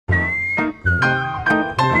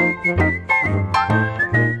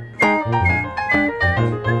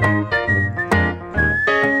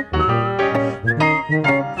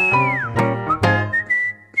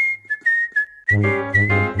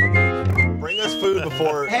food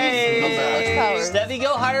before. Hey, Stevie,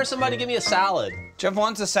 go hire somebody to give me a salad. Jeff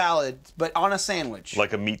wants a salad, but on a sandwich.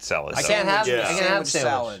 Like a meat salad. I can't have. Yeah. I can't have sandwich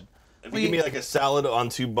sandwich. salad. If you give me like a salad on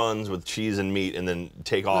 2 buns with cheese and meat, and then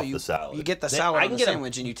take off the salad. You get the salad I on can the get a-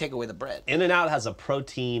 sandwich and you take away the bread. In-N-Out has a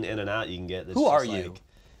protein In-N-Out you can get. That's Who just are like- you?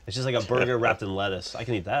 It's just like a burger wrapped in lettuce. I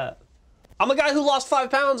can eat that. I'm a guy who lost 5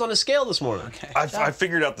 pounds on a scale this morning. Okay. I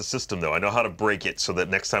figured out the system, though. I know how to break it so that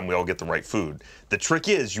next time we all get the right food. The trick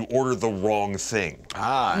is you order the wrong thing.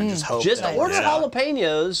 And just hope. Just that- order Yeah.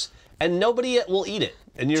 jalapenos, and nobody will eat it.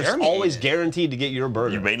 And you're Jeremy always ate it. guaranteed to get your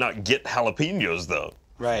burger. You may not get jalapenos, though.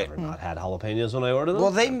 Right. I've not had jalapenos when I order them.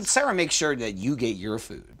 Well, Sarah makes sure that you get your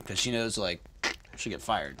food because she knows, like, she'll get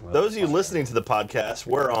fired. Those of you listening to the podcast,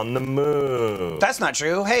 we're on the move. That's not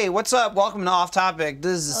true. Hey, what's up? Welcome to Off Topic.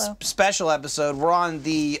 This is a special episode. We're on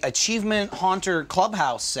the Achievement Haunter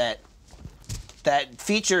Clubhouse set that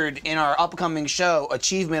featured in our upcoming show,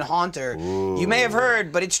 Achievement Haunter. You may have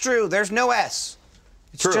heard, but it's true. There's no S.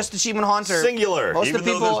 It's True. just Achievement Haunter. Singular. Most Even of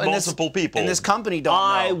the though people there's in multiple this, people. in this company don't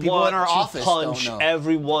I know. People want in our to office punch don't know.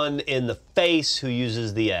 everyone in the face who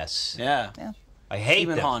uses the S. Yeah. I hate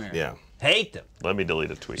Achievement them. Haunter. Yeah. Hate them. Let me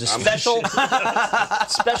delete a tweet. There's a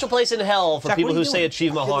special place in hell for Jack, people what are who you say doing?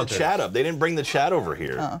 Achievement Get the Haunter. chat up. They didn't bring the chat over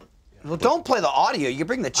here. Well, don't play the audio. You can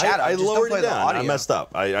bring the chat up. I Just don't lowered play it the down. audio. I messed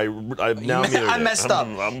up. I now muted I it. messed up.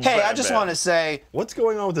 I'm Hey, I bad, just bad. want to say, What's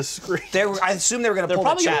going on with the screen? I assume they were going to They're pull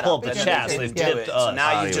probably the gonna chat pull up. up the and chat, they so they've didn't do tipped it. us. So now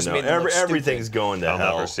I you don't just even made know. them look Everything's going to I'll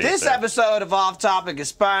hell. never see it This there. episode of Off Topic is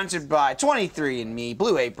sponsored by 23andMe,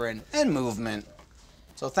 Blue Apron, and Movement.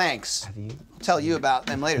 So thanks. I'll tell you about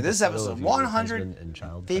them later. This is episode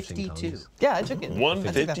 152. Yeah, I took it.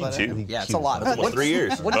 152. Yeah, it's a lot. Almost 3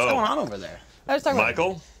 years. What's Oh. going on over there? I was talking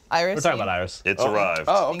Michael, about Iris. We're talking about Iris. it's arrived.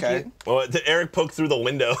 Oh, Thank okay. you. Well, Eric poked through the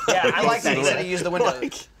window. Yeah, I like that. He said he used the window.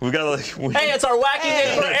 We got like. Hey, it's our wacky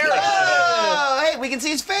day for Eric Oh, hey, we can see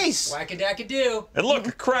his face. Whack-a-dack-a-do. And look,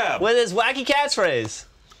 a crab. with his wacky catchphrase.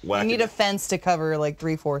 You need a fence to cover like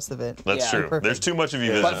 3/4 of it. That's Yeah. true. Perfect. There's too much of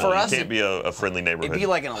you But visible. for us, you can't be a friendly neighborhood. It'd be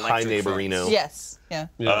like an electric Hi, fence. neighborino. Yes. Yeah.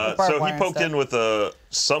 Yeah. Barbed So wire he and poked stuff. in with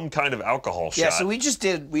some kind of alcohol shot. Yeah, so we just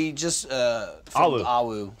filmed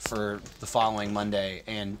Awu for the following Monday,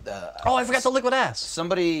 and Oh, I forgot the liquid ass.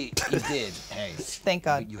 somebody you did. Hey, Thank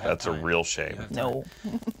God. you had That's a time. real shame. No.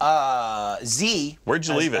 Z. Where'd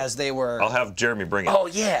you leave it? As they were. I'll have Jeremy bring it. Oh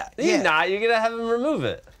yeah, You're yeah. not. You're gonna have him remove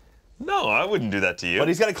it. No, I wouldn't do that to you. But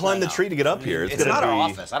he's got to climb the tree to get up here. It's gonna not be, our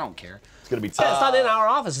office. I don't care. It's going to be Yeah, tough. it's not in our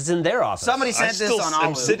office. It's in their office. Somebody I sent this still on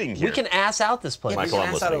am Awu. sitting here. We can ass out this place. Michael, I'm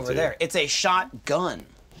Pass out listening over to you. there. It's a shotgun.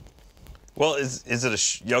 Well, is it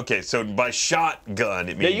a okay? So by shotgun,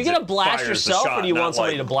 it Now, means you're gonna it blast fires the yourself, shot, or do you not want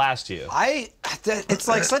somebody like- to blast you? It's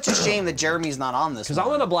like such a shame that Jeremy's not on this. Because I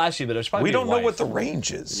want to blast you, but there's probably We don't know your what the wife.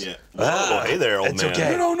 range is. Yeah. Oh, hey there, old It's man.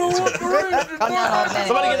 okay. don't know what the range is. Calm down, old man.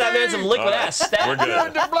 Somebody get that man some liquid ass stat. We're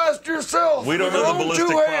good. to blast yourself. We don't with know your the own ballistic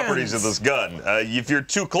 2 properties of hands. this gun. If you're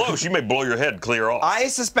too close, you may blow your head clear off. I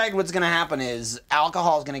suspect what's going to happen is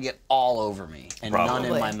alcohol is going to get all over me and none in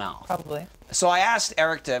Probably. my mouth. Probably. So I asked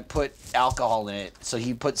Eric to put alcohol in it, so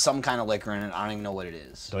he put some kind of liquor in it. I don't even know what it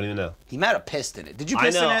is. Don't even know. He might have pissed in it. Did you I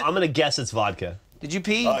piss know. in it? I'm gonna guess it's vodka. Did you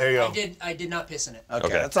pee? Oh, here you go. I did not piss in it. Okay.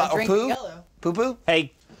 Okay. That's not, Drink poo? yellow. Poo poo?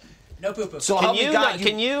 Hey, No poo-poo. So can help me you? God,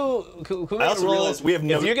 Can we make a also rule? realized we have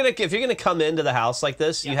no- If you're gonna come into the house like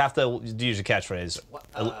this, you have to use your catchphrase.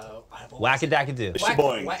 Whack-a-dack-a-do.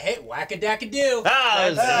 Shaboing. Hey, whack-a-dack-a-do.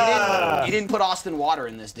 You didn't put Austin Water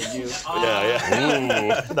in this, did you?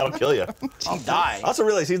 Yeah. That'll kill you. I'll die. I also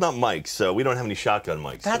realized he's not Mike, so we don't have any shotgun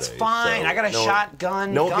mics That's today, fine. so I got a no one-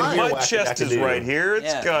 shotgun no one can gun. hear My whack- chest is whack-a-do. right here. It's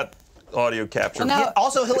Yeah. got audio capture. Well, now-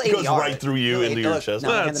 Also, he'll It goes ADR right through you into your chest.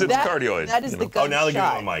 No, it's cardioid. That is you the know. gun Oh, now they're giving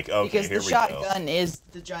shot. him a mic. Okay, because here the we go. shotgun is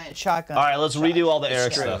the giant shotgun. All right, let's redo all the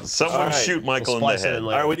Eric true. stuff. Someone All right. shoot Michael in We'll the splice it head. in All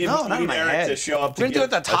later. right, we need, No, not in my Eric head. to show up to We're going to do it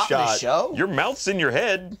get at the top a of the shot. show? Your mouth's in your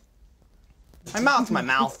head. My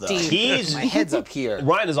mouth, though. Deep. He's My head's up here.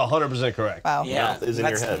 Ryan is 100% correct. Wow. Yeah, Mouth is in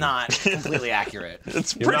your that's head. not completely accurate.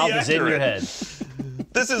 It's Your pretty mouth is in accurate. your head.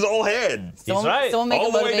 This is all head. He's right. Someone make All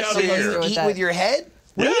a the way down motivational to here. poster with Eat that. with your head?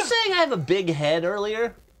 Were you Yeah. saying I have a big head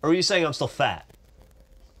earlier, or were you saying I'm still fat?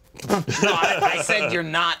 No, I said you're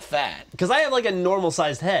not fat. Because I have like a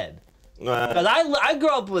normal-sized head. Because I grew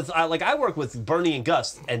up with I work with Bernie and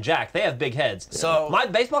Gus and Jack. They have big heads. So- my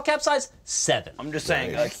baseball cap size 7. I'm just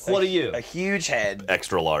saying. What are you? A huge head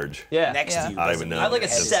Extra large. Yeah. next Yeah. to you. I don't doesn't even know. I have like a mean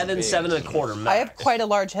your head is 7, big. 7 and a quarter max. I have quite a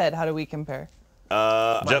large head. How do we compare?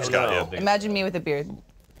 Jeff's got you. Imagine me with a beard.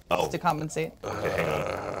 Oh. Just to compensate. Okay, hang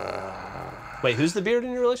on. Wait, who's the beard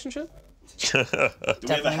in your relationship? Do we have a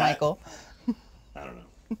Definitely hat? Michael. I don't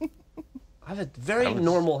know. I have a very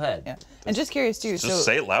normal head. Yeah. And just curious too. Just So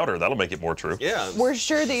say it louder. That'll make it more true. Yeah. we're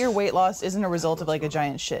sure that your weight loss isn't a result of like a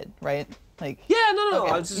giant shit, right? Like. Yeah, no.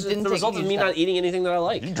 Okay. It's just You didn't the take a result of huge me step. not eating anything that I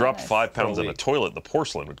like. You dropped Nice. 5 pounds in a week. toilet, the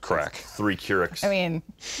porcelain would crack. 3 Keurigs. I mean,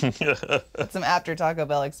 some after Taco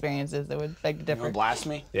Bell experiences that would beg to You differ. wanna blast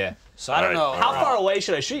me? Yeah. So I don't know. How far away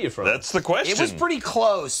should I shoot you from? That's the question. It was pretty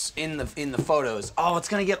close in the photos. Oh, it's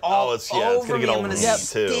gonna get all it's over gonna me. get all I'm gonna over me,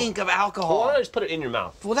 too. stink of Why alcohol. don't I just put it in your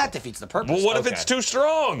mouth? Well, that defeats the purpose. Well, what if Okay. it's too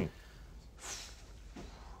strong?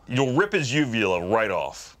 You'll rip his uvula right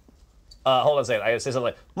off. Hold on a second. I gotta say something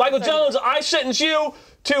like, Michael Jones, I sentence you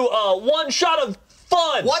to 1 shot of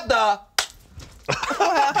fun. What the?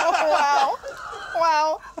 Wow.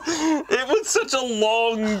 Wow. It was such a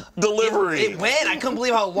long delivery. It went. I couldn't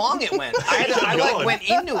believe how long it went. I like going. went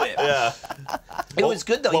into it. Yeah. It was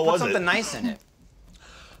good though. what You put was it? something nice in it.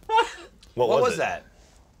 What What was was it? that?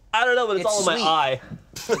 I don't know, but it's It's all in my sweet. eye.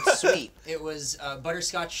 It's sweet. It was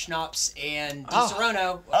butterscotch schnapps and Di Oh.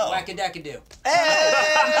 Serono. Whack-a-dack-a-do.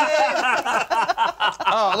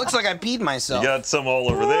 Oh, it looks like I peed myself. You got some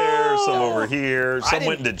all over there, some over here. Some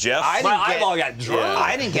went into Jeff. I My didn't get- eyeball got drunk.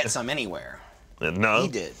 I didn't get some anywhere. No. He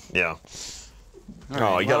did. Yeah.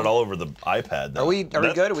 Oh, you got it all over the iPad. Though. Are we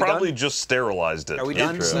That good? Are we probably done? just sterilized it. Are we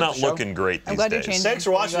done? It's Is that not the show? looking great I'm these glad you're days. changing. Thanks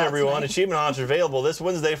for watching, Congrats, everyone. man. Achievement Hunts are available this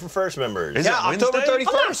Wednesday for first members. Is Yeah, it October Wednesday?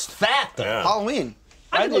 31st. Fat though. Yeah. Halloween.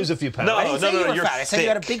 I could lose a few pounds. No. I didn't say you were you're fat. I said you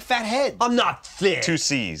had a thick. big fat head. I'm not thick. 2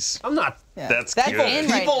 C's. I'm not. Yeah. That's That's good. in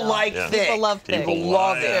right People now. like Yeah. thick. People love thick. People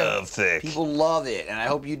love it. love thick. People love it, and I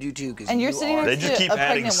hope you do too. Because And you're sitting are. They next just to keep a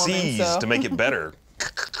adding pregnant woman, C's so- to make it better.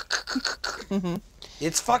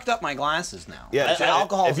 It's fucked up my glasses now. Yeah, The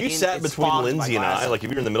alcohol. if you sat it's between fogged my Lindsay and I, glasses. like if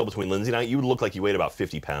you're in the middle between Lindsay and I, you would look like you weighed about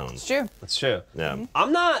 50 pounds. It's true. That's true. Yeah,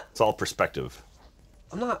 I'm not. it's all perspective.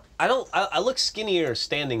 I'm not. I don't. I look skinnier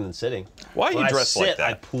standing than sitting. Why are you When I dressed sit, like that?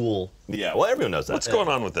 I pool. Yeah, well, everyone knows that. What's going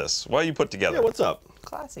on with this? Why are you put together? Yeah, what's up?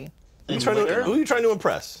 Classy. Who are you trying to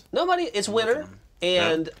impress? Nobody. It's winter,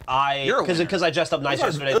 and You're a winner. because I dressed up nice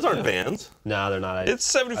yesterday. Those aren't bands. No, they're not.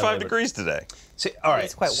 It's I 75 live it. degrees today. See, all right.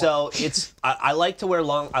 It's quite So it's I like to wear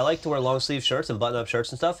long. I like to wear long sleeve shirts and button up shirts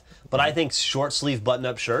and stuff. But I think short sleeve button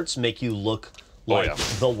up shirts make you look like yeah.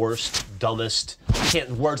 the worst, dumbest.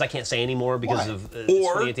 I can't say anymore because Why? of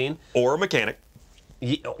Or 2018. or a mechanic.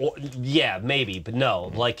 Yeah, maybe, but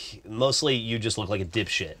no. Like mostly, you just look like a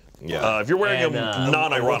dipshit. Yeah. If you're wearing And, them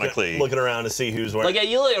non-ironically, looking around to see who's wearing. Like yeah,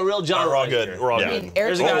 you look like a real John. we're all Reiser. good. We're all Yeah. good.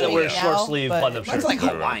 There's a guy that wears now, short sleeve but- button up Mine's shirts.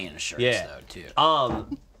 like Hawaiian shirts Yeah. though too.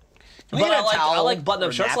 But get a I towel like button or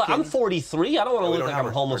up shirts. Like, I'm napkin? 43. I don't want to we look don't like have I'm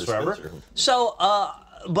our homeless forever. dispenser. So,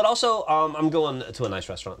 but also, I'm going to a nice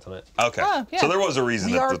restaurant tonight. okay. Oh, yeah. So there was a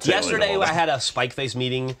reason We that are the tail end of Yesterday, all I that. had a Spike Face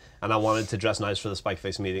meeting, and I wanted to dress nice for the Spike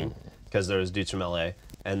Face meeting because there's dudes from LA.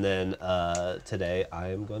 And then today, I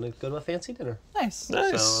am going to go to a fancy dinner. Nice.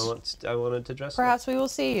 Nice. So I wanted to dress. Perhaps we will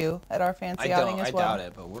see you at our fancy outing as well. I doubt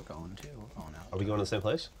it, but we're going too. We're going out. Are we going to the same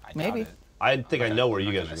place? I doubt Maybe. it. I think I know where you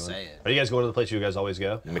I'm guys not are gonna going. say it. Are you guys going to the place you guys always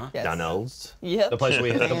go? McDonald's. Yep. The place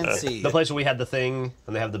where we Fancy. the place where we had the thing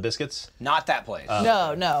and they have the biscuits. Not that place.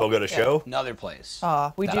 No, no. Fogo to Yeah. show. Another place.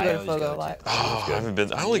 We That do I go to always Fogo go a lot. to. Oh, I haven't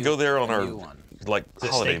been. I only go there on our new one. like The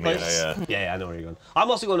holiday steak meals. place? Yeah. Yeah, I know where you're going. I'm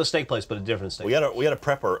also going to a steak place, but a different steak. We gotta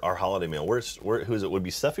prep our holiday meal. Who's it? Would be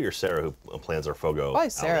Steffi or Sarah who plans our Fogo? Probably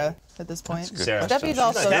Sarah outing? at this point. Sarah. Steffi's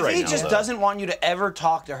also. not here right Steffi now, just though. doesn't want you to ever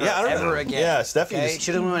talk to her Yeah, I don't ever know. again. Yeah, Steffi Okay? just-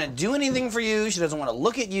 She doesn't want to do anything for you. She doesn't want to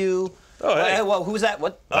look at you. Oh, hey. Well, who's that?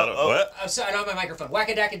 What? What? I'm sorry, I don't have my microphone.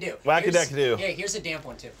 Whack-a-dack-a-do. Whack-a-dack-a-do. Yeah, here's a damp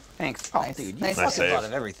one too. Thanks. Oh, Nice. dude, you Nice fucking save. thought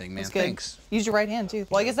of everything, man. That's good. Thanks. Use your right hand too.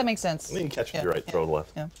 Well, I guess that makes sense. You can catch it Yeah. with your right, throw it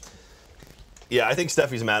left. Yeah. Yeah, I think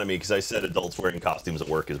Steffi's mad at me because I said adults wearing costumes at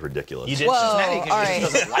work is ridiculous. You did. Whoa. Mad at you 'cause all she right.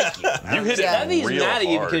 just doesn't like you. You hit it Yeah. Steffi's real mad at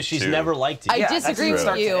you hard, because she's too. never liked you. I Yeah, that's disagree true. with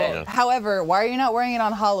Start you. today. However, why are you not wearing it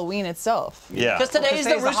on Halloween itself? Yeah. Because today's the today's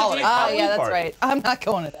the Rooster holiday. Teeth Ah, Halloween yeah, that's party. right. I'm not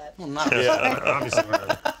going to that. Well, not Obviously, we're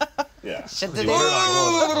not. Yeah.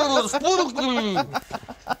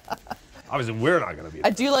 Obviously, we're not going to be. I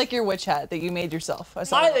do like your witch hat that you made yourself. I,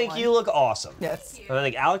 saw I that think online. you look awesome. Yes. And I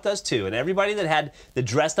think Alec does too. And everybody that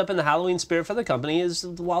dressed up in the Halloween spirit for the company is,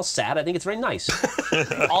 while sad, I think it's very nice.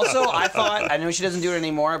 Also, I thought, I know she doesn't do it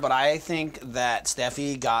anymore, but I think that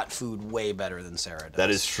Steffi got food way better than Sarah does. That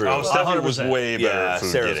is true. Oh, Stephanie was 100%. way better yeah, at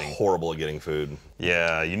food Sarah's getting. horrible at getting food.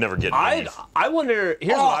 Yeah, you never get. I wonder.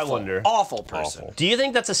 Here's what I Awful, wonder. Awful person. Awful. Do you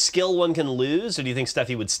think that's a skill one can lose, or do you think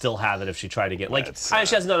Steffi would still have it if she tried to get like? That's, I mean,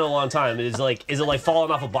 she hasn't done it in a long time. retirement? Is it like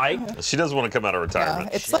falling off a bike? She doesn't want to come out of retirement.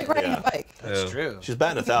 It's like riding a bike. That's true. She's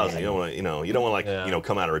batting 1,000. You don't want to, like,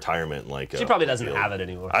 come out of retirement like. She probably doesn't have it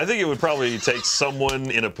anymore. I think it would probably take someone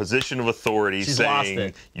in a position of authority She's lost saying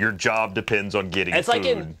it. your job depends on getting It's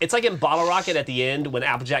food. like in Bottle Rocket at the end when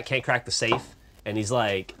Applejack can't crack the safe. And he's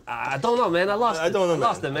like, I don't know, man. I lost it. I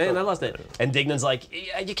lost it, man. I lost it. And Dignan's like,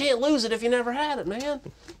 you can't lose it if you never had it, man.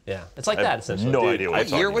 Yeah, it's like that, essentially. No idea what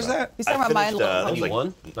What year was that? He's talking about My Little Pony.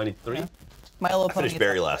 91? 93? My Little I Pony. finished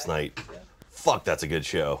Barry last night. Fuck, that's a good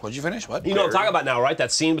show. What'd you finish? What? You know what I'm talking about now, right?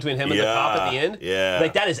 That scene between him and the cop at the end? Yeah.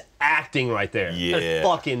 Like, that is acting right there. Yeah. That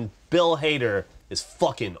fucking Bill Hader is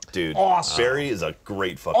fucking Dude, awesome. Barry is a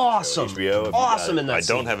great fucking Awesome. show. HBO, if you Awesome got in it. that I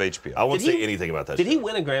don't scene. have HBO. I won't Did he- say anything about that Did show. he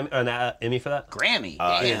win an Emmy for that? Grammy.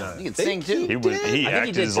 yeah. Damn. You can sing too. He I think he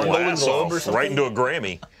acted did his for Golden ass Globe or off something. right into a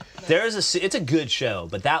Grammy. It's a good show,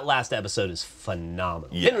 but that last episode is phenomenal.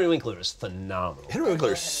 Yeah. Henry Winkler is phenomenal. Henry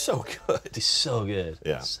Winkler is so good. He's so good.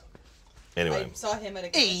 Yeah. So- Anyway, I saw him at a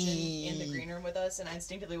convention in the green room with us, and I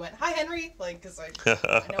instinctively went, "Hi, Henry," like, because I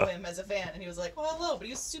know him as a fan, and he was like, "Oh, hello," but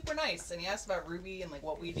he was super nice, and he asked about Ruby and like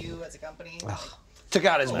what we do as a company. Like, Took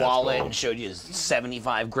out his wallet cool. and showed you his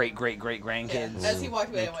 75 great grandkids. as he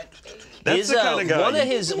walked away, I went, "Hey." That's the kind of guy.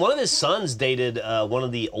 One of his sons dated one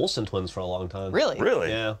of the Olsen twins for a long time. Really? Really?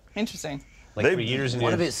 Yeah. Interesting. Like They- for years and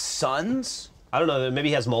One years. of his sons? I don't know. Maybe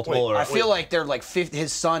he has multiple. Wait, or I feel like they're like 50,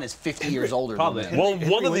 his son is 50 years older Probably. than him. Well,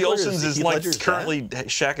 one of the Winkler is Olsens is Heath like Ledger's dad. currently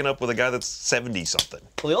shacking up with a guy that's 70 something.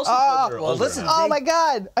 Well, the Olsen twins are well, older listen, now. Oh my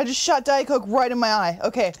God! I just shot Diet Coke right in my eye.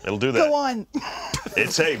 Okay. It'll do that. Go on.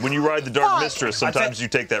 It's hey, when you ride the Dark Fuck. Mistress, sometimes you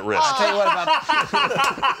take that risk. I'll tell you what about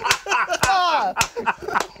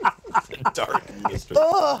dark mystery.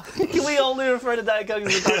 Can we only refer to Diet Coke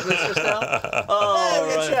as the Dark Mistress now? Oh,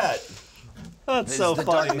 Good right. chat. That's This so is the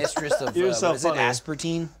funny. dark mistress of You're so what is it, funny.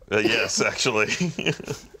 aspartame? Yes, actually.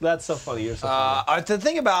 That's so funny. You're so funny. The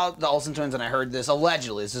thing about the Olsen twins, and I heard this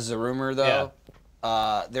allegedly, this is a rumor though,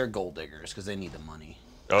 they're gold diggers because they need the money.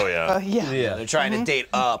 Oh yeah. Yeah. Yeah. They're trying to date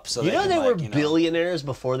up, so You know can, they were like, you know- billionaires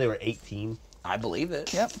before they were 18? I believe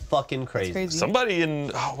it. Yep. Fucking crazy. Crazy. Somebody in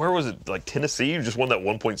where was it? Like Tennessee, who just won that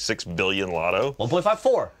 1.6 billion lotto.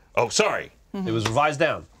 1.54. Oh, sorry. It was revised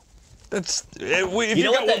down. That's if You you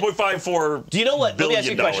know got what 1.54 Do you know what? Let me ask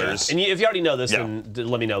you a billion question. dollars. And if you already know this, Yeah. then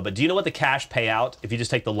let me know. But do you know what the cash payout, if you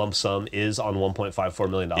just take the lump sum, is on $1.54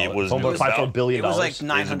 million? It was $1.54 about- billion. It was like It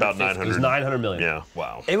was about 950. It was 900 million. Yeah.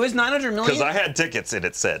 Wow. It was 900 million. Because I had tickets and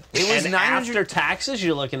it said. It was And 900. after taxes,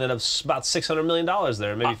 you're looking at about $600 million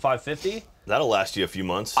there, maybe 550. That'll last you a few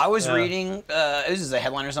months. I was reading, this is a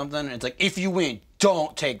headline or something, and it's like, if you win,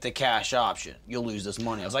 don't take the cash option. You'll lose this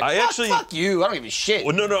money. I was like, fuck you. I don't give a shit.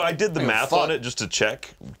 Well, no, I did the Oh, math fuck. on it just to check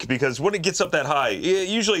because when it gets up that high,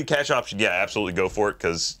 usually cash option, yeah, absolutely go for it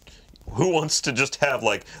because who wants to just have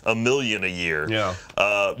like $1 million a year? Yeah.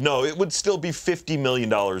 No, it would still be $50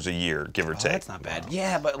 million a year, give or take. That's not bad.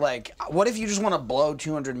 Yeah, but like, what if you just want to blow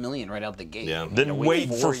 200 million right out the gate? Yeah. Then wait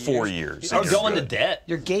for 4 years. Or and you're go into good. debt.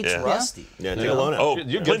 Your gate's Yeah. rusty. Yeah, take a loan out. Oh,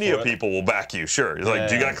 You're good plenty for of it. people will back you. Sure. It's like,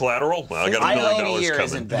 do you Yeah. got collateral? Well, I got I $1 million know a year coming.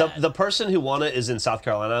 isn't bad. The person who won it is in South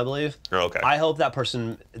Carolina, I believe. Oh, okay. I hope that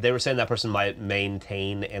person, they were saying that person might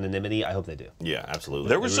maintain anonymity. I hope they do. Yeah, absolutely.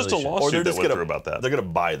 There was They just really a should. or lawsuit they're that just went gonna through about that. They're gonna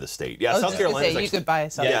buy the state. Yeah, I was South just gonna Carolina. say, you could buy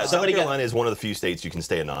something. Yeah, South Somebody got- Carolina is one of the few states you can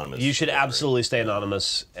stay anonymous. You should absolutely stay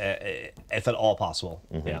anonymous if at all possible.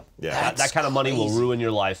 Yeah. Yeah. That kind of money will crazy. ruin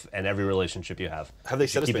your life and every relationship you have. Have they You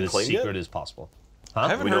said it's keep been it as claimed yet? secret as possible. I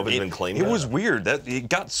haven't We know heard if it's it. been claimed It yet. was weird that it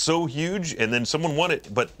got so huge, and then someone won it,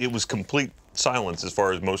 but it was complete silence as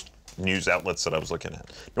far as most news outlets that I was looking at.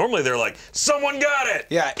 Normally, they're like, "Someone got it."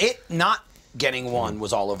 Yeah, it not getting one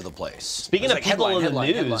was all over the place. Speaking It of was people like in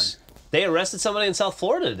the news, they arrested somebody in South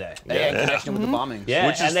Florida today. They had connection with the bombing. Yeah,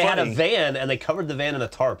 Which is and they had a funny. van, and they covered the van in a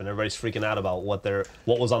tarp, and everybody's freaking out about what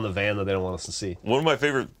was on the van that they don't want us to see. One of my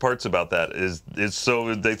favorite parts about that is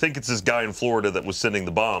so they think it's this guy in Florida that was sending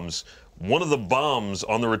the bombs. One of the bombs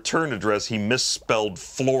on the return address, he misspelled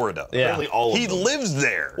Florida. Yeah. Apparently all of He them. lives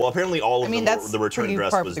there. Well, apparently all of mean, them. that's The return pretty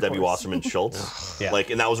address par was for the Debbie course. Wasserman Schultz. Yeah.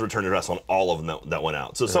 Like, and that was the return address on all of them that went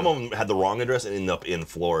out. So some of them had the wrong address and ended up in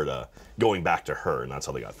Florida, going back to her, and that's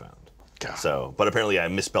how they got found. God. So, but apparently I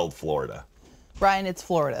misspelled Florida. Brian, it's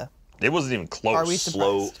Florida. It wasn't even close. Are we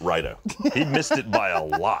Slow Rido. He missed it by a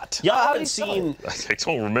lot. Y'all How do haven't you spell seen. I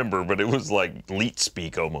don't remember, but it was like leet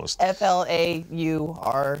speak almost.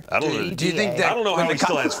 FLAUR. I don't know. Do you think that I don't know how when he the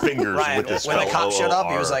still cop- has fingers Ryan, with this when the spell. cop showed up,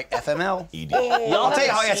 he was OOR. like FML. ED. Y'all I'll tell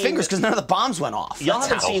you how he haven't has seen- fingers because none of the bombs went off. Y'all That's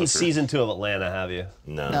haven't how. seen Also true. season 2 of Atlanta, have you?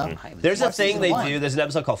 No. No. There's a Watch thing season they one. do. There's an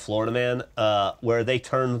episode called Florida Man, where they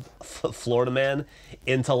turn Florida Man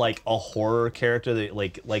into like a horror character, that,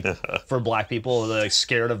 like for black people, they're like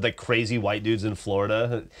scared of the crazy white dudes in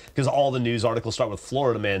Florida, because all the news articles start with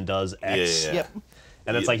Florida man does X. Yeah. Yep.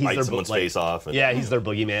 And it's like he's Bite their someone's like, face off. And, yeah, he's their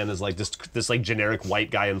boogeyman, is like this like generic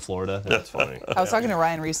white guy in Florida. That's funny. I was talking to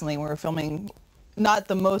Ryan recently when we were filming, not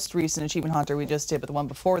the most recent Achievement Hunter we just did, but the one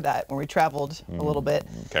before that, when we traveled a little bit.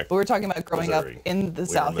 Okay. But we were talking about growing Missouri. up in the We were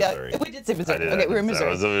South. in Yeah, Missouri. we did say Missouri. I Okay, we were in did. Missouri.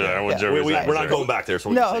 I was Yeah. We're not going back there. So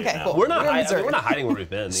we No, can say it okay, now. cool. We're not We're in hiding. Missouri. We're not hiding where we've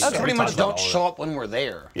been. Okay. Pretty We much talked about don't all show of up when we're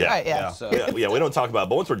there. Yeah. Right, yeah. So Yeah, we don't talk about it,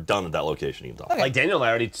 but once we're done at that location, you can talk. it. Like Daniel and I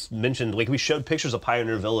already mentioned, like we showed pictures of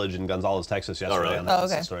Pioneer Village in Gonzales, Texas yesterday. really? On that Oh,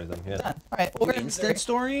 okay. Instant Story thing. Yeah. All right. Well, we're in Missouri. instant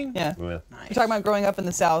story. Yeah. Yeah. We're talking about growing up in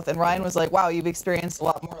the South, and Ryan was like, wow, you've experienced a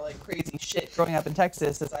lot more like crazy shit growing up in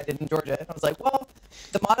Texas as I did in Georgia. And I was like, well,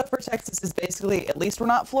 the motto for Texas is basically, at least we're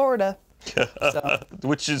not Florida. So,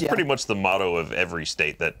 Which is Yeah. pretty much the motto of every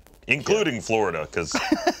state, that, including Florida, because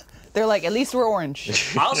they're like, at least we're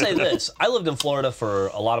orange. I'll say this: I lived in Florida for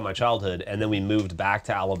a lot of my childhood, and then we moved back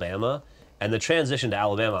to Alabama. And the transition to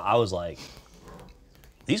Alabama, I was like,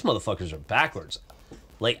 these motherfuckers are backwards.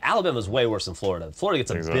 Like Alabama's way worse than Florida. Florida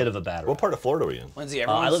gets a Think so? bit of a bad What rap. part of Florida were you in? Lindsay, I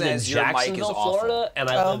everyone lived in says your mic is Jacksonville, awful. Florida, and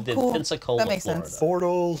I Oh, lived in cool. Pensacola, That makes Florida. sense.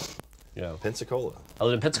 Portal, Yeah. Pensacola. I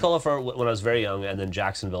lived in Pensacola when I was very young, and then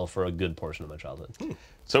Jacksonville for a good portion of my childhood.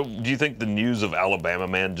 So, do you think the news of Alabama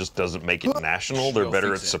man just doesn't make it national? They're She'll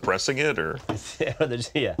better at fix it. suppressing it, or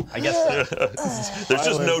Yeah, I guess. there's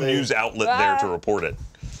just no news outlet there to report it?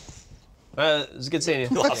 It was good seeing you.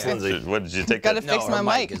 Lost Lindsay. What did you take? Gotta that? fix her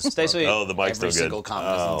my mic. is Stay sweet. Oh, the mic's every no single good.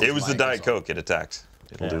 comment. It was the Diet Coke. It attacks.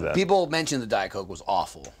 It'll do that. People mentioned the Diet Coke was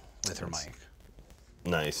awful with her mic.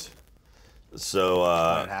 Nice. So,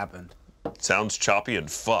 What happened? Sounds choppy and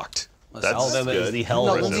fucked. That's Alabama is good. the hell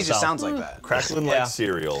No, of the Lindsay just South. sounds like that. crackling Yeah. like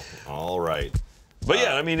cereal. All right. But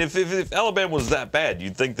yeah, I mean, if Alabama was that bad,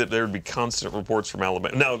 you'd think that there would be constant reports from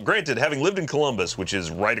Alabama. Now, granted, having lived in Columbus, which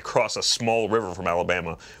is right across a small river from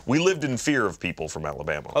Alabama, we lived in fear of people from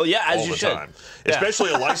Alabama. Oh, yeah, as all you the should. time. Yeah.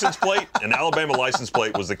 Especially a license plate. An Alabama license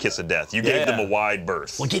plate was the kiss of death. You gave them Yeah. a wide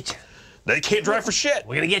berth. We'll get you. They can't drive for shit.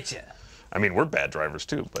 We're gonna get you. I mean, we're bad drivers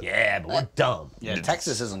too, but Yeah, but we're dumb. Yeah,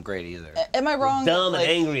 Texas isn't great either. Am I wrong? Dumb and Like,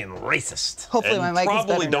 angry and racist. Hopefully my and mic is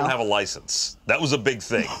probably better don't now. have a license. That was a big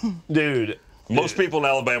thing. Dude. Most people in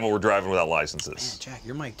Alabama were driving without Man, licenses. Jack,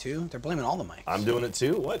 your mic too? They're blaming all the mics. I'm doing it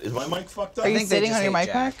too. What? Is my mic fucked up? Are you I think they sitting just on your hate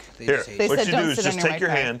mic Jack. pack? They Here, just hate They what said you don't do is sit on just your take mic your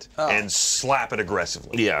pack. hand and slap it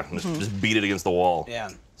aggressively. Yeah, just beat it against the wall.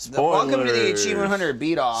 Yeah. Spoilers. Welcome to the Achievement Hunter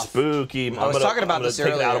Beat Off. Spooky. I was talking about this take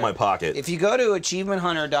earlier. it out of my pocket. If you go to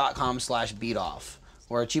achievementhunter.com/beatoff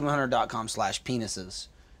or achievementhunter.com/penises,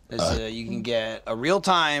 you can get a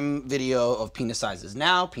real-time video of penis sizes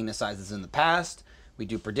now, penis sizes in the past. We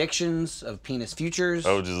do predictions of penis futures.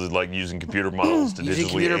 Oh, just like using computer models to Using digitally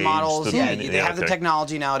computer age models, the yeah, penis. they have the okay.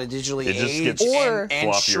 technology now to digitally It just age gets Or-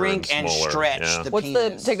 and floppier shrink and smaller, stretch yeah. the What's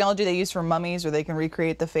penis. the technology they use for mummies where they can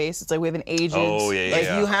recreate the face? It's like we have an aged, Oh, yeah, like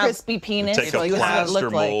yeah. You have- crispy penis. Take a like, what it plaster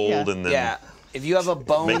looked like. mold Yeah. and then Yeah, if you have a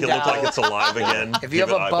boned make it look out, like it's alive again. if you give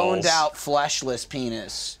have it a boned eyeballs. out fleshless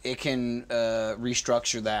penis, it can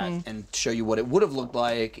restructure that and show you what it would have looked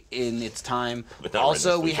like in its time. Without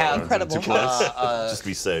Also, redness, we we can't have Incredible. Too close. Just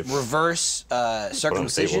be safe. reverse tables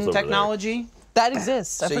circumcision over there. technology, That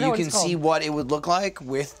exists. I so forgot you what can it's called. see what it would look like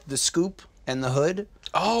with the scoop and the hood.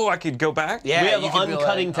 Oh, I could go back? Yeah, We have you could be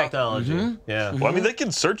uncutting like, technology. Yeah. Well, I mean, they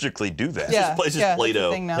can surgically do that. Yeah, It's just yeah, that's the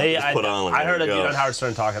Play-Doh. thing now. They, Just put on and I there heard you a dude go. on Howard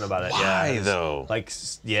Stern talking about it. Yeah, Why, it's though? Like,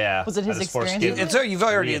 yeah. Was it his I just foreskin- experience? And so you've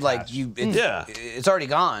already like Reattached. Yeah. it's already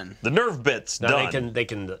gone. The nerve bit's No, done. they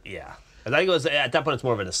can, yeah. I think it was at that point. It's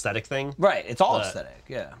more of an aesthetic thing. Right, it's all But- aesthetic.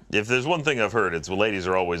 Yeah. If there's one thing I've heard, it's ladies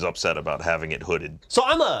are always upset about having it hooded So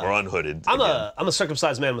I'm or a, unhooded. I'm again. a, I'm a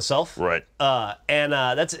circumcised man myself. Right. And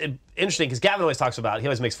that's interesting because Gavin always talks about. He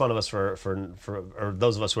always makes fun of us for or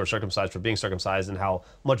those of us who are circumcised for being circumcised and how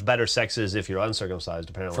much better sex is if you're uncircumcised.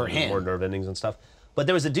 Apparently, For there's him. more nerve endings and stuff. But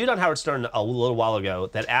there was a dude on Howard Stern a little while ago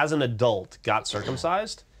that, as an adult, got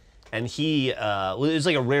circumcised, and he it was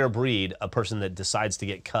like a rare breed, a person that decides to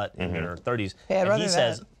get cut in their 30s. Hey, I'd and rather he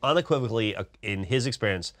says that. unequivocally, in his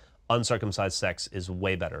experience, uncircumcised sex is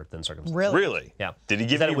way better than circumcised. Really? Really? Yeah. Did he He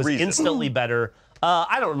give said you it was reason? instantly better.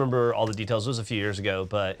 I don't remember all the details. It was a few years ago,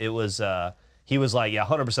 but it was. He was like, yeah,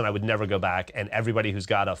 100%. I would never go back, and everybody who's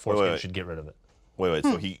got a foreskin wait. should get rid of it.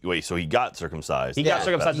 Wait. So he got circumcised. He got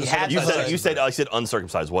circumcised. he with had circumcised You sex. said I said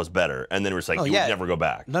uncircumcised was better, and then we're like you yeah. would never go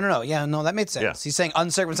back. No. Yeah, no, that made sense. Yeah. He's saying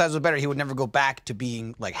uncircumcised was better. He would never go back to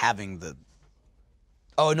being like having the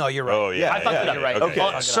Oh no, you're right. Oh yeah. I thought yeah, that you're right. Okay.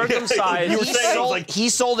 Okay. Circumcised. You were saying, I was like, He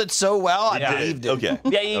sold it so well, I Yeah. believed it. okay.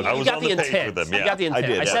 Yeah, you I was got on the the page intent. with them, You yeah. got the intent.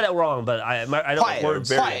 did, I yeah. said it wrong, but I don't Quiet.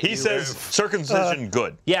 words. Quiet. He says circumcision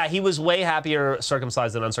good. Yeah, he was way happier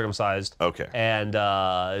circumcised than uncircumcised. Okay. And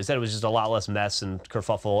he said it was just a lot less mess and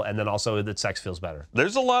kerfuffle, and then also that sex feels better.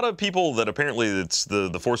 There's a lot of people that apparently it's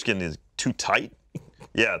the foreskin is too tight.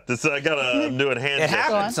 Yeah, I'm doing hand It gestures.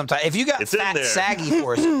 happens sometimes. If you got It's in fat, there. saggy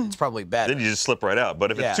foreskin, it's probably better. Then you just slip right out.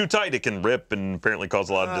 But if Yeah. it's too tight, it can rip and apparently cause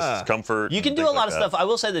a lot of discomfort. You can and do a things lot like of that. stuff. I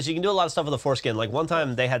will say this: you can do a lot of stuff with the foreskin. Like one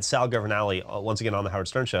time, they had Sal Governale once again on the Howard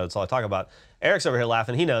Stern show. That's all I talk about. Eric's over here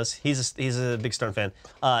laughing. He knows. He's a big Stern fan.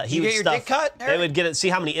 He you would get your stuff, dick cut, They Eric? would get it. See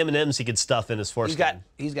how many M&Ms he could stuff in his foreskin.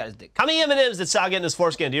 He's got his dick. How many M&Ms did Sal get in his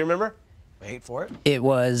foreskin? Do you remember? Wait for it. It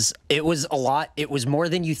was a lot. It was more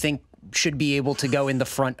than you think should be able to go in the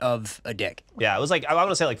front of a dick. Yeah, it was like I want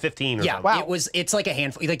to say like 15 or Yeah, something. it's like a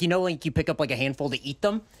handful. Like like you pick up like a handful to eat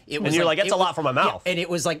them. It was And you're like, that's it a was- lot for my mouth. Yeah, and it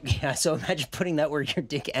was like, yeah. So imagine putting that where your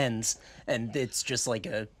dick ends, and it's just like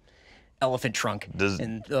a elephant trunk. Does-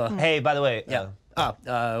 and Hey, by the way, yeah.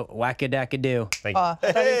 Whack-a-dack-a-do. thank you. I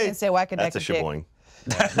thought you were gonna say whack a That's a dick. shaboing.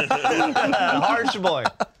 Harsh boy.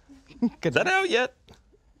 Is that out yet?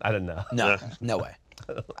 I didn't know. No, no way.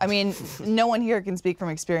 I mean, no one here can speak from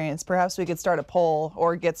experience. Perhaps we could start a poll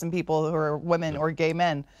or get some people who are women or gay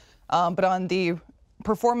men. But on the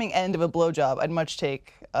performing end of a blowjob, I'd much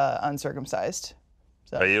take uncircumcised.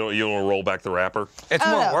 You don't roll back the wrapper? It's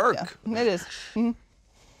I don't more know, work. yeah, it is.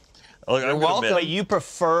 Like, I'm gonna admit, Wait, you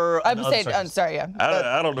prefer I'm an saying, uncircumcised. sorry, yeah.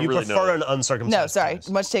 I don't You really prefer know. an uncircumcised. No, sorry. penis.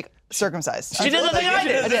 Much take circumcised. She did the thing I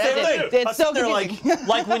did. I did. It's so confusing.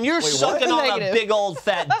 Like when you're sucking on a Negative. big old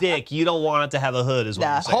fat dick, you don't want it to have a hood, is what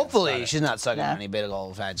Nah. you're saying. Hopefully, she's not sucking Nah. any big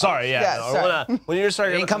old fat. Sorry, yeah. Yeah, no, sorry. When you're It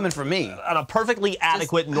starting ain't coming from me. on a perfectly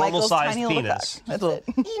adequate, Just Michael's normal-sized tiny little penis. cock. That's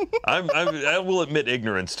it. I will admit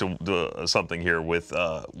ignorance to something here with.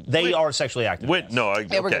 They are sexually active. No,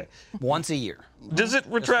 we're okay. Once a year. Does it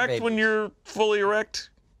retract when babies. you're fully erect,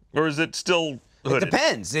 or is it still It hooded?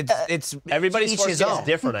 depends. It's Everybody's each his foreskin is own.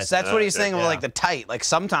 different, I So that's think. what he's saying with Yeah. like the tight. Like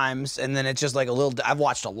sometimes, and then it's just like a little. I've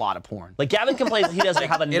watched a lot of porn. Like Gavin complains that he doesn't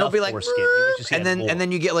have enough It'll be like, foreskin. He wishes he and had then more. and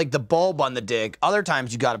then you get like the bulb on the dick. Other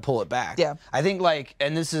times you got to pull it back. Yeah. I think like,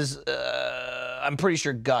 and this is, I'm pretty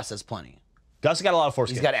sure Gus has plenty. Gus got a lot of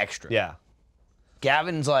foreskin. He's got extra. Yeah.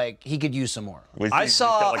 Gavin's like he could use some more. I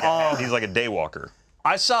saw, He's like a day walker.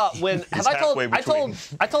 I saw when have I told halfway between.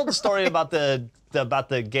 I told the story about the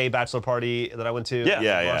gay bachelor party that I went to. Yeah.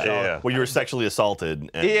 Yeah. Well, you were sexually assaulted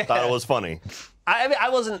and Yeah. thought it was funny. I mean, I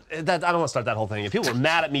wasn't. I don't want to start that whole thing. People were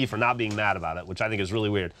mad at me for not being mad about it, which I think is really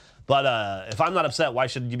weird. But if I'm not upset, why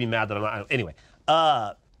should you be mad that I'm not? Anyway,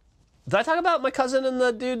 did I talk about my cousin and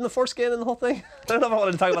the dude in the foreskin and the whole thing? I don't know if I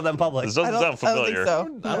wanted to talk about that in public. This doesn't sound I don't familiar. think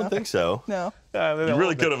so. I don't think so. No. You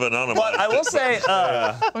really could have anonymized. But I will say,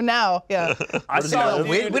 Oh, now, yeah. I saw a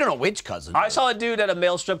We dude. don't know which cousin. I saw a dude at a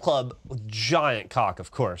male strip club with giant cock, of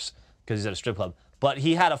course, because he's at a strip club. But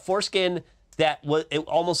he had a foreskin that was it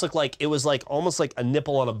almost looked like it was like almost like a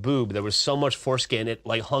nipple on a boob. There was so much foreskin it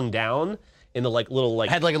like hung down in the like little like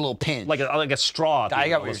had like a little pin. like a straw. I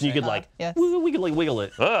got what almost. you're You could saying. like Yes. we could like wiggle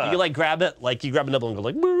it. You could like grab it like you grab a nipple and go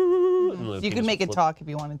like. You could make it talk if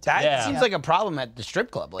you wanted to. that Yeah. seems like a problem at the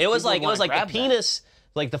strip club. It was people like wanna the grab that. penis,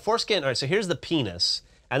 like the foreskin. All right, so here's the penis,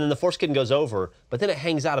 and then the foreskin goes over, but then it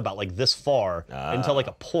hangs out about like this far until like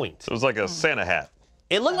a point. It was like a Santa hat.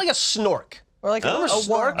 It looked like a snork. Or like a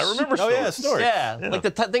snorks? I remember. Oh yeah, snorks. snort. Yeah, like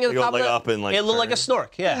the thing at the You go, top like, of it. up and, like, it looked like a turn. snork.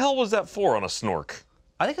 What the Yeah, hell was that for on a snork?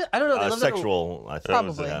 I think I don't know. They lived in a- Sexual, I think.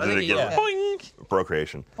 Probably. Yeah. I Did it get yeah. boing?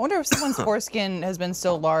 Procreation. I wonder if someone's foreskin has been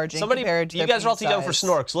so large and Somebody, compared to you their guys are all too penis young for size.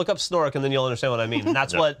 snorks. Look up snork, and then you'll understand what I mean.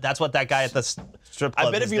 That's what that guy at the strip club.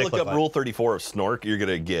 I bet if his you dick look looked up like. Rule 34 of snork, you're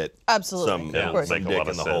gonna get Absolutely. some Of course. Make some a dick lot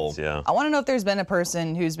in of the sense. hole. Yeah. I want to know if there's been a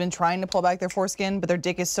person who's been trying to pull back their foreskin, but their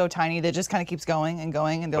dick is so tiny that it just kind of keeps going, and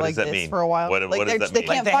they're What like does that this mean? for a while. What like does that they mean?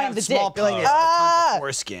 can't They find have the small dick. They're like, penis, tons ah! of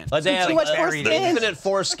foreskin. Like they have Too like much buried foreskin. infinite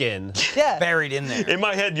foreskin. Yeah. Buried in there. In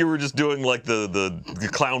my head, you were just doing like the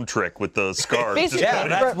clown trick with the scarf. Basically. Yeah,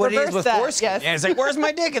 that's what it is reverse with that, foreskin. yes. Yeah, it's like, where's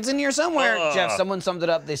my dick? It's in here somewhere. Ah. Jeff, someone summed it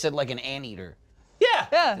up. They said like an anteater. Yeah,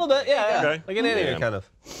 Yeah. a little bit. Yeah, Okay. like an anteater kind of.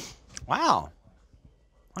 Wow.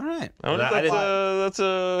 All right. I wonder if that's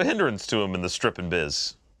a hindrance to him in the stripping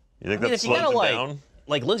biz. You think I mean, that if you slows gotta him like, down?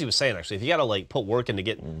 like Lindsay was saying, actually, if you gotta like put work in to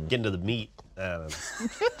get into the meat, I don't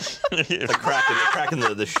know. cracking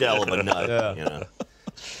the shell of a nut. Yeah. You know,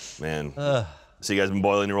 man. So you guys been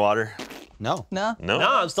boiling your water? No. No. No. No,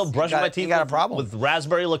 I'm still brushing got- my teeth you got a with- problem. with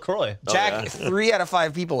raspberry LaCroix. Jack, yeah. 3 out of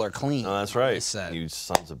 5 people are clean. Oh, that's right. He said. You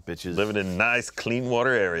sons of bitches. Living in nice, clean water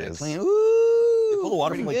areas. Clean. Ooh. Pull the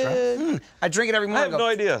water from Lake Good. Trout. I drink it every I morning. have no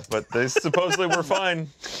idea, but they supposedly were fine.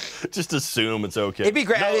 Just assume it's okay. It'd be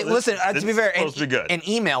great. No, I mean, listen, to be it's fair, supposed to be good. an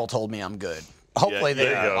email told me I'm good. Hopefully they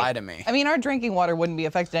there you don't go. lie to me. I mean, our drinking water wouldn't be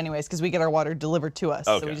affected anyways because we get our water delivered to us.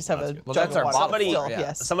 So Okay, we just have that's a good. Well, jug that's of our water. bottle. Still, Yeah.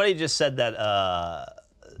 yes. Somebody just said that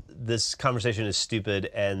this conversation is stupid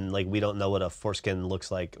and like we don't know what a foreskin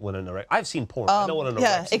looks like when an erect. I've seen porn. I know what an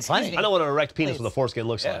Yeah, erect. excuse me. I know what an erect penis Please. with a foreskin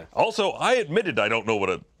looks like. Also, I admitted I don't know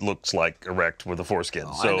what it looks like erect with a foreskin.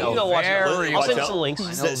 so know. You know, watch it. Very I'll send you well. some links.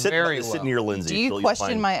 know Sit, very sit well. near Lindsay. Do you You'll question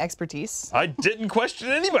find- my expertise? I didn't question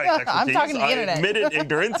anybody's expertise. I'm talking to the I internet. admitted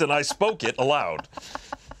ignorance and I spoke it aloud.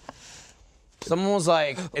 Someone was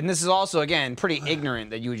like, and this is also, again, pretty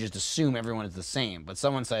ignorant that you would just assume everyone is the same. But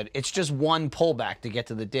someone said, it's just one pullback to get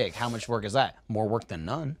to the dick. How much work is that? More work than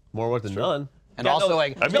none. More work than none. And Yeah, also, no,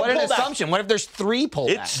 like, I mean, what an pullback. assumption. What if there's 3 pullbacks?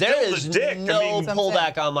 It's There still is the dick. no I mean,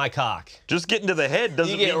 pullback on my cock. just getting to the head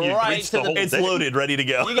doesn't You get mean you right reach to the the- whole It's dick. loaded, ready to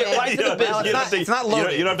go. You get right to the business. You don't have to- It's not you don't-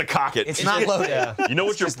 loaded. You don't have to cock it. It's not loaded. Yeah. You know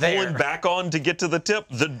what you're just there. pulling back on to get to the tip?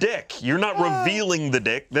 The dick. You're not revealing the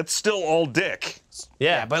dick. That's still all dick.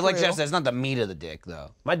 Yeah, but like True. Jess said, it's not the meat of the dick,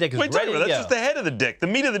 though. My dick is What are you ready talking to about? go. That's just the head of the dick. The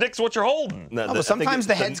meat of the dick's what you're holding. No, Oh, I but think sometimes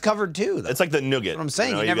the head's covered too. Though. It's like the nougat. That's what I'm saying.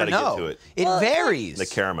 You, know, never gotta know. Get to it. It varies. The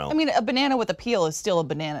caramel. I mean, a banana with a peel is still a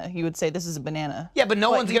banana. You would say this is a banana. Yeah, but no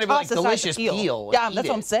But one's you gonna be like toss aside the delicious peel. Yeah, and that's eat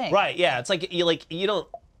what I'm it. saying. Right, yeah. It's like you don't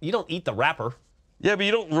eat the wrapper. Yeah, but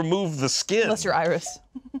you don't remove the skin. Unless you're Iris.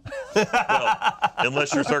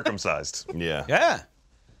 Unless you're circumcised. Yeah.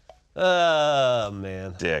 Yeah,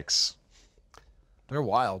 Man. Dicks. they're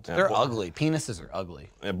wild. They're ugly. Penises are ugly.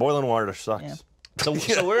 Yeah, boiling water sucks. Yeah. So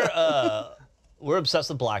we're obsessed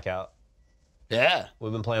with Blackout. Yeah.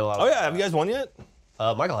 We've been playing a lot. Oh Of, yeah, have you guys won yet?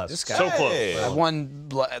 Michael has. This guy. So close. Hey. I won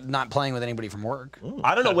not playing with anybody from work.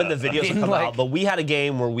 I don't know when the videos will come like- out, but we had a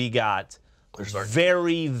game where we got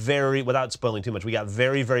very, very, without spoiling too much, we got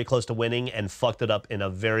very, very close to winning and fucked it up in a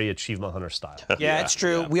very Achievement Hunter style. Yeah, it's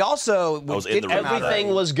true. We also was in did the come room. out Everything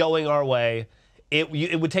right. was going our way.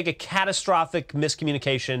 It would take a catastrophic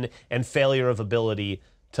miscommunication and failure of ability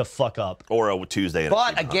to fuck up. Or a Tuesday. in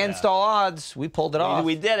But Achievement Hunter. against all odds, we pulled it off.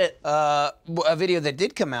 We did it. A video that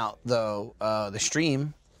did come out though, the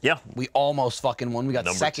stream, Yeah. we almost fucking won. We got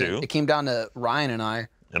Number second. 2. It came down to Ryan and I.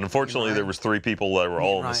 And unfortunately, there was 3 people that were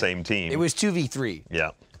all on the Ryan. same team. It was 2v3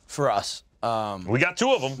 Yeah. for us. We got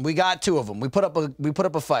 2 of them. We got 2 of them. We put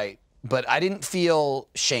up a fight, but I didn't feel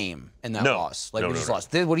shame in that No. loss. Like No, we no, just no.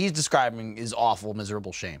 lost. What he's describing is awful,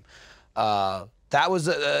 miserable shame. That was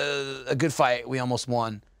a good fight. We almost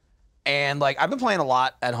won. And like I've been playing a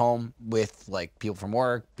lot at home with like people from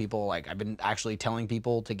work, people like I've been actually telling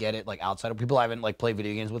people to get it like outside of people I haven't like played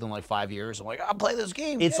video games with in like 5 years. I'm like, I'll play this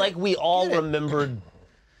game. It's get like it, we all get it." remembered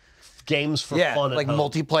games for Yeah, fun at like home.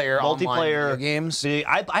 multiplayer online video games. See,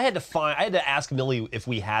 I had to ask Millie if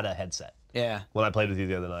we had a headset Yeah. when I played with you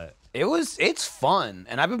the other night. It's fun,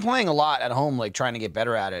 and I've been playing a lot at home, like trying to get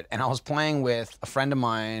better at it. And I was playing with a friend of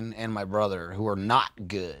mine and my brother who are not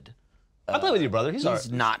good. I play with your brother. He's alright.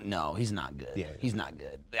 He's not. No, he's not good. Yeah. He's not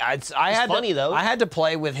good. I had funny, to, though. I had to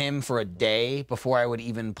play with him for a day before I would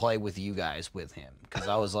even play with you guys with him because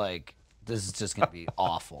I was like, this is just gonna be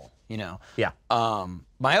awful, you know. Yeah.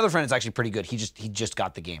 My other friend is actually pretty good. He just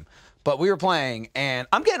got the game, but we were playing, and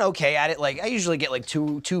I'm getting okay at it. Like I usually get like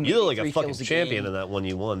two. You maybe look like a 3 fucking kills champion game. in that one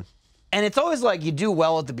you won. And it's always like you do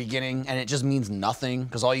well at the beginning, and it just means nothing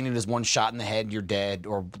because all you need is one shot in the head, you're dead,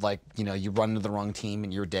 or like you run into the wrong team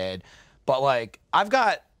and you're dead. But like I've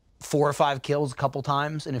got 4 or 5 kills a couple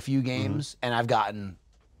times in a few games, and I've gotten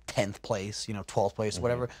 10th place, 12th place,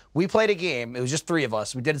 whatever. We played a game. It was just 3 of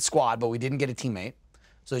us. We did a squad, but we didn't get a teammate,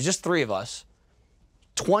 so it was just 3 of us.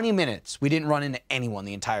 20 minutes, we didn't run into anyone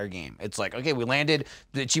the entire game. It's like, okay, we landed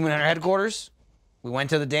the Achievement Hunter headquarters. We went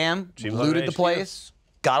to the dam, Achievement looted Hunter the HQ. place,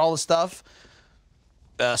 got all the stuff.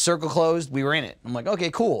 Circle closed. We were in it. I'm like,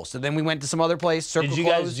 okay, cool. So then we went to some other place. Circle Did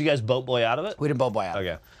closed. you guys boat boy out of it? We didn't boat by out.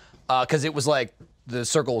 Okay. Because it was like the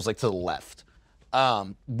circle was like to the left,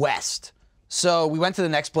 west. So we went to the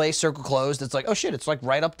next place. Circle closed. It's like, oh shit, it's like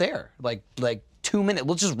right up there. Like 2 minutes.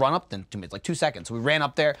 We'll just run up then 2 minutes, like 2 seconds. So we ran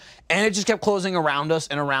up there, and it just kept closing around us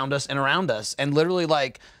and around us and around us. And literally,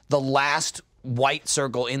 like the last white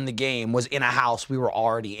circle in the game was in a house we were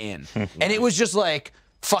already in, and it was just like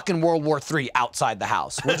fucking World War III outside the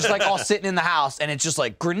house. We're just like all sitting in the house, and it's just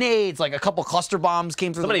like grenades, like a couple cluster bombs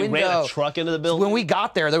came through Somebody the window. ran a truck into the building. When we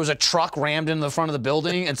got there was a truck rammed into the front of the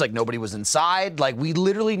building, and it's like nobody was inside. Like we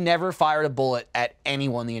literally never fired a bullet at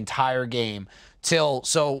anyone the entire game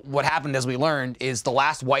so what happened, as we learned, is the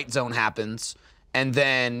last white zone happens, and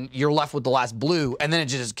then you're left with the last blue, and then it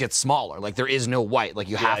just gets smaller. Like there is no white. Like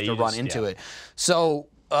you have to you run just- into yeah. it. So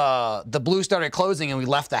the blue started closing and we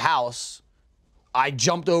left the house, I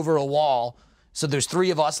jumped over a wall. So there's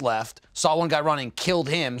 3 of us left. Saw one guy running, killed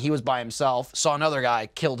him. He was by himself. Saw another guy,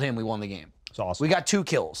 killed him. We won the game. It's awesome. We got 2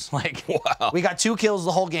 kills. Like, wow. We got 2 kills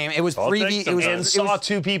the whole game. It was 3v. It was and saw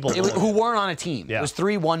 2 people who weren't on a team. Yeah. It was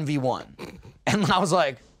 3-1v1. And I was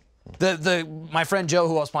like, my friend Joe,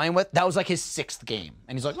 who I was playing with, that was like his 6th game,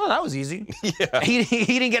 and he's like, "Oh, that was easy." Yeah. He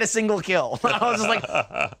didn't get a single kill. I was just like,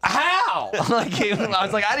 "How?" Like, I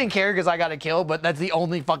was like, I didn't care because I got a kill, but that's the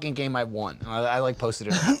only fucking game I've won. I like posted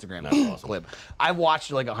it on Instagram. That's awesome clip. I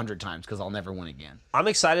watched it like 100 times because I'll never win again. I'm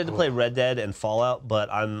excited to play Red Dead and Fallout, but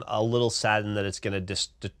I'm a little saddened that it's gonna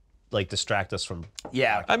distract us from.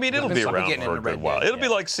 Yeah. I mean, it'll be around for a good while. It'll be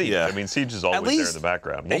like Siege. Yeah. I mean, Siege is always there in the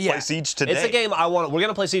background. We'll play Siege today. It's a game I want. We're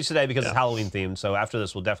gonna play Siege today because it's Halloween themed. So after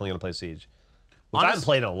this, we're definitely gonna play Siege. Which I haven't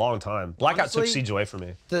played in a long time. Blackout took Siege away from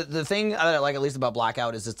me. The thing that I like at least about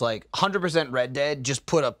Blackout is it's like 100% Red Dead. Just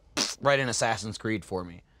put a right in Assassin's Creed for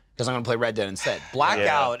me because I'm gonna play Red Dead instead.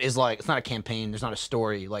 Blackout is like, it's not a campaign. There's not a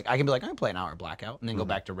story. Like I can be like, I can play an hour of Blackout and then go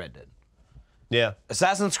back to Red Dead. Yeah.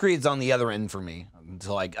 Assassin's Creed's on the other end for me.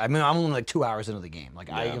 So like, I mean, I'm only like 2 hours into the game. Like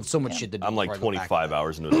I have so much shit to do. I'm like 25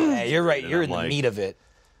 hours into it. Yeah, you're right. You're in the meat of it.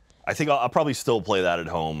 I think I'll probably still play that at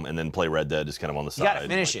home and then play Red Dead just kind of on the side. You gotta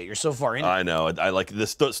finish it. You're so far in. I know. I like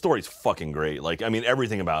this story's fucking great. Like, I mean,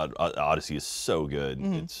 everything about Odyssey is so good.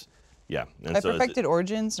 It's And I so perfected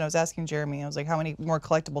Origins, and I was asking Jeremy, I was like, how many more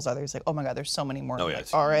collectibles are there? He's like, oh my god, there's so many more. Oh, I'm yeah, like,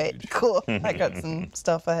 it's all right, huge. cool. I got some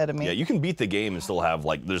stuff ahead of me. Yeah, you can beat the game and still have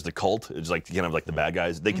like there's the cult. It's like kind of like the bad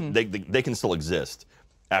guys. They can they can still exist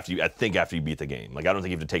after you. I think after you beat the game. Like I don't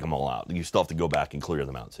think you have to take them all out. You still have to go back and clear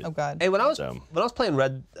them out too. Oh god. Hey, when I was playing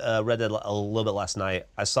Red Dead a little bit last night,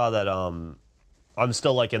 I saw that I'm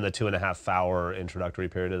still like in the 2.5 hour introductory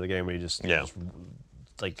period of the game where you just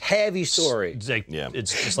like heavy story. It's like,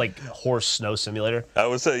 it's just like horse snow simulator. I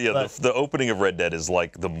would say, the opening of Red Dead is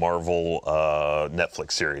like the Marvel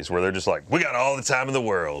Netflix series where they're just like, we got all the time in the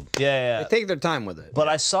world. Yeah. They take their time with it. But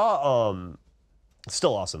I saw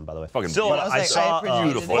still awesome, by the way. Fucking Still, beautiful. I saw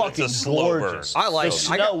beautiful. fucking It's a slow burn. gorgeous. I like the it.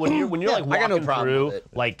 snow when you're like I got no walking problem through with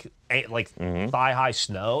it. like thigh high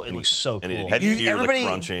snow. It looks so And cool. you hear the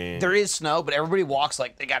crunching. There is snow, but everybody walks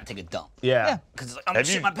like they gotta take a dump. Yeah. Because it's like, I'm gonna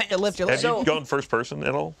shit my pants. Lift your Have leg. you gone first person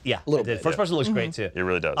at all? Yeah, little it did. bit, First person looks great too. It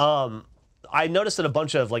really does. I noticed that a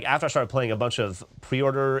bunch of like after I started playing, a bunch of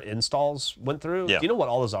pre-order installs went through. Yeah. Do you know what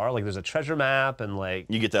all those are? Like, there's a treasure map and like.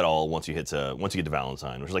 You get that all once you get to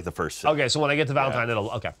Valentine, which is like the first. Okay, so when I get to Valentine,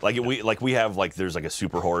 it'll okay. We have like there's like a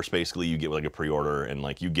super horse basically. You get like a pre-order and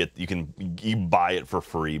like you buy it for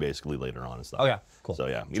free basically later on and stuff. Okay, cool. So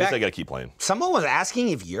yeah, you just gotta keep playing. Someone was asking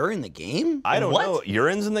if you're in the game. I don't know.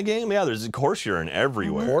 Urine's in the game. Yeah, there's horse urine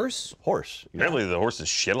everywhere. Horse? Horse. Yeah. Apparently the horses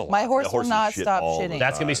shit a lot. My horse The will horses not shit stop all the shitting.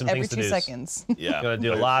 That's gonna be some every things to 2 do. seconds. Yeah. Gonna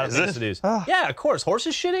do a lot of things to do. Yeah, of course.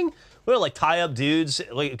 Horses shitting. We're like tie up dudes,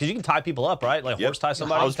 like because you can tie people up, right? Like horse tie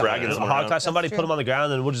somebody, House dragging someone hog around. tie somebody, That's put them on the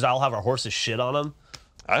ground, and we'll just all have our horses shit on them.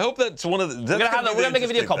 I hope that's one of the. We're gonna make a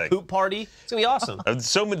video called Poop Party. It's gonna be awesome. There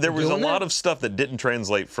was a doing lot that? of stuff that didn't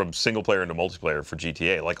translate from single player into multiplayer for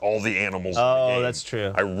GTA, like all the animals. in the Oh, game. that's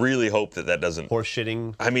true. I really hope that doesn't. Horse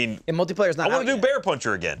shitting. I mean, And multiplayer's not I want out to do yet. Bear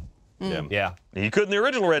Puncher again. Yeah. You could in the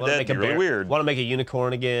original Red Dead. It'd be really weird. Want to make a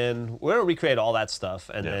unicorn again? We're gonna recreate all that stuff,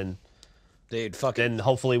 and then Dude, fucking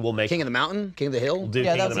hopefully we'll make King of the Mountain, King of the Hill. do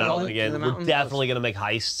Yeah, King of that's the what Mountain King again. of the We're Mountain. definitely gonna make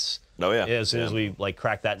heists. Oh yeah. As soon as we like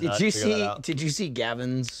crack that nut. Did you figure that see? out. Did you see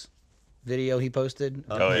Gavin's video he posted?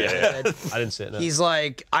 Oh yeah. I didn't see it. No. He's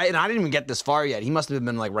like, I didn't even get this far yet. He must have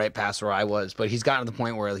been like right past where I was, but he's gotten to the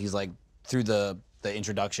point where he's like through the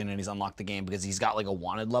introduction and he's unlocked the game because he's got like a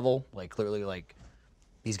wanted level, like clearly like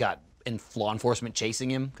he's got law enforcement chasing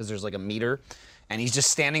him because there's like a meter, and he's just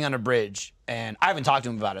standing on a bridge. And I haven't talked to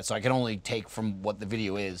him about it, so I can only take from what the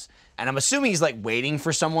video is. And I'm assuming he's like waiting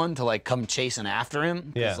for someone to like come chasing after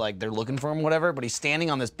him because like they're looking for him, whatever. But he's standing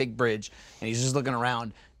on this big bridge and he's just looking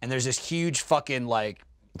around, and there's this huge fucking like.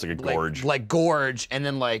 It's like a gorge. Like gorge, and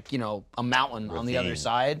then like, you know, a mountain on the other Ravine.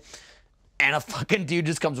 side. And a fucking dude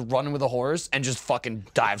just comes running with a horse and just fucking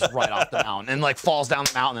dives right off the mountain and like falls down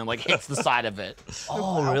the mountain and like hits the side of it.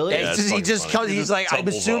 Oh, really? Yeah, it's he fucking just funny. comes, He he's just like, I'm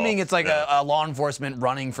tumbles assuming off. it's like a law enforcement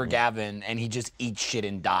running for Gavin, and he just eats shit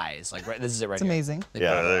and dies. Like, right, this is it right It's here. amazing.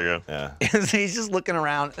 Yeah, there you go. Yeah. He's just looking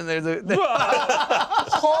around, and there's a.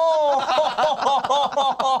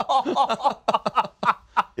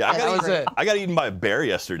 Yeah, That was it. I got eaten by a bear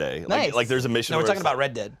yesterday. Nice. Like there's a mission. No, we're where talking it's about like-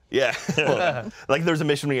 Red Dead. Yeah. Like there's a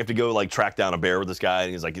mission where you have to go like track down a bear with this guy,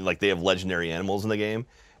 and he's like they have legendary animals in the game.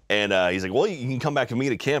 And he's like, well, you can come back and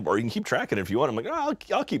meet at camp, or you can keep tracking it if you want. I'm like, oh,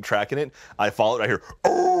 I'll keep tracking it. I follow it. I hear,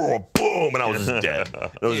 oh, boom, and I was just dead.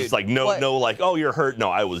 It was just like no, like, oh, you're hurt. No,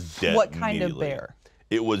 I was dead. What kind of immediately. bear?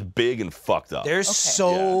 It was big and fucked up. There's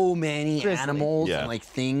so many Grizzly. animals Yeah. and like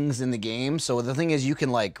things in the game. So the thing is, you can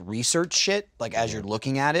like research shit like as you're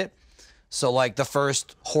looking at it. So like the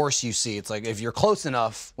first horse you see, it's like if you're close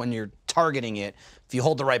enough when you're targeting it, if you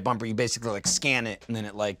hold the right bumper, you basically like scan it, and then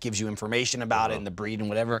it like gives you information about it and the breed and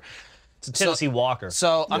whatever. It's a Tennessee Walker.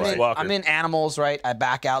 So Walker. I'm in animals, right? I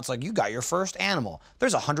back out. It's like you got your first animal.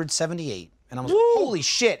 There's 178, and I'm like, holy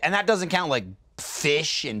shit! And that doesn't count like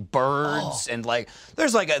fish and birds and like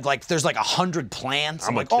there's like 100 plants.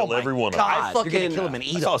 I'm like, gonna oh kill my every one of them. God, I you're gonna fucking- kill them and I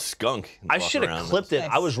eat saw them. a skunk. I walk should have around. clipped it. Nice.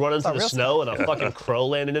 I was running It's through not the real snow and a fucking crow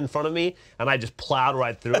landed in front of me, and I just plowed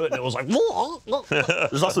right through it, and it was like,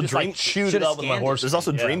 There's also just dream. like chewed it Should've up with my scanned it. horse. There's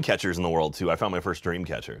also Yeah. dream catchers in the world too. I found my first dream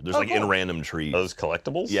catcher. There's like in random trees. Those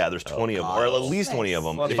collectibles? Yeah, there's 20 of them, or at least 20 of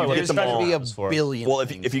them. Well, If if you I get was them trying to all, be a That's for it. billion. well, if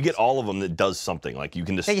things. you get all of them, that does something. Like you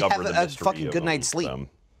can Hey, discover have the a mystery fucking of good night's them. sleep.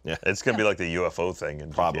 Yeah, It's gonna be like the UFO thing in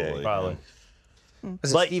GTA. Probably. Probably. It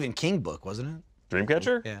was a But- Stephen King book, wasn't it?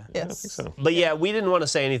 Dreamcatcher? Yeah. I Yes. think so. But yeah, we didn't want to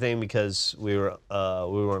say anything because we weren't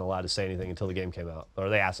allowed to say anything until the game came out, or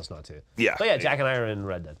they asked us not to. Yeah. But yeah, Jack and I are in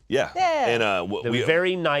Red Dead. yeah. Yeah. And They were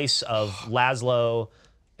very nice of Laszlo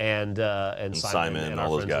and Simon Simon and and our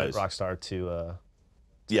all those friends guys. at Rockstar to.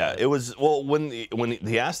 Yeah, it was, well, when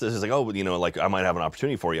he asked this, it's like, oh, you know, like, I might have an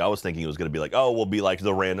opportunity for you. I was thinking it was going to be like, oh, we'll be like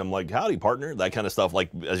the random, like, howdy, partner, that kind of stuff,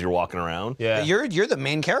 like, as you're walking around. Yeah. You're the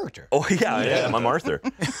main character. Oh, yeah, I am. I'm Arthur.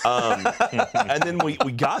 And then we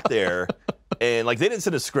got there, and, like, they didn't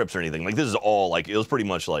send us scripts or anything. Like, this is all, like, it was pretty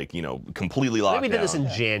much, like, you know, completely locked I think we did this down.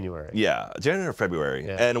 in January. Yeah, January or February.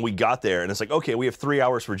 Yeah. And we got there, and it's like, okay, we have 3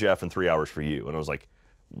 hours for Jeff and 3 hours for you. And I was like,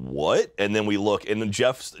 what? And then we look, and then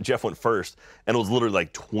Jeff went first, and it was literally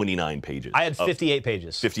like 29 pages. I had of 58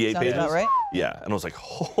 pages. 58 Sounds pages. about right. Yeah, and I was like,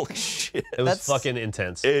 holy shit. It was That's- fucking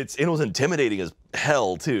intense. It was intimidating as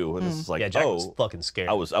hell too. And it's like, yeah, Jack oh, was fucking scared.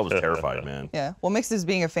 I was terrified, man. Yeah. Well, mixed is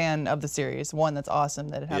being a fan of the series. One, that's awesome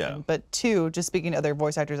that it happened. Yeah. But two, just speaking to other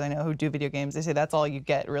voice actors I know who do video games, they say that's all you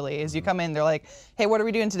get really is you come in, they're like, hey, what are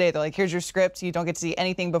we doing today? They're like, here's your script. You don't get to see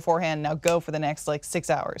anything beforehand. Now go for the next like 6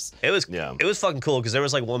 hours. It was Yeah. It was fucking cool because there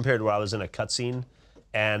was like one period where I was in a cutscene,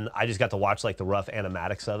 and I just got to watch like the rough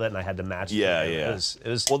animatics of it, and I had to match. Yeah, them. yeah. It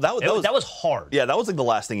was Well, that was hard. Yeah, that was like the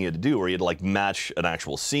last thing you had to do, where you had to like match an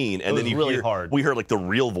actual scene, and was then really hard. we heard like the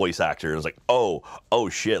real voice actor. And it was like, oh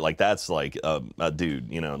shit, like that's like a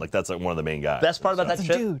dude, you know, like that's like one of the main guys. Best part about that That's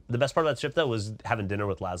a trip, dude. the best part of that trip though was having dinner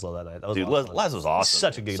with Laszlo that night. That was Dude, a lot of fun. Laz was awesome.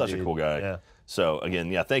 Such a good such dude. a cool guy. Yeah. So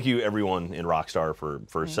again, yeah, thank you everyone in Rockstar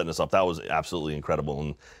for setting us up. That was absolutely incredible,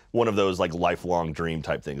 and one of those like lifelong dream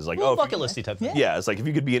type things. Like, Well, oh, if bucket you- listy type thing. yeah, it's like if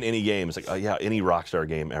you could be in any game, it's like, oh yeah, any Rockstar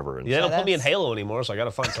game ever. And Yeah, they so- don't put me in that's- Halo anymore, so I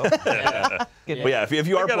gotta find something. but yeah, if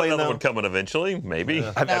you I are got playing another them, one coming eventually, maybe.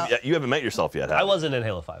 you haven't met yourself yet, have I you? wasn't in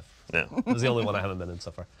Halo 5. Yeah. It was the only one I haven't been in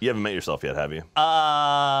so far. You haven't met yourself yet, have you?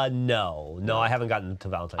 No, I haven't gotten to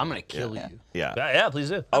Valentine's. I'm gonna kill you. Yeah. Yeah, please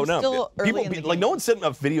do. Oh I'm no! still early People in the like no game. one's sent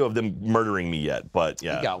a video of them murdering me yet, but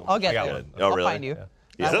yeah. You got one. I'll get got there. one. Oh, I'll really? find you.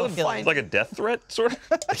 Yeah. Is I that won't kill you. like a death threat, sort of?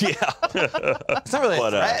 Yeah. It's not really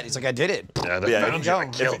But, a threat. He's like, I did it. Yeah, they Yeah, found you, I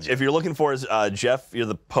killed you. If you're looking for Jeff, you're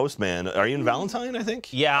the postman. Are you in Valentine? I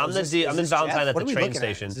think. Yeah, I'm Is the this- dude. is I'm in this Valentine Jeff? at What the are we train looking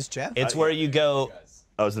at? station. Is this Jeff? It's where you go.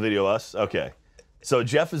 Oh, is the video of us? Okay. So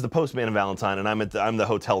Jeff is the postman in Valentine, and I'm the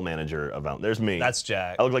hotel manager of Valentine. There's me. That's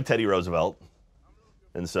Jack. I look like Teddy Roosevelt.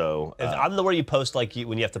 And so, I'm the where you post like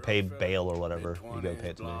when you have to pay bail or whatever. You go pay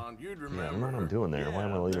it to me. yeah, I don't know what I'm doing there. Why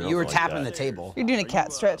am I leaving? it You were open like tapping the that? table. You're doing a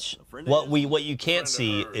cat stretch. What you can't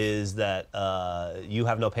see is that you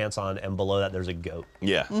have no pants on, and below that there's a goat.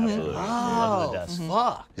 Yeah, absolutely. Under the desk.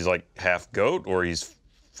 Fuck. He's like half goat or he's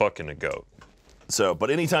fucking a goat. So,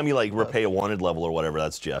 but anytime you like repay a wanted level or whatever,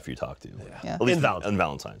 that's Jeff you talk to. Yeah. At least In Valentine. in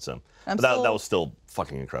Valentine. So, I'm but that still- was still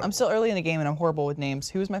fucking incredible. I'm still early in the game and I'm horrible with names.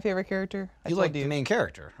 Who was my favorite character? I You told like the main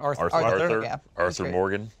character, Arthur. Arthur. Yeah, he's Arthur great.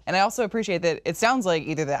 Morgan. And I also appreciate that it sounds like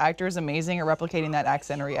either the actor is amazing or replicating that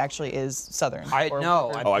accent or he actually is Southern. I or- know.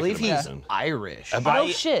 or- I Oh, I believe can he's imagine. Irish. No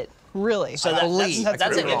shit. Really? So believe. that's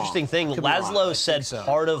Could an be wrong. interesting thing. Could be wrong. Laszlo I said think so.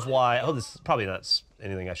 part of why. Oh, this is probably not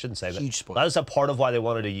anything I shouldn't say. But Huge spoiler. Laszlo said part of why they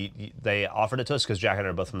wanted to. They offered it to us because Jack and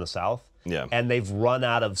I are both from the South. Yeah. And they've run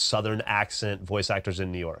out of Southern accent voice actors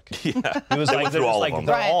in New York. Yeah. He was They like, went they're through just all of like them.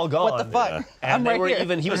 they're Brian, all gone. what the fuck? And I'm they right were here.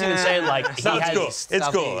 even. He was even saying like he No, it's has. cool. It's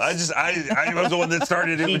cool. I was the one that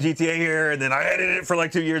started it with GTA here, and then I edited it for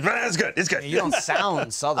like 2 years. But it's good. It's good. You don't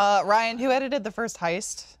sound Southern. Ryan, who edited the first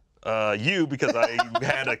heist? You, because I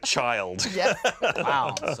had a child. Yes.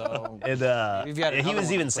 Wow. So And We've got he another was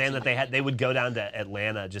one even to saying put that they would go down to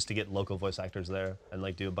Atlanta just to get local voice actors there and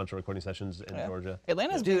like do a bunch of recording sessions in Georgia.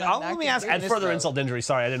 Atlanta's Dude, been on let me active ask duty. And this, further though. insult to injury.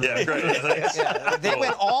 Sorry, I didn't. Yeah, great. Thanks. they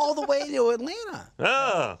went all the way to Atlanta.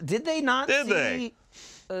 Ah, Did they not Did see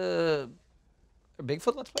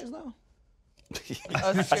Bigfoot Let's Plays though?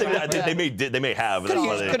 Oh, I think they may have. Could That's have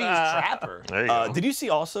why used, they- could have used Trapper. there you go. Did you see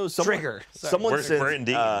also someone? Trigger. Sorry. Someone We're- sent. we're in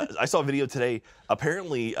deep. I saw a video today.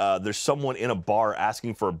 Apparently, there's someone in a bar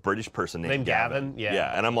asking for a British person named Gavin? Yeah.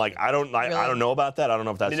 Yeah, and I'm like, I don't know about that. I don't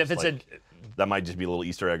know if that's. I mean, if just it's like, that might just be a little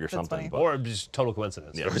Easter egg or something. funny. But or just total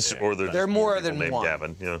coincidence. Yeah. Or there's They're more people than named one.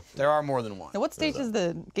 Gavin. Yeah. There are more than one. Now, what state does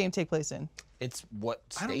the game take place in? It's what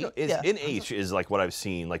I don't state? know. Is Yeah. in H is like what I've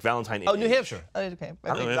seen, like Valentine. Oh, New H. Hampshire. Oh, okay.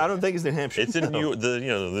 I don't think it's New Hampshire. It's in No. the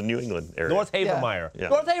New England area. North Havermeyer. Yeah.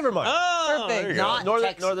 North Havermeyer. Oh, Perfect. there you go. Not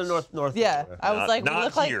northern, Texas. north. Yeah, Havermeyer. I was Not- like,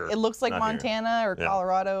 not here. it looks like Not here. Montana or Yeah.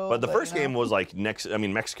 Colorado. But the first you know. game was like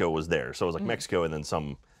Mexico was there, so it was like Mexico and then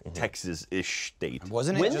some Texas-ish state.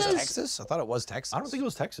 Wasn't it When just does- Texas? I thought it was Texas. I don't think it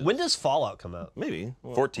was Texas. When does Fallout come out? Maybe.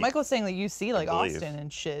 Well, 14. Mike was saying that you see like believe. Austin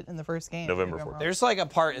and shit in the first game. November if I'm wrong. 4th. There's like a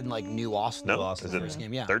part in like New Austin. No, Austin. is it First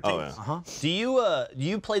game, yeah. 13? Oh, yeah. Do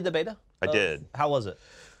you played the beta? I did. How was it?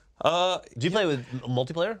 Did you play with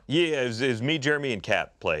multiplayer? Yeah, it was me, Jeremy, and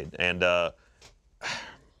Kat played, and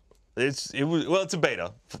it's a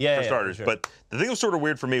beta Yeah, for yeah, starters. for sure. But the thing that was sort of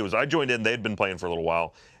weird for me was I joined in, they'd been playing for a little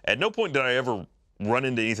while. At no point did I ever run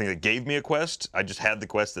into anything that gave me a quest. I just had the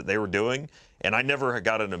quest that they were doing, and I never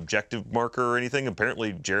got an objective marker or anything.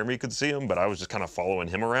 Apparently, Jeremy could see them, but I was just kind of following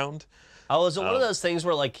him around. Oh, is it one of those things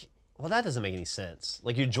where like, well, that doesn't make any sense.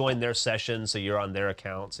 Like you join their session, so you're on their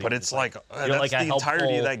account. So But you it's just, like you're that's like a the entirety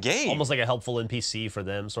helpful- of that game. almost like a helpful NPC for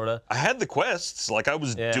them, sort of. I had the quests, like I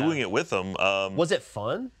was Yeah. doing it with them. Was it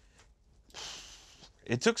fun?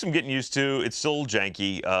 It took some getting used to. It's still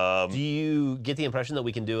janky. Do you get the impression that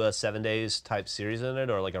we can do a 7 days type series in it,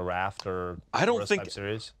 or like a raft or I don't Chorus think- type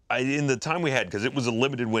series? In the time we had, because it was a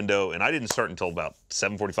limited window, and I didn't start until about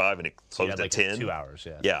 7:45, and it You closed had at like 10. 2 hours,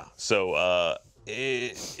 yeah. Yeah, so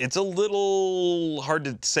it's a little hard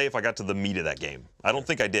to say if I got to the meat of that game. I don't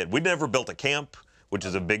think I did. We never built a camp, which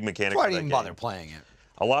is a big mechanic. Why of didn't that even game. bother playing it?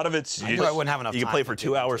 A lot of it's I knew I wouldn't have enough You time. can play for to 2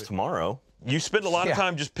 do it. hours tomorrow. you spend a lot Yeah. of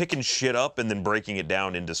time just picking shit up and then breaking it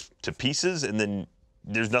down into to pieces, and then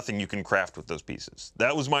there's nothing you can craft with those pieces.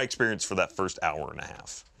 That was my experience for that first hour and a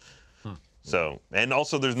half. So, and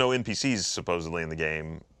also there's no NPCs supposedly in the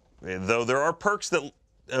game, though there are perks that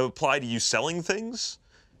apply to you selling things,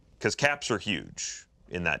 because caps are huge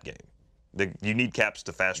in that game. You need caps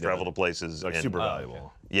to fast travel to places. Like and- super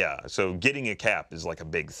valuable. Yeah, so getting a cap is like a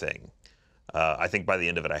big thing. I think by the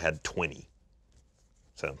end of it, I had 20.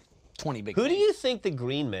 So 20 big. Who do you think the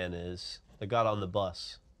green man is that got on the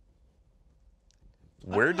bus?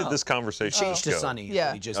 where did this conversation Changed to go? Sunny.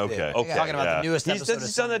 Yeah. We just Okay. did. Okay, Talking about yeah. the newest He's episode. done of that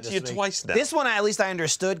Sunny to you this week. twice now. This one, at least I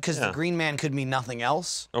understood because Yeah. the Green Man could mean nothing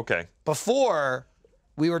else. Okay. Before,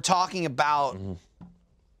 we were talking about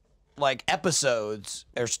like episodes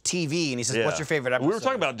or TV, and he says, Yeah. "What's your favorite episode?" We were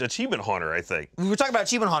talking about Achievement Hunter, I think. We were talking about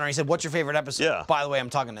Achievement Hunter, and he said, "What's your favorite episode?" Yeah. By the way, I'm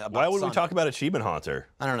talking about. Why would we Sunny. talk about Achievement Hunter?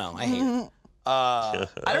 I don't know. I hate it.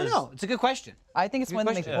 I don't know. It's a good question. I think it's when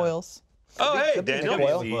they make boils. Oh, hey, could be Daniel.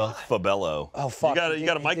 Well, Fabello. Oh fuck! got a- He you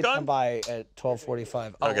got a did- he mic did on? Come by at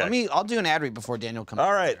 12:45. Oh, Okay. I'll do an ad read before Daniel comes.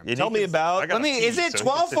 All right, You tell need me to- about. I got- Let me. Is it So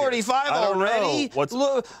 12:45 I don't know. already? What's-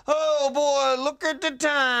 Look, oh boy, look at the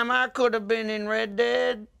time. I could have been in Red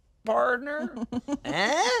Dead, partner.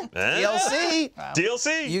 DLC.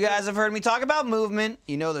 DLC. You guys have heard me talk about movement.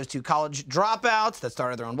 You know those two college dropouts that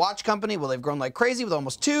started their own watch company. Well, they've grown like crazy with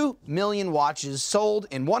almost 2 million watches sold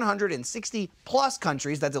in 160 plus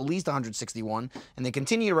countries. That's at least 161. And they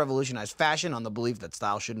continue to revolutionize fashion on the belief that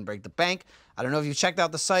style shouldn't break the bank. I don't know if you've checked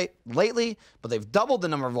out the site lately, but they've doubled the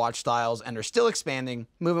number of watch styles and are still expanding.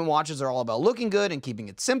 Movement watches are all about looking good and keeping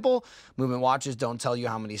it simple. Movement watches don't tell you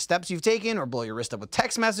how many steps you've taken or blow your wrist up with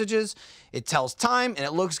text messages. It tells time and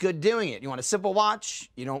it looks good doing it. You want a simple watch?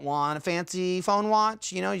 You don't want a fancy phone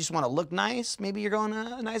watch? You know, you just want to look nice. Maybe you're going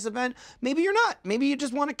to a nice event. Maybe you're not. Maybe you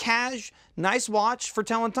just want a cash, nice watch for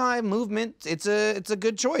telling time. Movement, it's a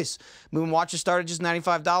good choice. Movement watches start at just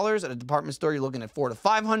 $95. At a department store, you're looking at $400 to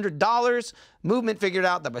 $500. Movement figured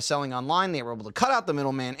out that by selling online, they were able to cut out the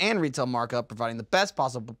middleman and retail markup, providing the best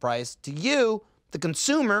possible price to you, the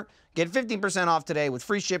consumer. Get 15% off today with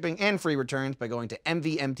free shipping and free returns by going to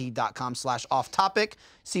mvmt.com/off-topic.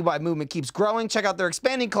 See why Movement keeps growing. Check out their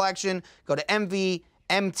expanding collection. Go to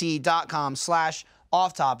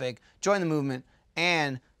mvmt.com/off-topic. Join the movement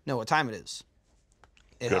and know what time it is.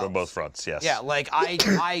 It Good on helps. both fronts, yes. Yeah, like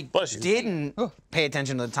I Bless you. didn't pay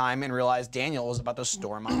attention to the time and realize Daniel was about to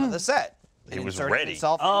storm onto the set. He was inserting ready.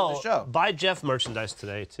 himself into the Oh, show. buy Jeff merchandise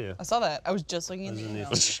today too. I saw that. I was just looking at the email.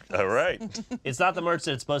 All right. It's not the merch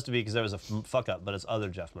that it's supposed to be because there was a fuck up, but it's other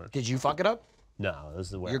Jeff merch. Did you fuck it up? No, this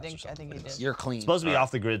is the warehouse or I something. think he did. You're clean. It's supposed to be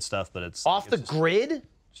off the grid stuff, but it's Off it's the just, grid?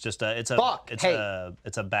 It's just a it's a Fuck, it's hey.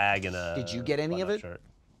 it's a bag and a. Did you get any of button-up it? Shirt.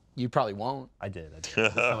 You probably won't. I did.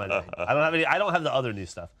 This time I did. I don't have any. I don't have the other new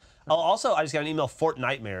stuff. Oh, also, I just got an email. Fort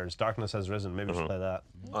Nightmares. Darkness has risen. Maybe we should play that.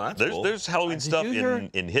 Oh, that's There's cool. there's Halloween stuff you hear-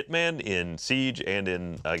 in Hitman, in Siege, and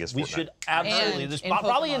in I guess We Fortnite. should absolutely. And There's in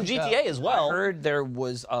probably in Pokemon Go. GTA as well. I heard there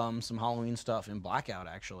was some Halloween stuff in Blackout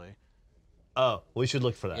actually. Oh, we should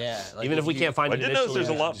look for that. Yeah, like Even if we can't find I it did notice initially, there's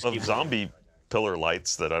a we should lot just of keep- zombie pillar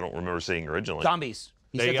lights that I don't remember seeing originally. Zombies.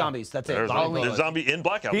 He There said you go. zombies. That's it. There's Halloween. zombie in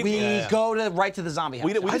Blackout. We go to right to the zombie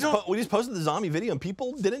house. We just posted the zombie video and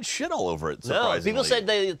people didn't shit all over it. No, Surprisingly. people said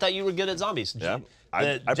they thought you were good at zombies. Yeah.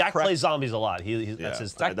 Jack I plays zombies a lot. That's Yeah.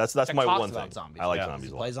 his Zach- thing. That's Zach my talks one about thing. zombies. I like Yeah. zombies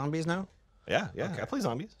a lot. Play zombies now? Yeah, I play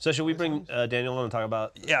zombies. So should we bring Daniel on and talk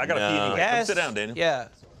about? Yeah, I got to pee No. anyway. Yes. Come sit down, Daniel. Yeah.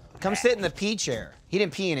 Come sit in the pee chair. He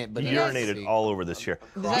didn't pee in it, but He he urinated all over this chair.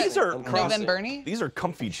 These are November Bernie? these are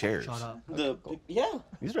comfy chairs. Yeah.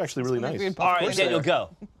 These are actually really nice. All right, Daniel, go.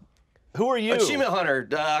 Who are you? Achievement Hunter,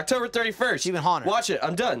 October 31st. Achievement Hunter. Watch it.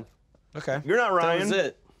 I'm done. Okay. You're not That Ryan. was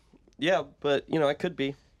it. Yeah, but I could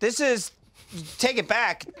be. This is take it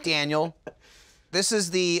back, Daniel. This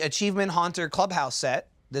is the Achievement Hunter Clubhouse set.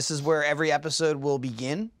 This is where every episode will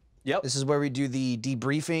begin. Yep. This is where we do the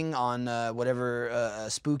debriefing on whatever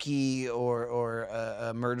spooky or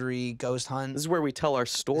murdery ghost hunt. This is where we tell our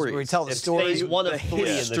stories. where we tell the It's story. phase one of the 3 in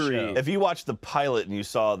the history. show. If you watched the pilot and you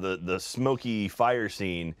saw the smoky fire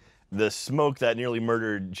scene, the smoke that nearly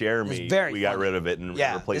murdered Jeremy, It's very we got funny. rid of it and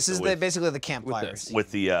Yeah, replaced this is it with, basically the campfire. this. scene.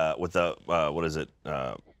 with the what is it?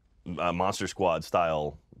 Monster Squad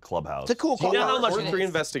style clubhouse. It's a cool you know how clubhouse. much- Or 3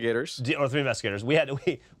 investigators. Or 3 investigators.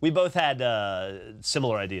 We both had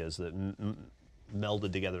similar ideas that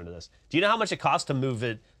melded together into this. Do you know how much it costs to move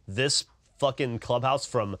this fucking clubhouse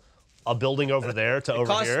from a building over there to over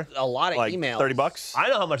Costs here? a lot of like emails. $30. I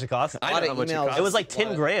know how much it costs. I lot know of how much emails. it costs. It was like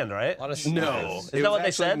 10 grand, right? No. Is It that was what they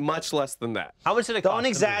actually said? much less than that. How much did it cost? Don't to move it?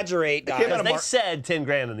 exaggerate, came guys. out of They Mar- said 10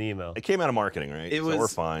 grand in the email. It came out of marketing, right? It was. so we're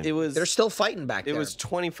fine. It was. They're still fighting back there. It was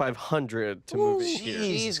 2,500 to move it here.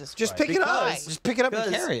 Jesus Just Christ. pick it up. Because- Just pick it up and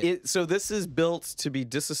Because carry it. so this is built to be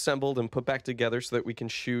disassembled and put back together so that we can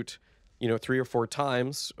shoot, 3 or 4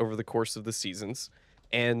 times over the course of the seasons,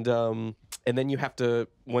 and then you have to,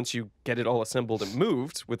 once you get it all assembled and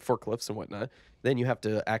moved with forklifts and whatnot, then you have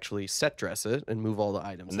to actually set dress it and move all the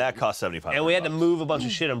items. and that cost 75. And we had to move a bunch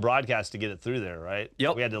of shit and broadcast to get it through there, right?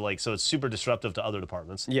 Yep. We had to so it's super disruptive to other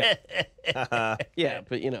departments. Yeah. Yeah,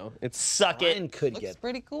 but it's. Suck it. Mine could Looks get.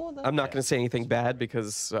 pretty cool though. I'm not going to say anything bad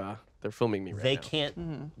because they're filming me right They now. can't.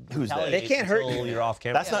 Who's that? retaliate They can't hurt until you. You're off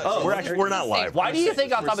camera. That's not. we're not live. Why do you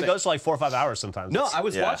think Off We're Topic safe. goes for like 4 or 5 hours sometimes? No, I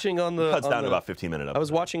was Yeah. watching on the. Cuts on down to the- about 15 minutes. I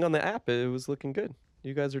was watching on the app. It was looking good.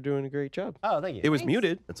 You guys are doing a great job. Oh, thank you. It was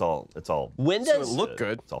muted. It's all. When So it does looked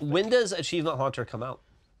good. It's all. when does Achievement Hunter come out?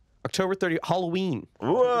 October 30th, Halloween.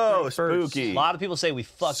 Whoa, 31st. spooky. A lot of people say we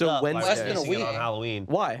fucked So up by Wednesday. releasing it on Halloween.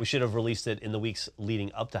 Why? We should have released it in the weeks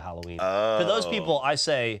leading up to Halloween. For those people, I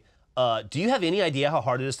say, do you have any idea how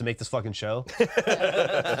hard it is to make this fucking show? True.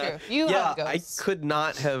 You Yeah, have I ghosts. could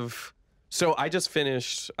not have. So I just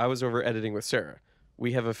finished. I was over editing with Sarah.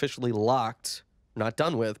 We have officially locked, not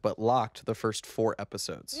done with, but locked the first 4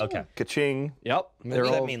 episodes. Okay. Ka-ching. Yep, they're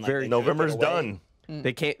does that all mean, like, very. they November's Get away. done.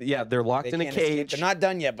 They can't. Yeah, they're locked in a can't escape. cage. They're not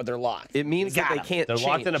done yet, but they're locked. It means that got they 'em. can't. They're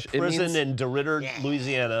locked in a change. It prison means- in DeRidder,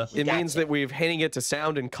 Louisiana. It means that we've handing it to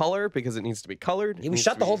sound and color because it needs to be colored. It We needs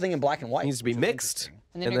shut to the be- whole thing in black and white. Needs to be which is mixed. interesting.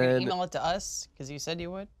 And then you're gonna email it to us because you said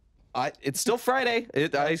you would. It's still Friday.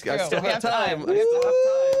 I still We have have time. time. I still have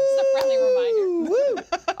time. Just a friendly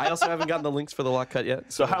reminder. I also haven't gotten the links for the lock cut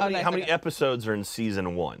yet. So how many nice, how many okay. episodes are in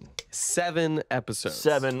season 1? 7 episodes.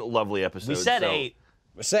 7 lovely episodes. We said so 8,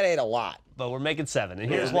 We said 8 a lot, but we're making 7, and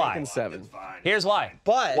here's We're why. making 7. Here's why.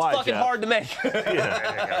 but Why, Fucking Jeff? hard to make.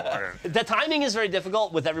 The timing is very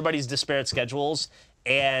difficult with everybody's disparate schedules,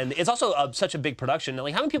 and it's also such a big production.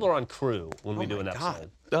 Like, how many people are on crew when we do an episode?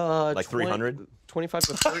 Like 300? 25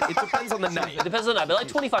 to 30. It depends on the night. It depends on the night, but like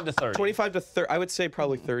 25 to 30. 25 to 30. I would say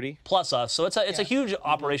probably 30. Plus us, so it's a huge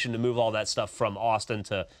operation to move all that stuff from Austin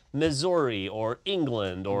to Missouri or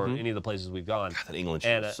England or any of the places we've gone. That England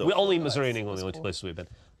shit And is so we only fun. Missouri and England, the only 2 places we've been.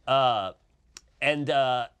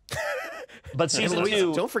 But season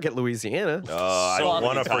 2. Don't forget Louisiana. I Fuck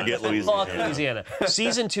want to forget Fuck Louisiana. Louisiana.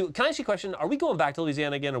 Season 2. Can I ask you a question? Are we going back to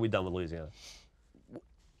Louisiana again, or are we done with Louisiana?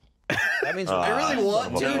 That means I really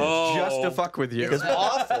want to just to fuck with you. it's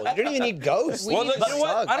awful. You don't even need ghosts. Well, you know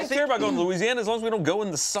what? I don't care about going to Louisiana as long as we don't go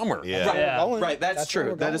in the summer. Yeah. Right, that's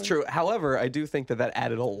true. That is true. However, I do think that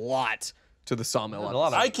added a lot to the Sawmill.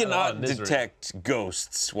 I cannot detect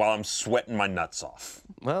ghosts while I'm sweating my nuts off.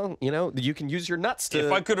 Well, you know, you can use your nuts to.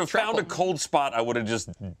 If I could have found a cold spot, I would have just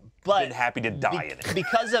been happy to die in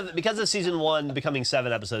it. Because of season 1 becoming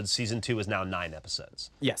 7 episodes, season 2 is now 9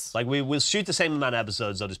 episodes. Yes. Like we'll shoot the same amount of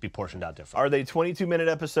episodes, they'll just be portioned out differently. Are they 22-minute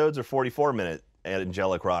episodes or 44-minute?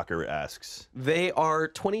 Angelic Rocker asks. They are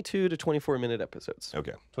 22 to 24-minute episodes.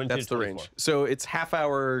 Okay. 22 That's to the 24. range. So it's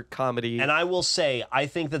half-hour comedy. And I will say, I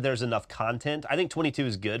think that there's enough content. I think 22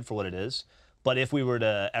 is good for what it is. But if we were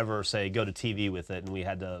to ever say go to TV with it, and we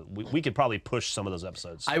had to, we could probably push some of those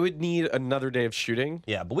episodes. I would need another day of shooting.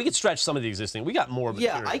 Yeah, but we could stretch some of the existing. We got more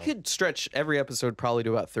material. Yeah, I could stretch every episode probably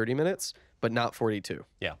to about 30 minutes, but not 42.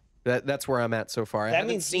 Yeah. That's where I'm at so far. I That haven't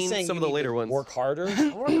means he's seen saying some you of the need later to ones. work harder,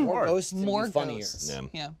 more ghosts, and More be funnier. ghosts.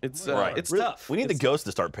 Yeah. It's Really, tough. We need the ghosts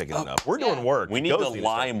to start picking it up. We're doing work. We need Ghosts to to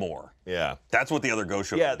lie start- more. Yeah. That's what the other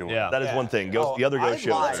ghost shows Yeah, are doing. Yeah. that is one thing. Ghost, the other ghost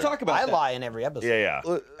shows. Let's talk about I that. lie in every episode. Yeah,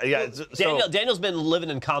 yeah. So, Daniel's been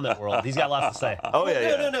living in comment world. He's got lots to say. oh,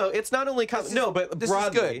 yeah. No. It's not only but this is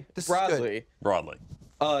broadly. good. This is good. Broadly.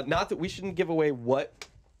 Not that we shouldn't give away what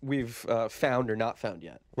we've found or not found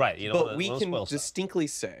yet. Right. You know, But we can distinctly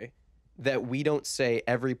say that we don't say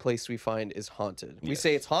every place we find is haunted. We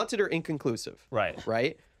say it's haunted or inconclusive. Right.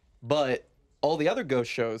 Right? But all the other ghost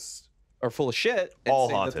shows are full of shit and All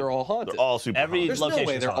say haunted. that they're all haunted. They're all super Every haunted. There's no way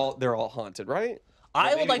location's they're all haunted, right? I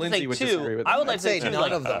Maybe would like to Lindsay think would disagree too. with I that. would like I'd to say think too. none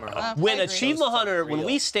Like, of them are. when I agree. Achievement Hunter, when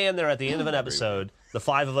we stand there at the end of an episode, the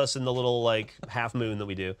 5 of us in the little like half moon that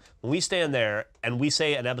we do, when we stand there and we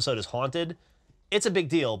say an episode is haunted, it's a big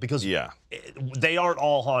deal because they aren't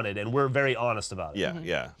all haunted, and we're very honest about it. Yeah,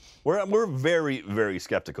 yeah. We're very, very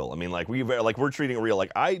skeptical. I mean, like we're treating it real.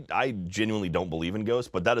 Like I genuinely don't believe in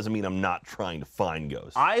ghosts, but that doesn't mean I'm not trying to find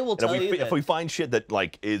ghosts. I will And tell you if we find shit that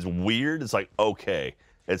like is weird, it's like okay.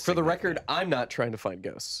 It's For the significant. record, I'm not trying to find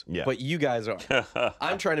ghosts. Yeah. But you guys are.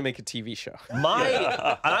 I'm trying to make a TV show. And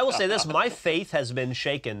I will say this: my faith has been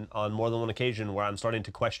shaken on more than one occasion where I'm starting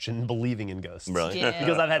to question believing in ghosts. Really? Yeah.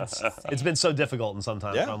 Because I've had it's been so difficult, and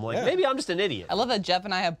sometimes Yeah, I'm like, yeah. maybe I'm just an idiot. I love that Jeff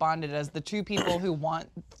and I have bonded as the two people who want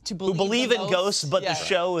to Who believe in ghosts, but Yeah.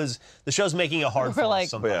 the show's making it hard for We're us like-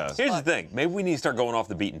 sometimes. Yeah. Here's the thing. Maybe we need to start going off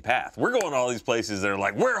the beaten path. We're going to all these places that are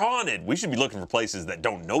like, we're haunted. We should be looking for places that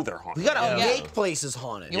don't know they're haunted. We gotta Yeah. make places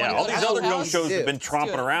haunted. You Yeah, wanna all go to these Hell other House? ghost shows have been Let's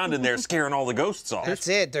tromping around in there scaring all the ghosts off. That's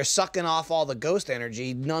it. They're sucking off all the ghost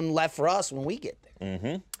energy. None left for us when we get there.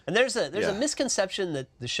 And there's a Yeah. misconception that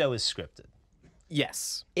the show is scripted.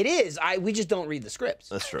 Yes. It is. We just don't read the scripts.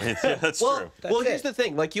 That's true. Yeah, that's true. Well, That's here's it. the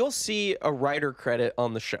thing. Like, you'll see a writer credit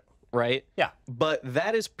on the show, right? Yeah. But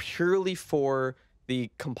that is purely for the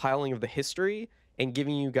compiling of the history and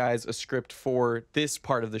giving you guys a script for this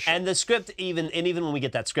part of the show. And the script, even when we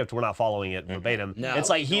get that script, we're not following it verbatim. No, it's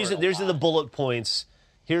like we ignore it a there's lot. the bullet points.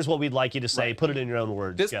 Here's what we'd like you to say. Put it in your own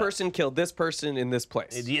words. this Go. person killed this person in this place.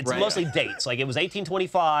 It's right? mostly dates. Like it was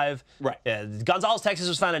 1825. Right. Gonzales, Texas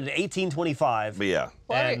was founded in 1825. But yeah.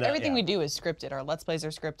 Well, And, everything yeah. we do is scripted. Our Let's Plays are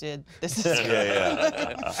scripted. This is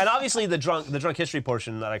Yeah. And obviously the drunk history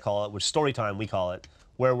portion that I call it, which story time we call it,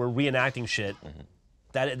 where we're reenacting shit.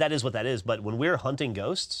 That is what that is. But when we're hunting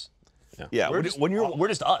ghosts, Yeah. we're just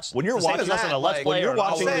us. when you're It's the same watching as us in a Let's like, Play when you're or an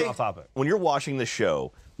watching off the- topic. when you're watching the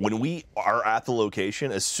show, when we are at the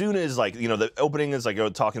location, as soon as like the opening is like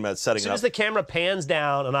talking about setting As soon up. as the camera pans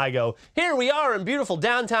down and I go, here we are in beautiful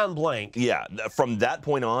downtown blank. Yeah, from that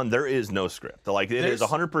point on, there is no script. Like it is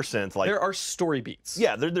There's- 100%. Like There are story beats.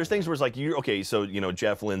 yeah, there's things where it's like okay, so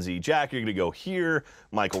Jeff, Lindsay, Jack, you're gonna go here.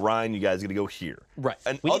 Michael, Ryan, you guys are gonna go here. Right.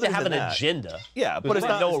 And We need other to have than an that- agenda. Yeah, We but it's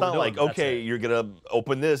wanna not, know it's what we're not like doing, that's okay, it. you're gonna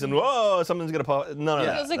open this and whoa, something's gonna pop. None of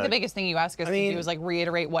Yeah. that. It was like the biggest thing you ask us to do is like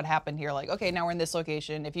reiterate what happened here. Like, okay, now we're in this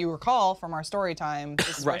location. If you recall from our story time,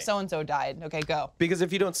 this is where Right. so and so died. Okay, go. Because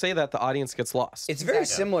if you don't say that, the audience gets lost. It's very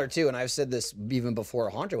similar too, and I've said this even before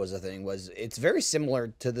Haunter was a thing. it's very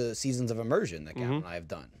similar to the seasons of immersion that Gavin and I have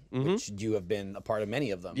done, which you have been a part of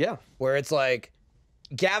many of them. Yeah. where it's like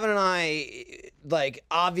Gavin and I, like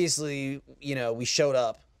obviously, we showed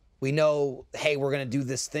up. We know, hey, we're gonna do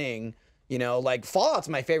this thing. Like Fallout's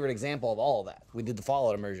my favorite example of all of that. We did the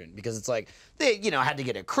Fallout immersion because it's like they, had to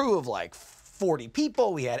get a crew of like 40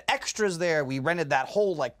 people. We had extras there. We rented that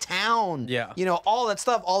whole like town. Yeah. All that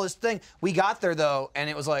stuff, all this thing. We got there though, and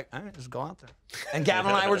it was like, all right, just go out there. And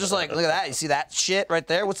Gavin and I were just like, look at that. You see that shit right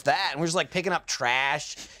there? What's that? And we're just like picking up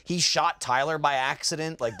trash. He shot Tyler by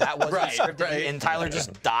accident. Like that wasn't scripted. right. And Tyler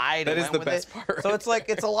just died. That and is went the with best it. part. So it's like,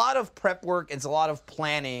 it's a lot of prep work. It's a lot of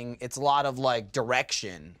planning. It's a lot of like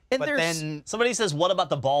direction. And but there's- then Somebody says, what about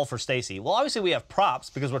the ball for Stacy? Well, obviously we have props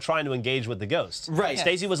because we're trying to engage with the ghost. Right.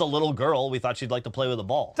 Stacy was a little girl. We thought she'd like to play with a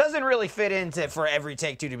ball. doesn't really fit into for every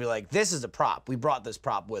take two to be like, this is a prop. We brought this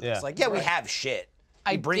prop with Yeah. us. Like, yeah, we have shit.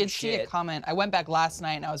 We I bring did see a shit. comment. I went back last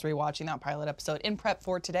night and I was rewatching that pilot episode in prep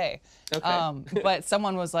for today. Okay. But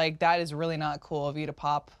someone was like, "That is really not cool of you to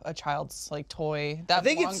pop a child's like toy that I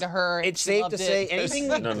think belonged it's to her." and It's she safe loved to it." say anything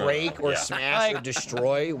we No. break or Yeah. smash or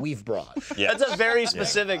destroy, we've brought. Yeah. That's a very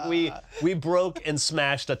specific. We broke and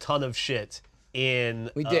smashed a ton of shit in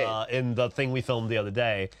We did. In the thing we filmed the other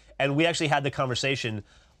day, and we actually had the conversation.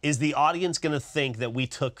 Is the audience going to think that we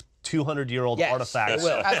took 200-year-old Yes, artifacts they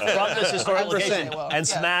will. from this historic 100% location they will. and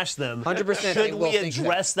Yeah. smash them? 100% they Should will we think that.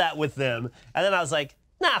 address that with them? And then I was like,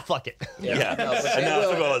 nah, fuck it. Yeah. No, but And they now it's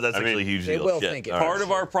will- like, oh, that's I mean, actually a huge they deal. will Shit. think it. All right. Part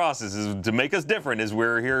of our process is to make us different is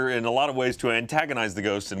we're here in a lot of ways to antagonize the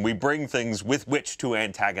ghost, and we bring things with which to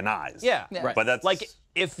antagonize. Yeah. Yeah. But that's Like,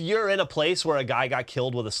 if you're in a place where a guy got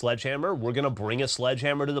killed with a sledgehammer, we're gonna bring a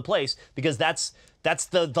sledgehammer to the place because that's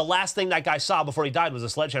the last thing that guy saw before he died was a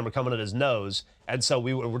sledgehammer coming at his nose, and so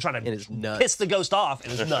we're trying his to nuts. piss the ghost off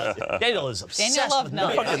in his nuts. Daniel is obsessed. Daniel loved with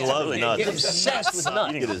nuts. nuts. Fucking love nuts. He's obsessed with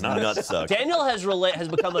nuts. Get his nuts sucked. Daniel has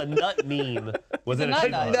become a nut meme within a nut few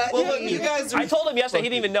nut. months. Well, look, you guys are. I told him yesterday he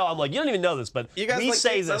didn't even know. I'm like, you don't even know this, but You guys we like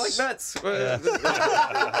say nuts, this. I like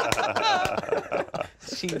nuts.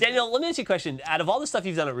 Daniel, let me ask you a question. Out of all the stuff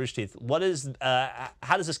you've done at Rooster Teeth, what is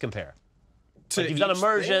how does this compare? Like you've done each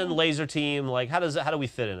immersion, thing? laser team. Like how do we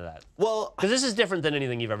fit into that? Well, Because this is different than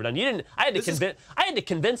anything you've ever done. You didn't. I had to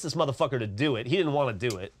convince this motherfucker to do it. He didn't want to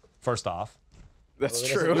do it. First off, that's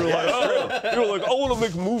true. you're like, I want to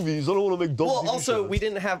make movies. I don't want to make. Well, also we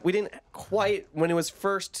didn't quite when it was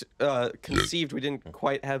first conceived. We didn't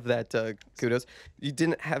quite have that kudos. You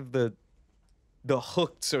didn't have the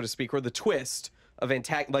hook, so to speak, or the twist of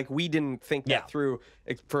like we didn't think that Yeah. through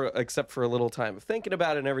except for a little time of thinking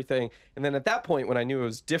about it and everything. And then at that point, when I knew it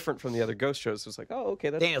was different from the other ghost shows, it was like, oh, okay,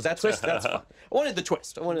 Daniel's that's fun. I wanted the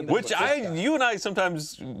twist. I wanted the Which twist. you and I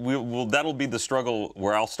sometimes that'll be the struggle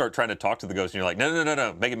where I'll start trying to talk to the ghost and you're like,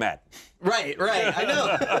 no, make it mad. Right, I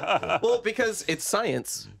know. Well, because it's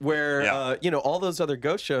science, where Yeah. all those other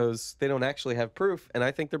ghost shows, they don't actually have proof, and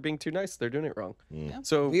I think they're being too nice. They're doing it wrong.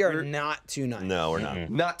 So We are we're not too nice. No, we're not.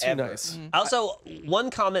 not too Ever. nice. also one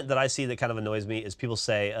comment that I see that kind of annoys me is people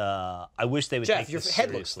say, I wish they would Jeff, take your this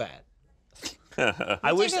head looks seriously. fat.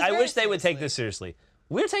 I wish this I very wish they would take this seriously.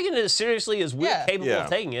 We're taking it as seriously as we're Yeah. capable Yeah. of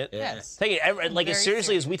taking it. Yes. Take it like as Very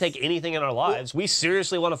seriously as we take anything in our lives. We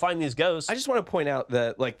seriously want to find these ghosts. I just want to point out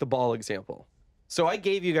that, like, the ball example. So I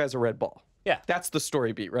gave you guys a red ball. Yeah. That's the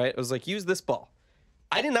story beat, right? I was like, use this ball.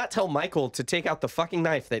 I did not tell Michael to take out the fucking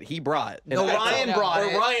knife that he brought. No, Ryan brought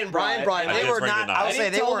it. Ryan brought it. I They did were bring the not. knife. I I would say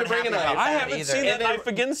didn't they tell him weren't to bring happy a knife. about I that haven't either. seen that And then knife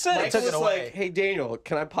again since. Michael took was it away. like, hey, Daniel,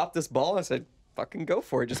 can I pop this ball? I said, fucking go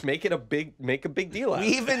for it. Just make a big deal out of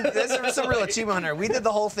We it. even this is some real achievement hunter. We did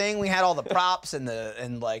the whole thing. We had all the props and the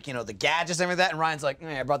gadgets and everything like that. And Ryan's like,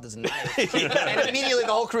 I brought this knife. And immediately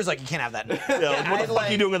the whole crew's like, you can't have that knife. Yeah, what And the I had, fuck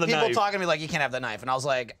are you doing with the people knife? talking to me like, you can't have that knife. And I was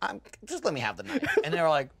like, just let me have the knife. And they were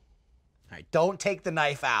like, all right, don't take the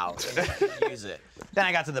knife out and use it. Then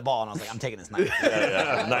I got to the ball and I was like, I'm taking this knife.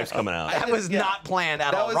 Yeah, knife's coming out. That was not planned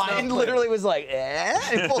at That all. was not Ryan planned. literally was like, and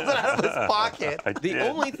he pulled it out of his pocket. The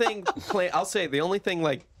only thing I'll say the only thing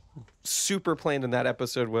like super planned in that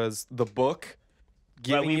episode was the book.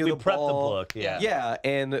 Giving we you the prepped the ball. book, yeah. Yeah,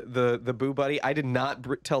 and the Boo Buddy. I did not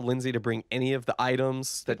tell Lindsay to bring any of the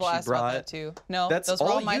items that People she asked about brought. that too. No, That's those were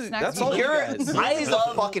all all my you- snacks. that's all you guys. Lindsay's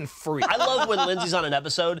a fucking freak. I love when Lindsay's on an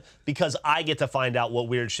episode because I get to find out what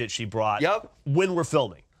weird shit she brought Yep. when we're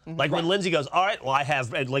filming. Like when Lindsay goes, all right, well, I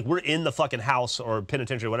have, and like we're in the fucking house or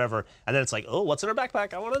penitentiary or whatever, and then it's like, oh, what's in her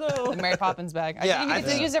backpack? I want to know. The Mary Poppins bag. I Yeah, didn't I even get to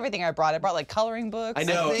think- use everything I brought. I brought like coloring books. I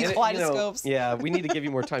know. think and kaleidoscopes. yeah, we need to give you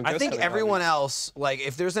more time. I Ghost think hunting, everyone obviously. else, like,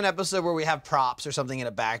 if there's an episode where we have props or something in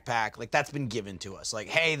a backpack, like that's been given to us. Like,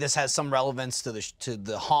 hey, this has some relevance to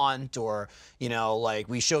the haunt, or like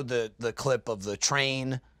we showed the clip of the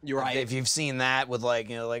train. You're right. If you've seen that with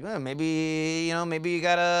maybe you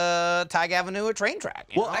got a Thicc Avenue or train track.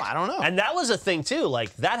 You know? I don't know. And that was a thing too.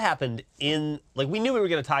 Like that happened in, like we knew we were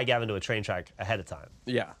going to tie Gavin to a train track ahead of time.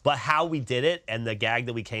 Yeah. But how we did it and the gag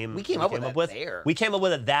that we came up with it there. We came up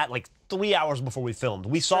with it that like 3 hours before we filmed.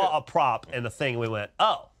 We saw a prop and a thing and we went,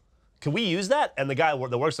 oh, can we use that? And the guy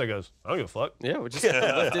that works there goes, I don't give a fuck. Yeah, we just lifted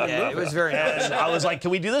and Yeah, moved it was very nice. And I was like, can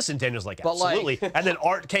we do this? And Daniel's like, But, like- absolutely. And then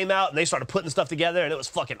Art came out and they started putting stuff together and it was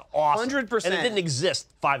fucking awesome. 100%. And it didn't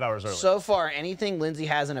exist 5 hours earlier. So far, anything Lindsay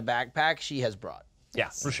has in a backpack, she has brought. yeah,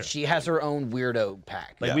 for sure. She has her own weirdo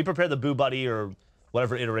pack. Like we prepared the Boo Buddy or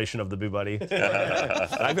whatever iteration of the Boo Buddy.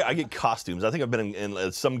 I get costumes. I think I've been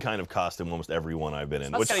in some kind of costume almost every one I've been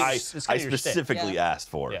in, which kinda I your- it's kinda your shtick. specifically Yeah. asked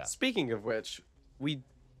for. Yeah. Speaking of which, we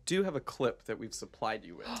do have a clip that we've supplied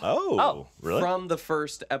you with Oh, really? from the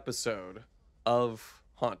first episode of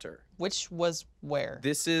Haunter. Which was where?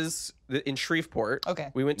 This is in Shreveport. Okay.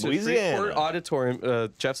 We went to Louisiana. Shreveport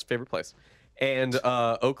Auditorium, Jeff's favorite place, and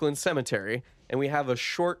Oakland Cemetery. And we have a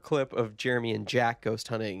short clip of Jeremy and Jack ghost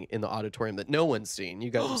hunting in the auditorium that no one's seen. You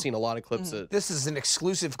guys have seen a lot of clips of This is an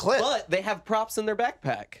exclusive clip. But they have props in their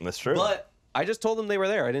backpack. That's true. But I just told them they were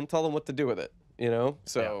there. I didn't tell them what to do with it. You know?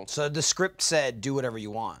 So So the script said, do whatever you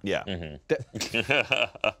want. Yeah.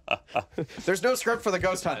 there's no script for the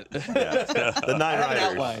ghost hunt. The Nine I have an Riders.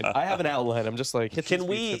 outline. I have an outline. I'm just like, hit Can these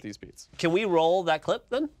we- beats, hit these beats. Can we roll that clip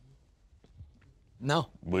then? No.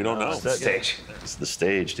 We don't know. Stage. It's the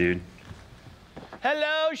stage, dude.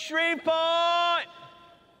 Hello, Shreveport!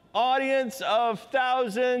 Audience of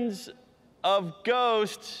thousands of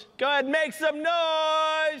ghosts. Go ahead and make some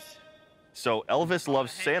noise! So Elvis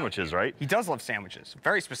loves sandwiches, right? He does love sandwiches.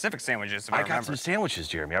 Very specific sandwiches, if I I got remember. some sandwiches,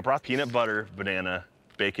 Jeremy. I brought peanut butter, banana,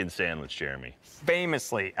 bacon sandwich, Jeremy.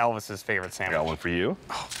 Famously Elvis's favorite I sandwich. got one for you.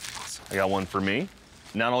 I got one for me.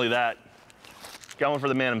 Not only that, got one for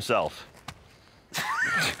the man himself.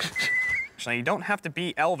 Actually, you don't have to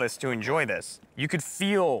be Elvis to enjoy this. You could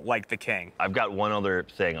feel like the king. I've got one other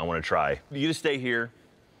thing I want to try. You just stay here,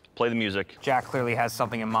 play the music. Jack clearly has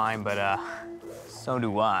something in mind, but so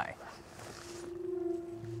do I.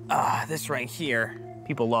 This right here,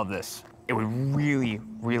 people love this. It would really,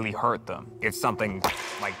 really hurt them if something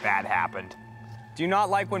like that happened. Do you not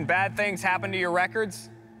like when bad things happen to your records?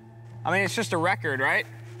 I mean, it's just a record, right?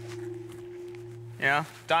 Yeah,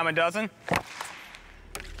 dime a dozen.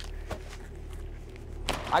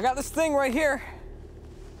 I got this thing right here.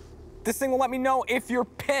 This thing will let me know if you're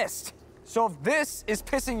pissed. So if this is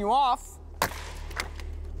pissing you off,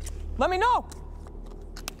 let me know.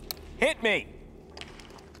 Hit me.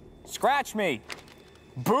 Scratch me.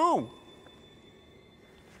 Boo.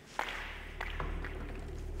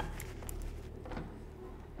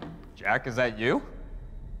 Jack, is that you?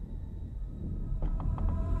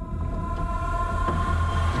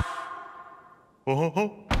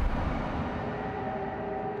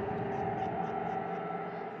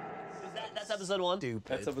 That's episode 1?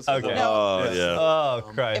 That's episode Okay. one. Oh, yeah.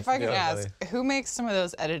 Oh, Christ. If I could ask, who makes some of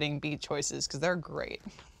those editing beat choices? Because they're great.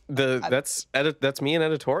 That's me in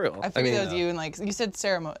editorial. I figured that was you, and like you said,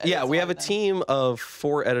 Sarah. Yeah, we have a thing. team of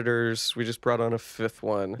 4 editors. We just brought on a 5th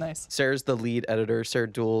one. Nice. Sarah's the lead editor, Sarah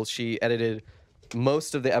Duell. She edited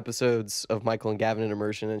most of the episodes of Michael and Gavin in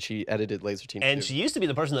Immersion, and she edited Laser Team And 2. she used to be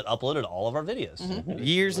the person that uploaded all of our videos.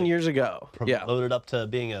 years and years ago. Yeah. Loaded up to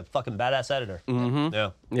being a fucking badass editor. Yeah.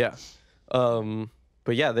 Yeah.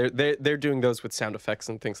 But yeah, they're doing those with sound effects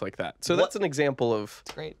and things like that. So that's an example of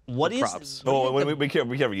Great. What is props. Oh, wait, be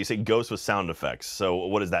careful. You say ghost with sound effects. So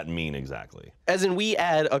what does that mean exactly? As in, we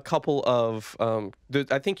add a couple of.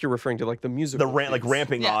 I think you're referring to like the music. Like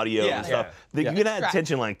ramping Yeah. audio Yeah. and stuff. Yeah. You can add Track.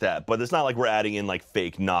 tension like that, but it's not like we're adding in like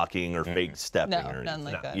fake knocking or fake stepping No, or none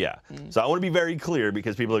like that. Yeah. So I want to be very clear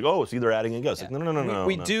because people are like, oh, see, they're adding in ghosts. Like, no.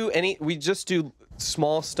 We just do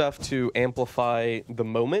small stuff to amplify the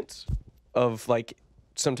moment of like.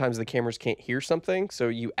 Sometimes the cameras can't hear something, so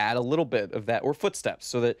you add a little bit of that, or footsteps,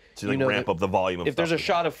 so that to you like know ramp that up the volume of if there's a stuff.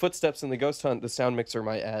 shot of footsteps in the ghost hunt, the sound mixer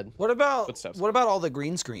might add. What about Footsteps. all the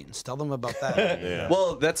green screens? Tell them about that. Yeah.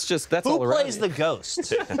 Well, that's Who all around. plays the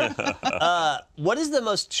ghost? What is the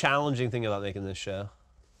most challenging thing about making this show?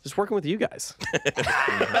 Just working with you guys.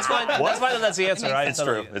 That's fine. That's fine if that's the answer, right? It's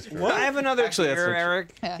true. It's true. I have another Actually, that's beer, not true.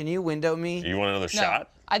 Eric. Yeah. Can you window me? You want another No, shot?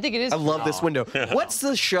 I think it is. I love this window. What's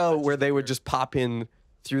the show where they would just pop in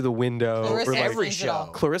through the window? Clarissa or like, every explains it all.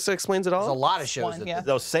 show. Clarissa explains it all. There's a lot of shows One, that yeah.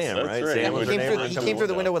 That was Sam, That's right? right. Sam Yeah, was he her came name. through, he came through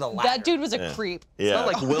the window with a ladder. That dude was a creep. Yeah. Not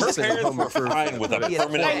like Wilson Homer for Fine with a He had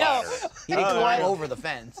permanent I know. ladder. He didn't climb over the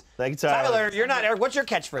fence. Thank you, Tyler. Tyler, you're not Eric. What's your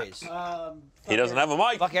catchphrase? He doesn't have a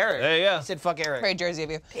mic. Fuck Eric. There you go. He said fuck Eric. Very Jersey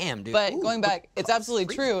of you. Damn, dude. But Ooh. going back, it's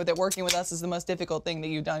absolutely true that working with us is the most difficult thing that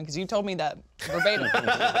you've done because you told me that verbatim.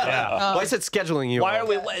 Well, I said scheduling you. Why all. are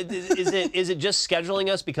we? Is it just scheduling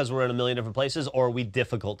us because we're in a million different places, or are we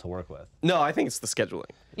difficult to work with? No, I think it's the scheduling.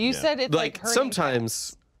 You said it's like, herding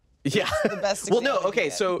sometimes. Yeah. the best well, no. example Okay.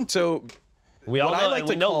 you So We all What I know, like and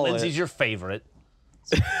we to know call Lindsay's it- your favorite.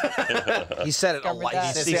 He said it a lot.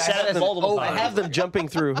 that. He said it multiple I times. have them jumping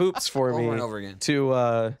through hoops for me Over and over again.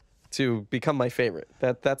 to become my favorite.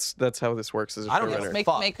 That's how this works as a I don't showrunner. give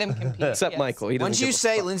a Make them compete. Except yes. Michael. He doesn't Once give you a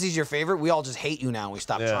say fuck. Lindsay's your favorite, we all just hate you now and we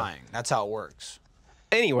stop trying. That's how it works.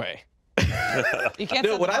 Anyway. You can't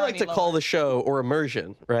No, set what the I bar like any to call lower. the show, or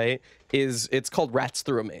immersion, right, is it's called Rats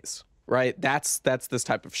Through a Maze, right? That's this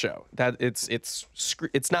type of show. That it's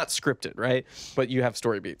not scripted, right? But you have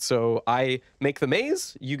story beats. So I make the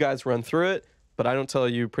maze, you guys run through it, but I don't tell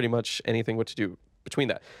you pretty much anything what to do between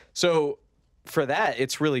that. So for that,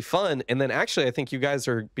 it's really fun. And then actually, I think you guys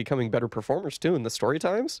are becoming better performers too in the story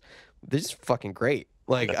times. They're just fucking great.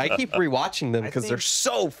 Like, I keep rewatching them because they're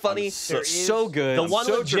so funny, they're so good. The one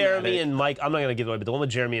so with Jeremy dramatic. and Mike, I'm not gonna give it away, but the one with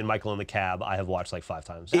Jeremy and Michael in the cab, I have watched like 5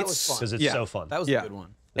 times. That was fun. Because it's yeah. so fun. That was a good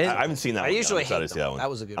one. And- I haven't seen that I one. usually I'm excited hate to see them. that one. That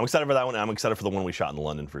was a good I'm excited for that one. I'm excited for the one we shot in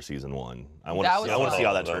London for season 1. I want That to was see, I want to see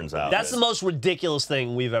how that fun. turns out. That's the most ridiculous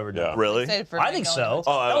thing we've ever done. Really? Excited for I think Mango so. and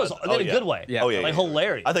Oh, That was in a yeah. good way. Yeah. Oh yeah, Like yeah.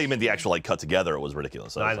 hilarious. I thought you meant the actual like cut together. It was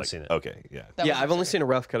ridiculous. So No, I was haven't like, seen it. Okay, yeah. That Yeah, was I've only seen a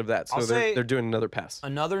rough cut of that, so I'll say- they're doing another pass.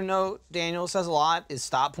 Another note Daniel says a lot is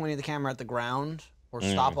stop pointing the camera at the ground or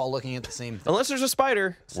stop all looking at the same thing. Unless there's a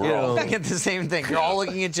spider. We're you all- know. Looking at the same thing. You're all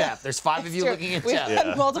looking at Jeff. There's 5 of you looking at We've Jeff.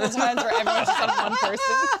 had multiple times where everyone's just on one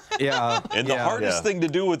person. Yeah. And the yeah. hardest Yeah. thing to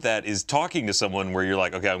do with that is talking to someone where you're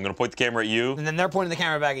like, okay, I'm going to point the camera at you. And then they're pointing the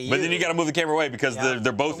camera back at you. But then you got to move the camera away because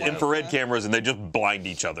they're both infrared cameras and they just blind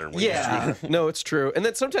each other. when you're shooting. Yeah. No, it's true. And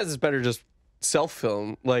then sometimes it's better just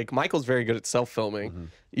self-film. Like, Michael's very good at self-filming.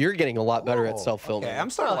 You're getting a lot better at self-filming. Okay, I'm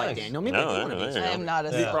starting to like Daniel. Maybe No, I do want to no, meet no, you. I am not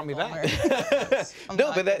a You brought me back. I'm No,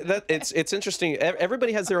 not but good. that it's interesting.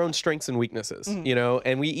 Everybody has their own strengths and weaknesses, you know,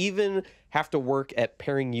 and we even have to work at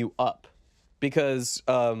pairing you up because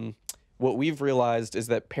what we've realized is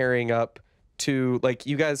that pairing up to, like,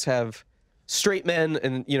 you guys have straight men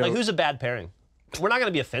and, you know, Like, who's a bad pairing? We're not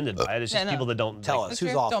gonna be offended by it. It's just Yeah, no. people that don't Tell like, us. Sure,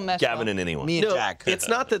 Who's off? don't mess Gavin well. and anyone. Me and no, Jack. it's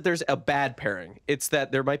not that there's a bad pairing. It's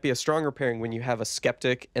that there might be a stronger pairing when you have a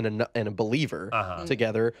skeptic and a believer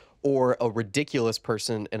together, or a ridiculous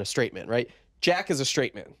person and a straight man, right? Jack is a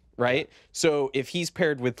straight man, right? So if he's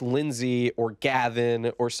paired with Lindsay or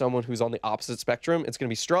Gavin or someone who's on the opposite spectrum, it's going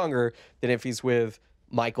to be stronger than if he's with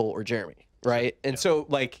Michael or Jeremy, right? And so,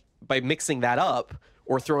 like, by mixing that up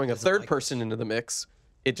or throwing a third person into the mix,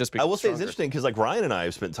 it just becomes I will say it's stronger. interesting because like Ryan and I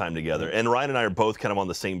have spent time together, and Ryan and I are both kind of on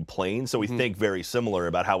the same plane, so we think very similar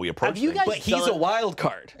about how we approach Have you things. guys But he's a wild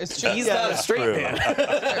card. It's true. He's Yeah, not a that's straight true. man.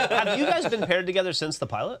 Have you guys been paired together since the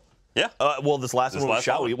pilot? Yeah. Well, this last one we last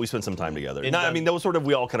shot, one? we spent some time together. In No, I Gun- mean, that was sort of,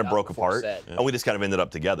 we all kind of broke before apart, set. and we just kind of ended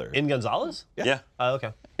up together. In Gonzalez? Yeah. Oh,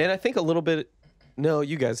 okay. And I think a little bit. No,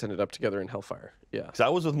 you guys ended up together in Hellfire. Yeah. Because I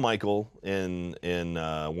was with Michael in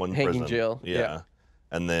one Hanging prison. jail, Yeah. yeah.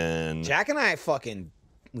 And then, Jack and I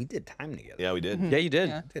we did time together. yeah, we did. Yeah, you did.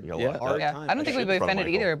 Yeah. Did We got a Yeah. lot done. hard Yeah, time. I don't think we'd be in front of offended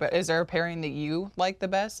Michael. either, but is there a pairing that you like the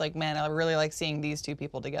best? Like, man, I really like seeing these two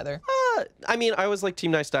people together. I mean, I was like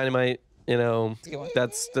Team Nice Dynamite. You know, good one.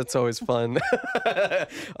 that's always fun.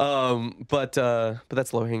 But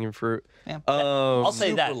that's low hanging fruit. Yeah. I'll say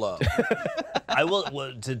Super that. low. I will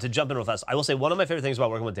to jump in real fast. I will say one of my favorite things about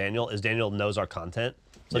working with Daniel is Daniel knows our content.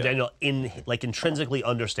 So Daniel intrinsically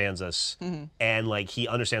understands us, and like he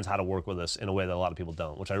understands how to work with us in a way that a lot of people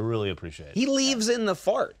don't, which I really appreciate. He leaves in the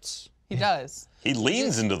farts. He does. He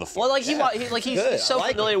leans into the Well, like he's so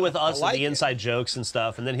familiar with us like and the it. inside jokes and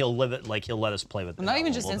stuff, and then he'll live it like he'll let us play with it. Not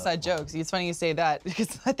even just inside jokes. It's funny you say that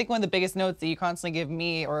because I think one of the biggest notes that you constantly give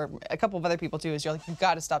me or a couple of other people too is you're like, you've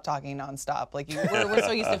got to stop talking nonstop. Like we're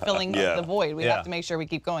so used to filling Yeah. the void. We Yeah. have to make sure we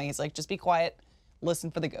keep going. He's like, just be quiet,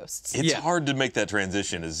 listen for the ghosts. It's Yeah. hard to make that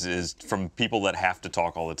transition is from people that have to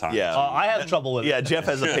talk all the time. Yeah. I have trouble with Yeah, it. Jeff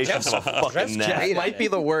has the patience of a fucking Jeff gnat. might be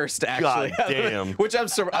the worst, actually. God damn. Which I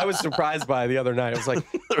was surprised by the other night. I was like,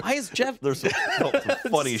 why is Jeff? There's some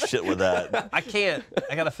funny shit with that. I can't.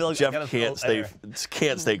 I gotta feel. Jeff I gotta feel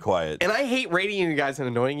can't stay quiet. And I hate rating you guys and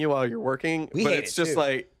annoying you while you're working, We but hate it's it, just too.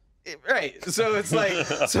 like. Right. So it's like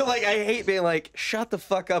I hate being like, shut the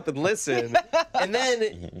fuck up and listen. And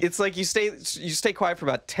then it's like you stay quiet for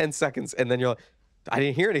about 10 seconds and then you're like, I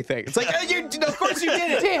didn't hear anything. It's like, of course you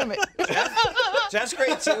did it. Damn it. Jeff's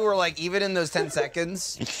great too. We're like, even in those 10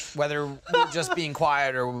 seconds, whether we're just being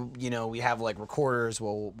quiet or we have like recorders,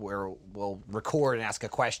 we'll record and ask a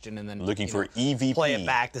question and then Looking for EVP. play it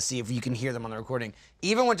back to see if you can hear them on the recording.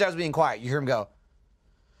 Even when Jeff's being quiet, you hear him go.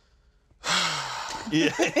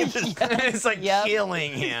 Yeah. It's like Yep.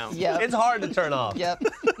 killing him. Yep. It's hard to turn off. Yep.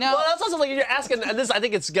 No. Well, that's also like you're asking, and this I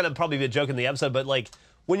think it's gonna probably be a joke in the episode, but like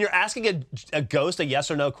when you're asking a ghost a yes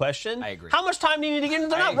or no question, I agree. how much time do you need to get into?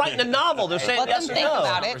 They're not writing a novel. They're saying Let yes them or think no.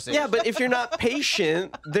 about it. Yeah, but if you're not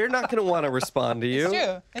patient, they're not going to want to respond to you. It's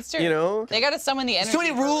true. It's true. You know? They got to summon the energy. Too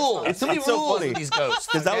many rules. It's Too many so rules funny. with these ghosts.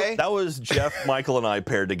 Because Okay? that was Jeff, Michael, and I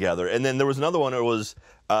paired together. And then there was another one. It was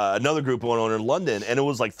another group went on in London. And it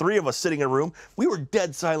was like 3 of us sitting in a room. We were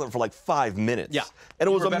dead silent for like 5 minutes. Yeah. And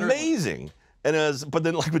it was were better- amazing. And but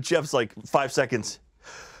then like with Jeff's like 5 seconds.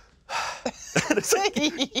 And it's like,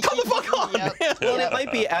 come the fuck on, man. Well, it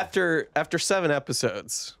might be after 7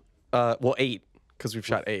 episodes. Well, 8, because we've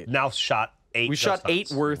shot 8. Now shot 8. We shot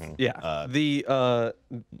 8 worth. Yeah. I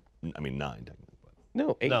mean 9 technically. But.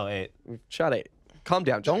 No, 8. No, 8. We've shot 8. Calm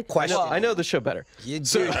down. Jack. Don't question I know the show better. Dude,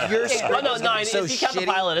 So- your Oh, script no, is 9. so If you count the shitty.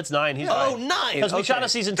 pilot, it's 9. He's Oh, right. 9. Because we Okay. shot a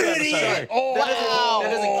season 2 episode. Oh, wow.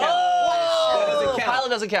 That doesn't count. Oh, That doesn't count. pilot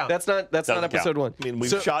doesn't count. That's not Doesn't episode count. 1. I mean,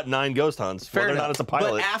 we've So- shot 9 ghost hunts. Fair Whether or enough. not it's a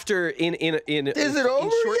pilot. But after in Is it over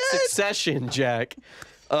short yet? succession, Jack,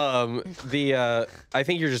 I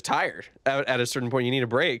think you're just tired at a certain point. You need a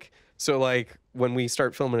break. So like when we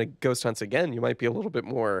start filming ghost hunts again, you might be a little bit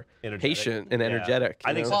more Energetic. patient and Yeah. energetic. I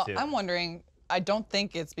you think know? so Well, too. I'm wondering. I don't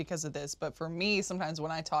think it's because of this, but for me, sometimes when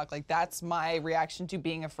I talk, like that's my reaction to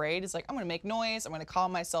being afraid. Is like I'm gonna make noise, I'm gonna calm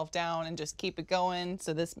myself down, and just keep it going.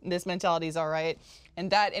 So this mentality is all right, and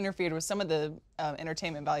that interfered with some of the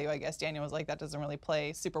entertainment value. I guess Daniel was like, that doesn't really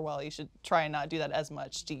play super well. You should try and not do that as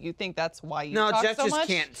much. Do you think that's why you No, talk Jeff so just much?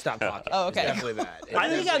 can't stop talking. Oh, okay. It's definitely that. I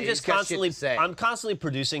think I'm He's just got shit to constantly, say. I'm constantly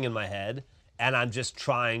producing in my head, and I'm just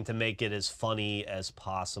trying to make it as funny as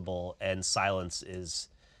possible. And silence is,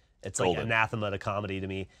 it's like Golden. anathema to comedy to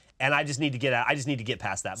me. And I just need to get out. I just need to get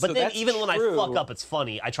past that. But So then that's even when I true. fuck up, it's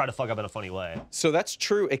funny. I try to fuck up in a funny way. So that's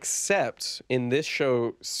true, except in this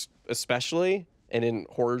show, especially, and in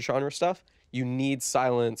horror genre stuff, you need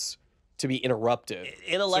silence to be interrupted.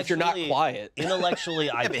 So if you're not quiet.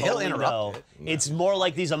 Intellectually, I but he'll totally interrupt know. it. It's more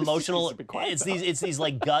like these emotional. to be quiet, It's these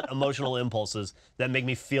like gut emotional impulses that make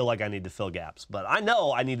me feel like I need to fill gaps. But I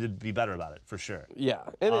know I need to be better about it for sure. Yeah,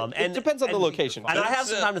 and it depends on the location. And I have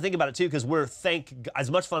some time to think about it too, because we're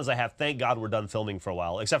as much fun as I have. Thank God we're done filming for a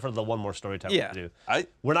while, except for the one more story time we have to do.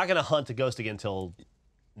 We're not gonna hunt a ghost again until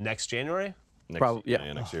next January. Probably,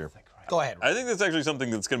 yeah. Next year. Go ahead. I think that's actually something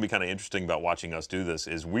that's going to be kind of interesting about watching us do this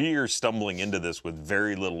is we are stumbling into this with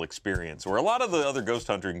very little experience. Where a lot of the other ghost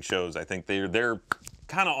hunting shows, I think they're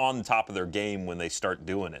kind of on top of their game when they start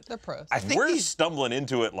doing it. They're pros. I think We're these stumbling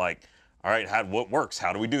into it like, all right, what works?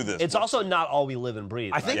 How do we do this? It's also not all we live and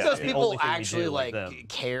breathe. I think right? those It's the people only thing we actually do like them.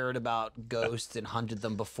 cared about ghosts and hunted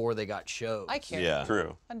them before they got shows. I care. Yeah.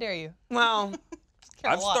 true. How dare you? Well, Care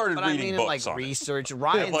a I've lot. started but I reading mean, in, books like on it. research.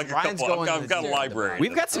 Ryan's, like a Ryan's couple. going. I've got a to the library.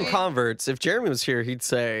 We've got some converts. If Jeremy was here, he'd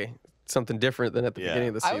say something different than at the beginning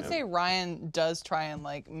of the I season. would say Ryan does try and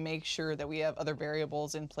like make sure that we have other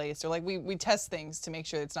variables in place, or like we test things to make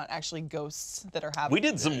sure it's not actually ghosts that are happening. We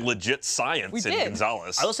did some legit science We in did.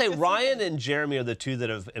 Gonzales. I will say Ryan and Jeremy are the two that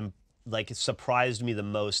have like surprised me the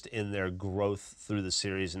most in their growth through the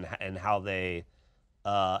series and how they've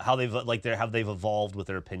evolved with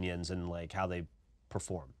their opinions and like how they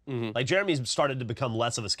perform. Like Jeremy's started to become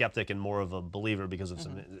less of a skeptic and more of a believer because of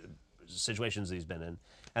some situations that he's been in,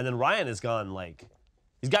 and then Ryan has gone like.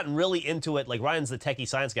 He's gotten really into it. Like Ryan's the techie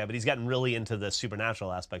science guy, but he's gotten really into the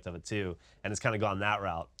supernatural aspect of it too, and it's kind of gone that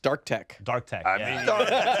route. Dark tech. Dark tech. I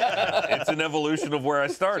yeah. mean, it's an evolution of where I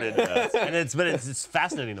started. and it's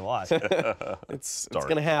fascinating to watch. It's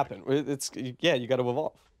gonna happen. You got to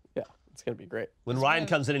evolve. Yeah, it's gonna be great. When Ryan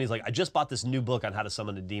comes in and he's like, I just bought this new book on how to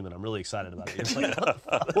summon a demon. I'm really excited about it. You're just like, what the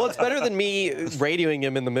fuck? Well, it's better than me radioing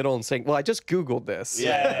him in the middle and saying, "Well, I just Googled this."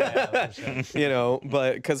 Yeah, for sure. You know,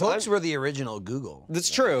 but because Books were the original Google. that's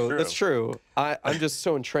true. That's true. I'm just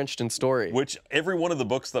so entrenched in story. Which every one of the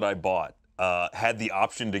books that I bought had the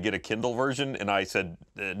option to get a Kindle version, and I said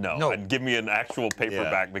no. And give me an actual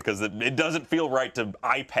paperback because it doesn't feel right to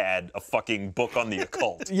iPad a fucking book on the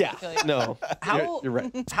occult. Yeah. No. How, you're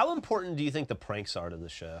right. how important do you think the pranks are to the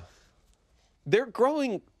show? They're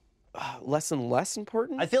growing less and less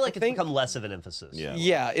important. I feel like it's become less of an emphasis. Yeah.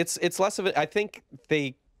 Yeah, it's less of it. I think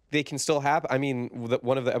they can still have. I mean,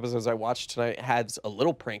 one of the episodes I watched tonight had a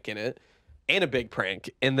little prank in it, and a big prank,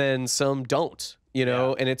 and then some don't. You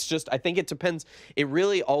know, and it's just. I think it depends. It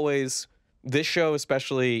really always. This show,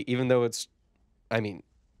 especially, even though it's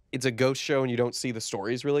a ghost show, and you don't see the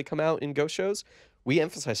stories really come out in ghost shows. We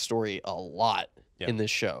emphasize story a lot in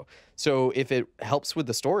this show. So if it helps with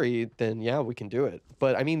the story, then yeah, we can do it.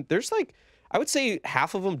 But I mean, there's like, I would say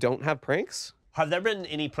half of them don't have pranks. Have there been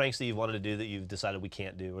any pranks that you've wanted to do that you've decided we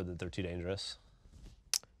can't do or that they're too dangerous?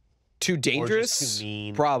 Too dangerous? too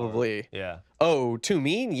mean, Probably. Yeah. Oh, too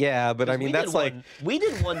mean? Yeah, but I mean, that's like... We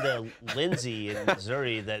did one to Lindsay in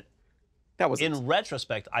Missouri that, That was in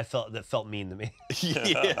retrospect, I felt mean to me.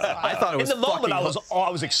 Yeah, I thought it was in the moment, fucking I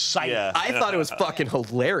was excited. Yeah. I thought it was fucking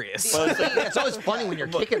hilarious. It's always funny when you're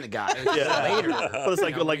kicking the guy. Later. But it's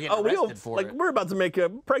like, we're about to make a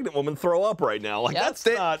pregnant woman throw up right now. Like, Yep. that's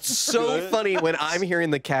That's not so good. funny when I'm hearing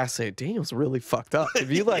the cast say, Daniel's really fucked up.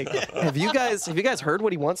 Have you have you guys heard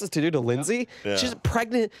what he wants us to do to Lindsay? Yeah. She's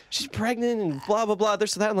pregnant and blah blah blah,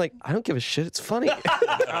 this and that. I'm like, I don't give a shit, it's funny.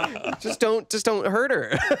 just don't hurt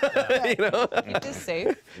her. You know? Keep this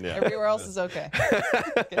safe. Yeah. Everywhere else is okay.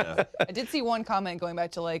 I did see one comment going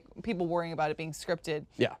back to like people worrying about it being scripted.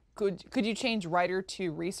 Yeah. Could you change writer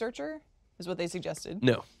to researcher? Is what they suggested.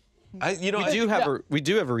 No. We do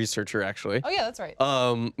have a researcher actually. Oh yeah, that's right.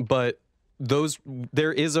 But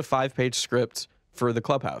there is a 5-page script for the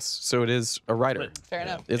clubhouse, so it is a writer. Fair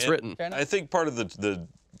enough. It's written. Fair enough. I think part of the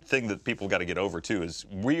thing that people got to get over too is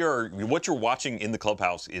what you're watching in the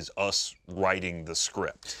clubhouse is us writing the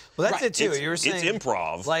script. Well, that's it too. You were saying it's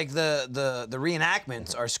improv. Like the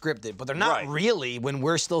reenactments are scripted, but they're not really when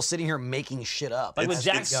we're still sitting here making shit up. Like when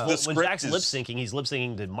Jack's lip script is- syncing, he's lip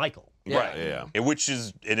syncing to Michael. Right. Yeah.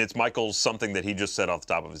 And it's Michael's something that he just said off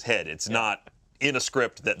the top of his head. It's not in a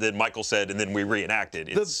script that then Michael said and then we reenacted.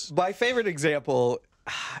 It's My favorite example,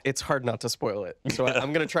 it's hard not to spoil it, so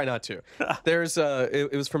I'm gonna try not to. There's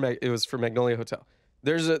it was for Magnolia Hotel.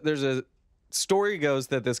 There's a story goes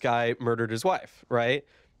that this guy murdered his wife, right?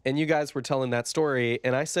 And you guys were telling that story,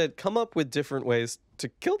 and I said, come up with different ways to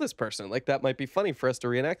kill this person. Like, that might be funny for us to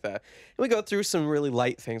reenact that. And we go through some really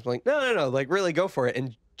light things. We're like, no, like, really go for it.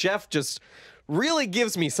 And Jeff just really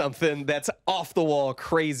gives me something that's off the wall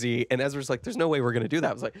crazy. And Ezra's like, there's no way we're going to do that.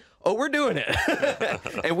 I was like, oh, we're doing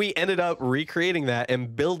it. And we ended up recreating that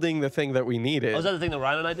and building the thing that we needed. Oh, was that the thing that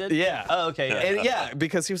Ryan and I did? Yeah. Oh, okay. Yeah. And yeah,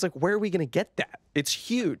 because he was like, where are we going to get that? It's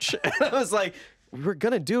huge. And I was like, we're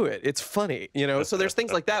going to do it. It's funny, you know? So there's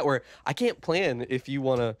things like that where I can't plan if you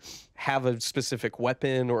want to have a specific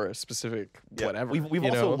weapon or a specific whatever. We've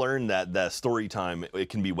also learned that story time, it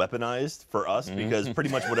can be weaponized for us because pretty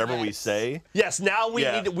much whatever we say. Yes, now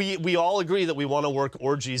we all agree that we want to work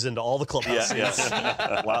orgies into all the clubhouses.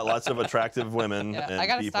 Lots of attractive women and I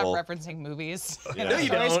gotta people. stop referencing movies. No, you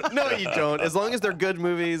don't. No, you don't. As long as they're good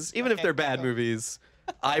movies, even if they're bad movies,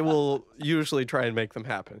 I will usually try and make them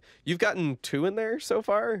happen. You've gotten 2 in there so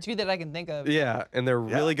far? 2 that I can think of. Yeah, and they're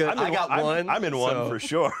really good. I got one. I'm in one for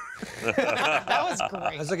sure. That was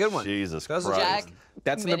great. That's a good one. Jesus That's Christ. Jack.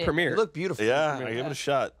 That's in the committed. premiere. You look beautiful. Yeah, I give it a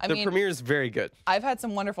shot. I The mean, premiere is very good. I've had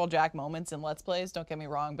some wonderful Jack moments in Let's Plays, don't get me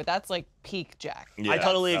wrong, but that's like peak Jack. Yeah, I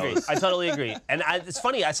totally that agree. was- I totally agree. And it's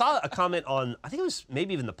funny, I saw a comment on, I think it was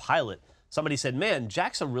maybe even the pilot. Somebody said, man,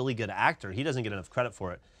 Jack's a really good actor. He doesn't get enough credit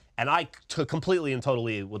for it. And I completely and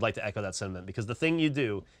totally would like to echo that sentiment because the thing you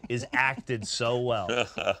do is acted so well.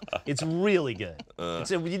 It's really good.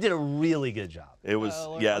 You did a really good job. It was,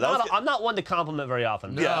 yeah. I'm not one to compliment very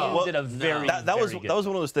often. But Yeah, you well, did a very, that was very good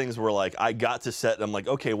one of those things where like I got to set and I'm like,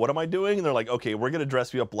 okay, what am I doing? And they're like, okay, we're gonna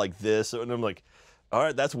dress you up like this, and I'm like, all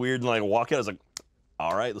right, that's weird. And like walk out, I was like,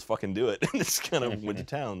 all right, let's fucking do it. And it's kind of went to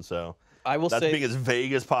town. So I will that's say being as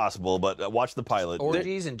vague as possible, but watch the pilot.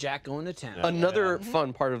 Orgies and Jack going to town. another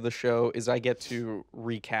fun part of the show is I get to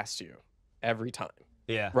recast you every time.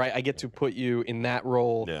 Yeah. Right? I get to put you in that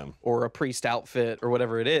role or a priest outfit or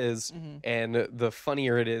whatever it is, and the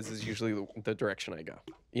funnier it is usually the direction I go.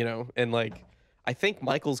 You know? And like I think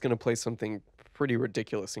Michael's going to play something pretty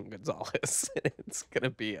ridiculous in Gonzalez. It's going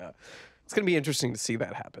to be interesting to see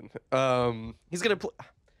that happen. He's going to play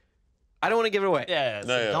I don't want to give it away. Yeah.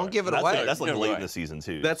 Don't give it away. That's like late in the season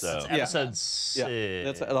too. That's so. Episode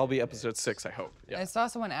 6. That'll be episode 6, I hope. I saw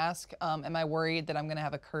someone ask, am I worried that I'm going to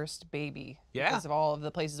have a cursed baby because of all of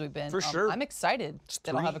the places we've been? For sure. I'm excited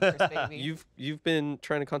that I'll have a cursed baby. You've been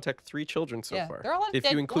trying to contact 3 children so far. There are a lot of if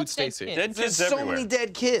dead, you include lots of dead Stacy. kids. Dead There's kids so everywhere. many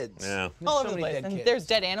dead kids. Yeah. all over the many place. dead And kids. there's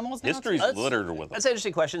dead animals now. History's too. littered with them. That's an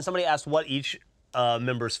interesting question. Somebody asked what each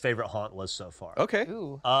member's favorite haunt was so far. Okay.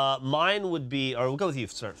 Ooh. Mine would be, or we'll go with you.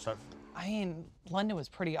 Start. I mean, London was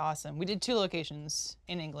pretty awesome. We did 2 locations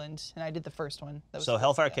in England, and I did the first one. That was So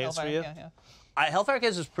Hellfire Caves for you? Yeah. Hellfire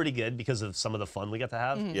Caves was pretty good because of some of the fun we got to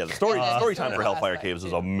have. Yeah, the story time for Hellfire aspect, Caves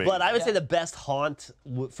was too. amazing. But I would say the best haunt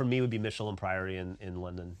for me would be Michelin Priory in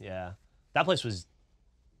London. Yeah, that place was.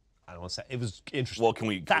 I don't want to say it was interesting. well, can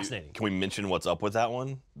we fascinating? Can we mention what's up with that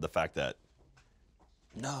one? The fact that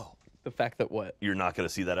No. The fact that what? You're not going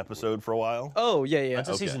to see that episode for a while. Oh yeah. It's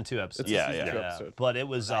a season 2 episode. It's a season two episode. But it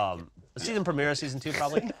was season premiere of season 2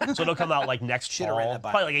 probably. So it'll come out like next Should've read fall, that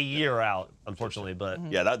bio. probably like a year out, unfortunately. But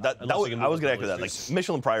Yeah, that Unless was, we can I was move going it to echo to that. Like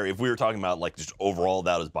Michelin Priory, if we were talking about like just overall,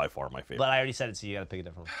 that is by far my favorite. but I already said it, so you got to pick a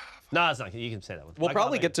different one. No, it's not. You can say that one. We'll Michael,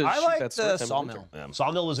 probably how get about to I shoot like that the story time in Sawmill. winter. you?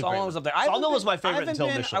 Sawmill was a great Sawmill one. was up there. Sawmill was my favorite haven't until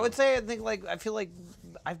been, Michelin. I would say I think like I feel like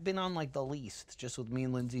I've been on like the least, just with me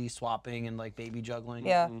and Lindsay swapping and like baby juggling.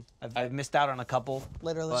 Yeah. I've missed out on a couple.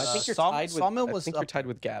 Literally, I think you're tied with. Sawmill I was. think you're up- tied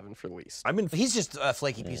with Gavin for least. I'm in. He's just a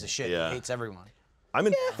flaky piece of shit. Yeah. He hates everyone. I'm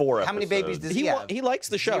in 4 episodes. How many babies does he have? He likes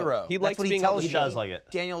the show. 0. He That's likes what he being tells on the He you. show. does like it.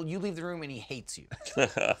 Daniel, you leave the room and he hates you.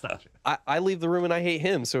 I leave the room and I hate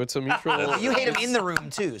him, so it's a mutual. You hate him in the room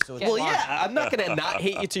too. So it's Well, fine. yeah, I'm not gonna not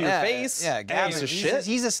hate you to your Yeah, face. Yeah, Gavin, piece of he's, shit.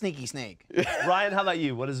 he's a sneaky snake. Ryan, how about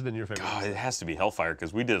you? What has been your favorite? Oh, it has to be Hellfire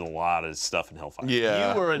because we did a lot of stuff in Hellfire.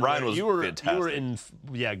 Yeah, You were in Ryan was you were fantastic. in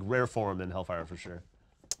rare form in Hellfire for sure.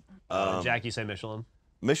 Jack, you say Michelin.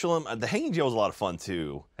 Michelin, the Hanging Jail was a lot of fun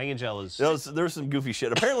too. Hanging Gel is. There was some goofy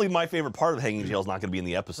shit. Apparently, my favorite part of Hanging Jail is not going to be in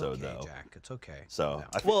the episode though. Jack, it's okay. So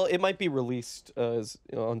Well, it might be released as,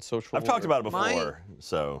 on social. I've talked about it before, My-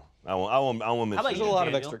 so I won't mention about There's you, a lot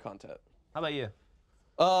of Daniel? extra content. How about you?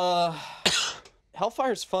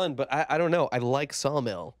 Hellfire's fun, but I don't know. I like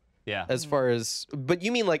Sawmill Yeah. as far as. But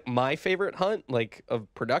you mean like my favorite hunt, like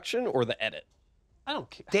of production or the edit? I don't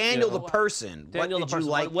care. Daniel the person. Daniel what the did person.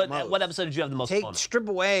 you like what most? episode did you have the most Take fun on? strip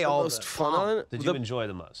away all Most the fun on? Did you enjoy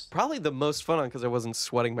the most? Probably the most fun on because I wasn't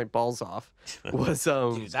sweating my balls off. Was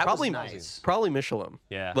Dude, that probably was nice. probably Michelin.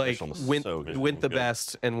 Yeah. Like Michelin was went so good. went the Good.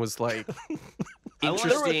 best and was like There was-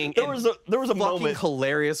 interesting. There was a fucking moment.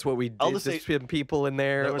 hilarious what we I'll did. just say- There's people in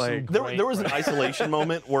there. There was some Like great- There was an isolation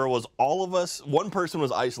moment where it was all of us. One person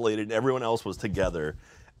was isolated, and everyone else was together.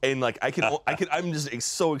 And like I'm just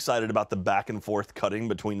so excited about the back and forth cutting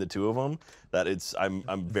between the two of them that I'm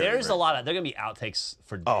very. There's very- a lot of. There are gonna be outtakes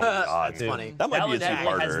for days. Oh God, That's funny. That might be a that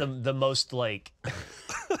one has two-parter. the most like.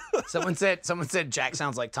 Someone said Jack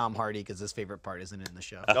sounds like Tom Hardy because his favorite part isn't in the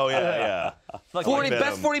show. Oh yeah. Like, 40 Venom.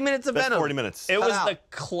 best 40 minutes of Best Venom. 40 minutes. It was out. the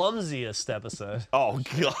clumsiest episode. Oh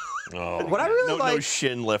God. Oh, What I really No like,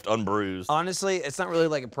 shin lift, unbruised. honestly, it's not really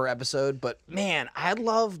like a per episode, but man, I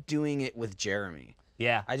love doing it with Jeremy.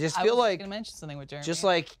 Yeah. I just I feel was like gonna mention something with Jeremy. just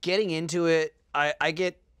like getting into it, I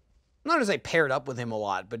get not to say paired up with him a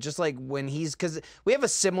lot, but just like when he's because we have a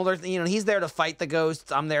similar thing, he's there to fight the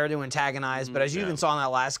ghosts, I'm there to antagonize. But as you even saw in that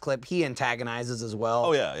last clip, he antagonizes as well.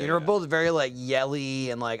 Oh, yeah, we're yeah. both very like yelly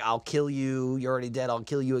and like I'll kill you, you're already dead, I'll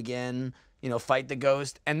kill you again. Fight the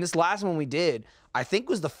ghost. And this last one we did, I think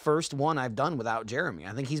was the first one I've done without Jeremy.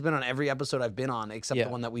 I think he's been on every episode I've been on except Yeah. the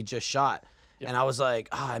one that we just shot. And I was like,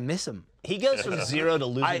 I miss him. He goes from 0 to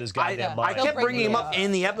losing his goddamn I mind. kept break bringing me him up up.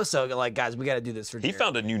 in the episode, like, guys, we got to do this for he Jeremy.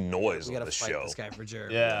 found a new noise We on got to the fight show. this guy for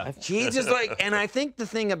Jeremy. Yeah. He's just like, and I think the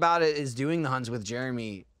thing about it is doing the hunts with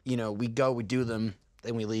Jeremy, we go, we do them,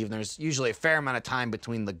 then we leave, and there's usually a fair amount of time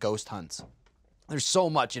between the ghost hunts. There's so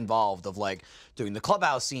much involved of like doing the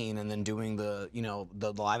clubhouse scene and then doing the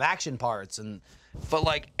live action parts but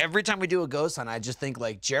like every time we do a ghost hunt, I just think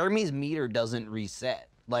like Jeremy's meter doesn't reset.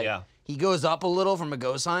 Like Yeah. he goes up a little from a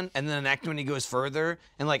ghost hunt, and then the next one he goes further.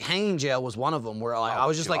 And like Hanging Jail was one of them where like I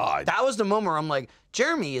was just like, God. that was the moment where I'm like,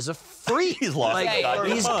 Jeremy is a freak. He's lost like his goddamn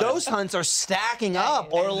these mind. ghost hunts are stacking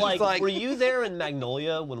up. Or And like, it's were you there in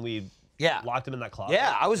Magnolia when we Yeah. locked him in that closet?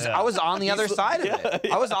 Yeah, I was on the other side of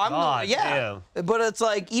it. I was on God But it's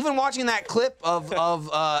like even watching that clip of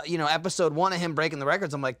episode 1 of him breaking the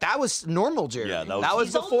records, I'm like, that was normal Jeremy. Yeah, that was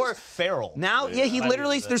He's before almost feral. now, yeah, he I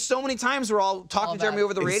literally mean, there's so many times where I'll talk All to Jeremy that.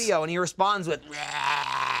 over the radio and he responds with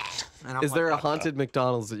and I'm is there a like, haunted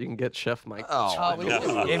McDonald's that you can get Chef Mike? Oh, we do.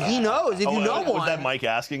 if he knows, if you know was one. that Mike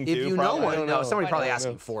asking too? if you know probably? one, don't no, know. somebody probably I don't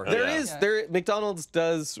asking know. for it. There Yeah. is McDonald's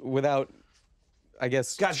does without, I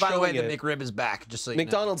guess. Guys, by the way, showing the it. McRib is back, just so you know.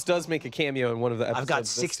 McDonald's does make a cameo in one of the episodes. I've got this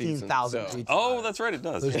season, 16,000 so- tweets. Oh, that's right, it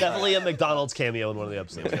does. There's definitely a McDonald's cameo in one of the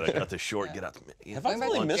episodes. Gotta cut this short. Get out the. Have I Going back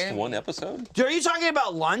really to missed Jeremy. one episode? Are you talking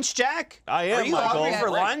about lunch, Jack? I am, Are you Michael. hungry for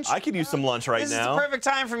lunch? I could use some lunch right This now. is the perfect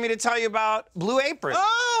time for me to tell you about Blue Apron.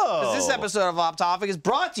 Oh. This episode of Off Topic is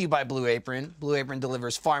brought to you by Blue Apron. Blue Apron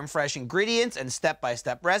delivers farm fresh ingredients and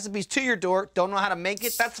step-by-step recipes to your door. Don't know how to make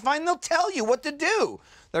it? That's fine. They'll tell you what to do.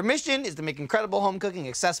 Their mission is to make incredible home cooking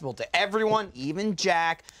accessible to everyone, even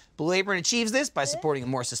Jack. Blue Apron achieves this by supporting a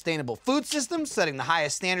more sustainable food system, setting the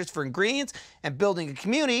highest standards for ingredients, and building a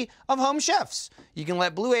community of home chefs. You can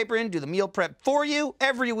let Blue Apron do the meal prep for you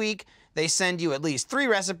every week. They send you at least 3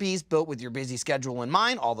 recipes built with your busy schedule in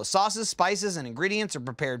mind. All the sauces, spices, and ingredients are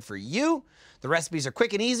prepared for you. The recipes are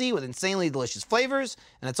quick and easy with insanely delicious flavors,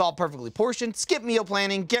 and it's all perfectly portioned. Skip meal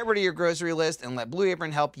planning, get rid of your grocery list, and let Blue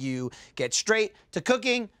Apron help you get straight to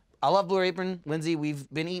cooking. I love Blue Apron, Lindsay. We've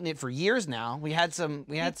been eating it for years now. We had some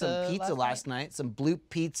pizza last night, some blue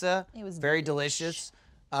pizza. It was very delicious.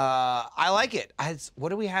 I like it.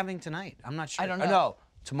 What are we having tonight? I'm not sure. I don't know. Oh, no,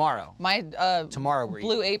 tomorrow. My Tomorrow we're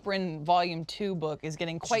Blue Apron Volume 2 book is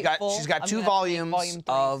getting quite full. She's got I'm 2 gonna have to make volumes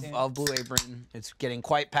Volume 3 soon. of Blue Apron. It's getting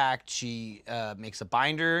quite packed. She makes a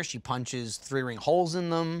binder. She punches 3-ring holes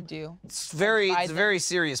in them. It's a very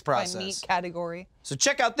serious My process. meat category. So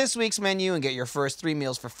check out this week's menu and get your first 3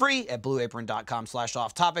 meals for free at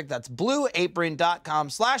blueapron.com/offtopic. That's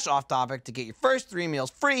blueapron.com/offtopic to get your first 3 meals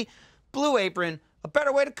free. Blue Apron, a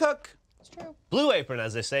better way to cook. It's true. Blue Apron,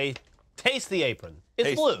 as they say, taste the apron.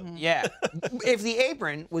 It's blue. Yeah. If the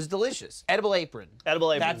apron was delicious. Edible Apron.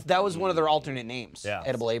 Edible Apron. That was one of their alternate names. Yeah.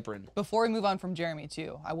 Edible Apron. Before we move on from Jeremy,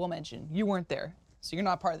 too, I will mention you weren't there, so you're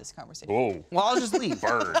not part of this conversation. Whoa. Well, I'll just leave.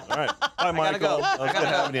 Bird. All right. Bye, Michael. go. I was good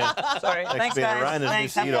having you. Sorry. Thanks, guys. Ryan, there's a new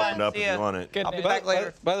seat opened up if you want it. I'll be back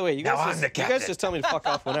later. By the way, you Now I'm guys, the you guys captain. just tell me to fuck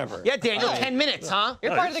off whenever. Yeah, Daniel, 10 minutes, huh?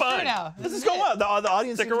 You're No, part of the you're crew fine. now. This is going well. The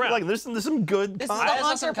audience Stick seems to be around. like there's some good This is content. I saw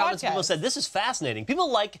Hunter some comments. People podcast. said this is fascinating.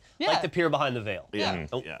 People like to peer behind the veil. Yeah.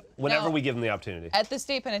 Oh, Yeah. Whenever Now- we give them the opportunity. At the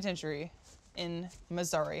state penitentiary in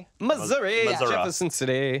Missouri, Missouri, Missouri. Jefferson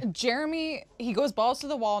City. Jeremy, he goes balls to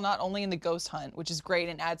the wall not only in the ghost hunt, which is great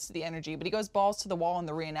and adds to the energy, but he goes balls to the wall in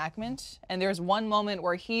the reenactment. And there's one moment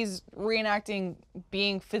where he's reenacting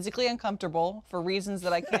being physically uncomfortable for reasons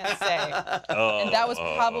that I can't say. And that was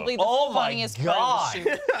probably the Oh my funniest God. part of the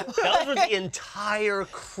shoot. That was for the entire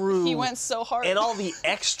crew. He went so hard. And all the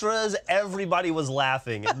extras, everybody was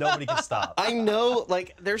laughing. And nobody could stop. I know,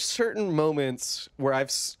 like, there's certain moments where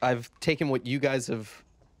I've taken what you guys have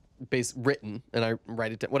written and I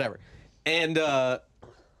write it down, whatever, and I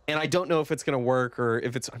don't know if it's gonna work or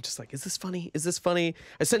if it's. I'm just like, is this funny? Is this funny?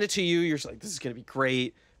 I send it to you. You're just like, this is gonna be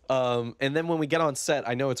great. And then when we get on set,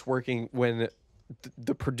 I know it's working when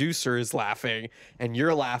the producer is laughing and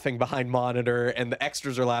you're laughing behind monitor and the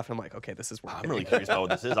extras are laughing. I'm like, okay, this is working. I'm really curious about what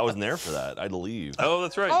this is. I wasn't there for that. I had to leave. Oh,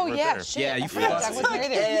 that's right. Oh, you were yeah, there. shit. Yeah, I you forgot. I fucked wasn't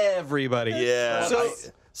there. everybody. Yeah.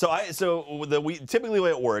 So Typically the way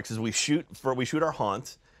it works is we shoot our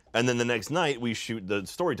haunt, and then the next night we shoot the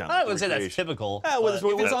story time. I wouldn't say that's recreation. typical. Yeah, well, but- that's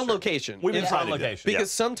what it's on sure. location. We've been It's trying on to do. location.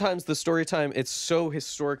 Because sometimes the story time, it's so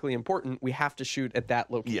historically important, we have to shoot at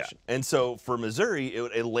that location. Yeah, and so for Missouri,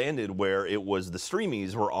 it landed where it was the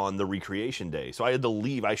streamies were on the recreation day, so I had to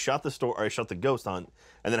leave. I shot the ghost hunt,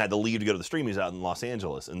 and then I had to leave to go to the streamies out in Los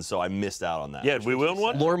Angeles, and so I missed out on that. Yeah, did we win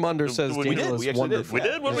one? Lore Munder says we Daniel did. is We actually did. wonderful. We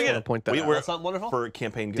did? What did we I just get? want to point that We out. were That's not wonderful? for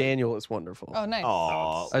campaign. Good. Daniel is wonderful. Oh, nice.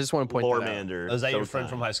 Aw, I just want to point that out. Loremander. Was that your so friend kind.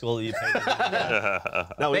 from high school that you paid?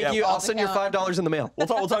 No, Thank yeah, you. I'll All send your account. $5 in the mail. We'll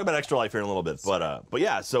talk about Extra Life here in a little bit, but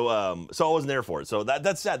yeah, so I wasn't there for it. So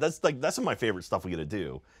that's sad. That's some of my favorite stuff we get to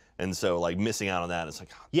do, and so like missing out on that, it's like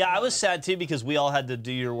Yeah, I was sad too because we all had to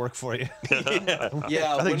do your work for you.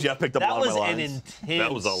 Yeah, I think Jeff picked up a That lot was of my an lines. intense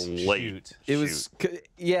That was a late shoot. it was.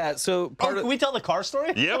 Yeah, so part Can of. we tell the car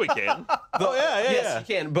story? Yeah, we can. Oh yeah, Yes,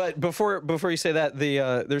 you can. But before you say that,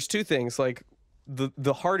 there's two things. Like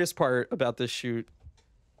the hardest part about this shoot,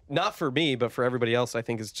 not for me, but for everybody else, I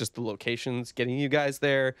think, is just the locations, getting you guys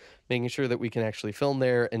there, making sure that we can actually film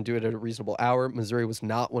there and do it at a reasonable hour. Missouri was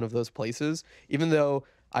not one of those places, even though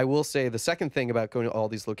I will say the second thing about going to all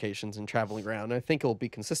these locations and traveling around, and I think it'll be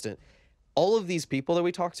consistent, all of these people that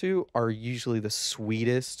we talk to are usually the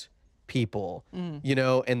sweetest people, you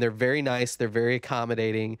know, and they're very nice, they're very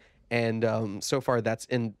accommodating, and so far that's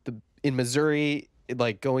in Missouri,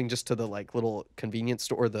 like going just to the like little convenience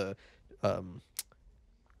store, the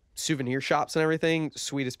souvenir shops and everything,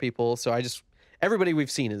 sweetest people. So everybody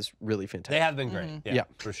we've seen is really fantastic. They have been great. Yeah.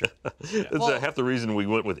 for sure. That's half the reason we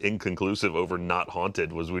went with inconclusive over not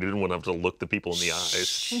haunted was we didn't want to have to look the people in the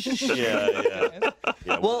eyes.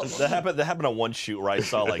 yeah. Well, that happened on one shoot where I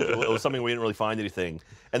saw like it was something we didn't really find anything,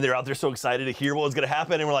 and they're out there so excited to hear what was gonna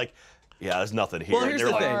happen, and we're like, yeah, there's nothing here. Well, And here's they're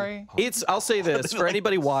the like, Sorry. thing. I'll say this for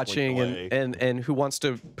anybody watching away. and who wants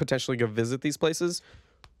to potentially go visit these places.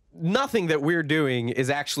 Nothing that we're doing is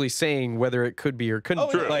actually saying whether it could be or couldn't.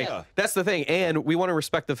 Oh, yeah, like yeah. that's the thing, and we want to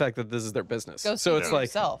respect the fact that this is their business. Go so see it's for like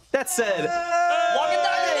yourself. that said, Watch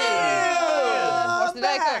the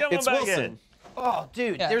Diet Coke. it's Wilson. Oh,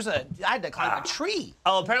 dude, Yeah. I had to climb a tree.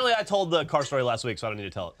 Oh, apparently I told the car story last week, so I don't need to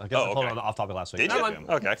tell it. I guess I told okay. it on the off topic last week. Did Never you?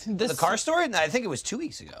 mind. Okay. The car story? No, I think it was 2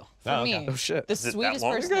 weeks ago. For Oh, me, okay. Oh, shit. the Is it that sweetest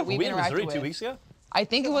long person ago? that we've We in Missouri interacted 2 with. weeks ago? I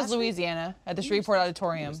think it was Louisiana at the Shreveport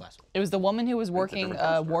Auditorium. It was the woman who was working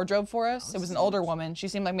wardrobe for us. It was an older woman. She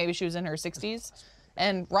seemed like maybe she was in her 60s.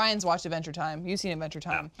 And Ryan's watched Adventure Time. You've seen Adventure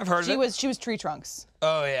Time. I've heard of it. She was Tree Trunks.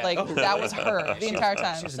 Oh yeah. Like that was her the entire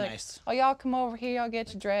time. She's She's like, nice. oh y'all come over here, I'll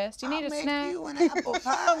get you dressed. You need a snack? an apple pie.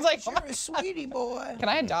 I was like, you're a sweetie boy. can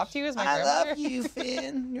I adopt you as my I grandmother? love you,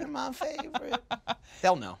 Finn. You're my favorite.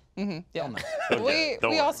 They'll know. Yeah. Don't We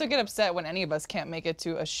worry. also get upset when any of us can't make it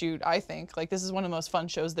to a shoot. I think like this is one of the most fun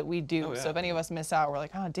shows that we do. So if any of us miss out, we're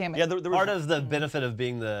like, oh damn it. Yeah, there was Part of the benefit of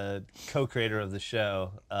being the co-creator of the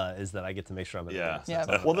show is that I get to make sure I'm in Yeah. the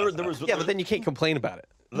Yeah. Well, there was. Yeah, but then you can't complain about it.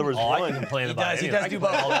 there was Oh, I one. can complain about He it. does do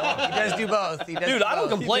both. He does do both. He does Dude, do I don't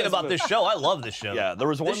both. complain about this show. I love this show. Yeah, there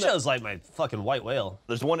was one This that- show's like my fucking white whale.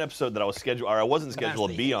 There's one episode that I was scheduled, or I wasn't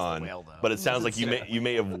scheduled to be on, whale, though. but it sounds like you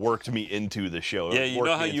may have worked me into the show. Yeah, you Worked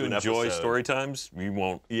know me how into you an enjoy episode. story times? You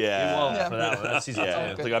won't. Yeah. Well, Yeah. for that one, that's season Yeah,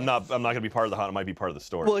 two. it's like I'm not gonna be part of the hunt. I might be part of the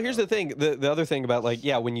story. Well, here's the thing. The other thing about like,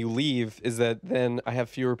 yeah, when you leave is that then I have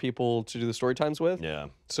fewer people to do the story times with. Yeah.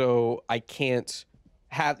 So I can't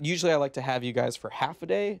have. Usually, I like to have you guys for half a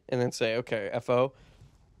day and then say, okay, FO,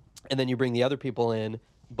 and then you bring the other people in.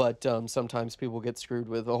 But sometimes people get screwed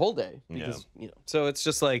with a whole day because So it's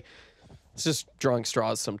just like it's just drawing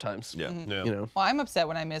straws sometimes. Yeah. Yeah. You know. Well, I'm upset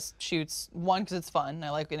when I miss shoots. One, because it's fun. I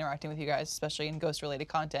like interacting with you guys, especially in ghost-related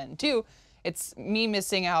content. And two, it's me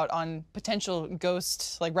missing out on potential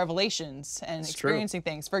ghost like revelations and It's true. experiencing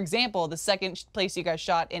things. For example, the second place you guys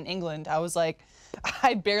shot in England, I was like,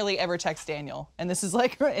 I barely ever text Daniel, and this is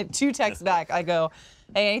like 2 texts back. I go,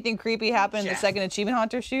 "Hey, anything creepy happened the second Achievement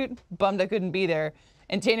Hunter shoot? Bummed I couldn't be there."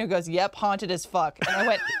 And Daniel goes, "Yep, haunted as fuck." And I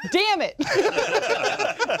went, "Damn it!"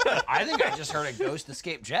 I think I just heard a ghost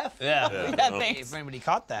escape Jeff. Yeah. Yeah, thanks. If anybody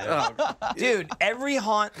caught that. Dude, every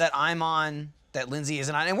haunt that I'm on, that Lindsay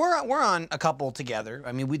isn't on, and we're on a couple together.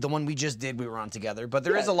 I mean, the one we just did, we were on together. But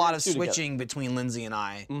there is a lot of switching between Lindsay and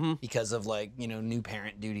I because of like, new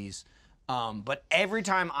parent duties. But every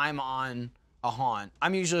time I'm on a haunt,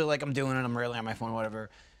 I'm usually like, I'm doing it, I'm rarely on my phone or whatever.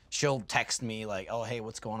 She'll text me like, oh, hey,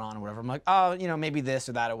 what's going on or whatever. I'm like, oh, maybe this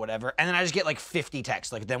or that or whatever. And then I just get like 50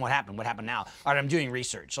 texts. Like, then what happened? What happened now? All right, I'm doing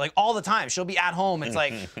research. Like all the time. She'll be at home. It's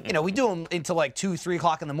like, we do them until like 2, 3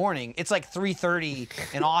 o'clock in the morning. It's like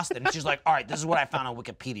 3:30 in Austin. And she's like, all right, this is what I found on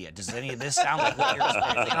Wikipedia. Does any of this sound like what you're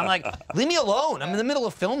experiencing? And I'm like, leave me alone. I'm in the middle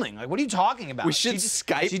of filming. Like, what are you talking about? We should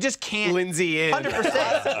Skype She just can't. Lindsay in.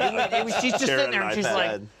 100%. She's just sitting there and she's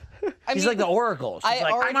like, she's like the oracle. She's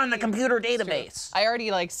like, I'm on the computer database. I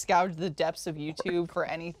already like scourged the depths of YouTube for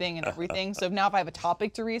anything and everything. So now if I have a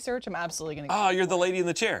topic to research, I'm absolutely gonna. Oh, you're the lady in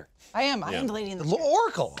the chair. I am the lady in the The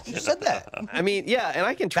oracle. You said that. I mean, yeah, and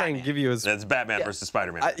I can try and give you as That's Batman versus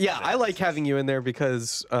Spider-Man. I like having you in there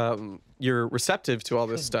because you're receptive to all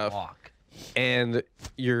this stuff, and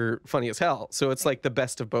you're funny as hell. So it's like the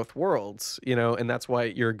best of both worlds, and that's why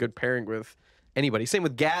you're a good pairing with anybody. Same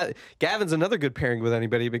with Gavin's another good pairing with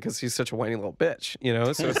anybody because he's such a whiny little bitch,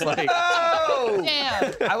 So it's like,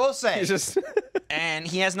 Damn. I will say, he's just and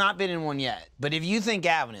he has not been in one yet, but if you think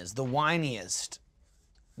Gavin is the whiniest,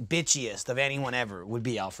 bitchiest of anyone ever, would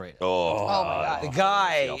be Alfredo. Oh my The god.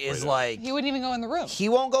 guy is like, He wouldn't even go in the room. he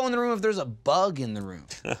won't go in the room if there's a bug in the room,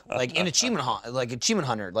 like in Achievement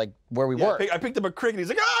Hunter, like where we work. I picked up a cricket. He's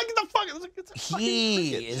like, get the fuck. It's a fucking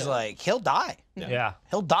He cricket. is like, he'll die. Yeah.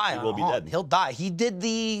 He'll die. will be dead. He'll die. He did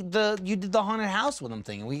you did the haunted house with him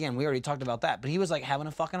thing, and we already talked about that. But he was like having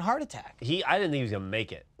a fucking heart attack. I didn't think he was gonna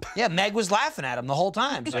make it. Yeah, Meg was laughing at him the whole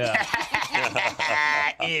time. She's like,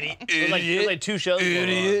 Yeah. idiot, It was like 2 shows. going on.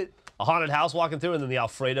 idiot. A haunted house walking through, and then the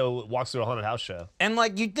Alfredo walks through a haunted house show. And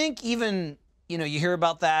like you'd think even you hear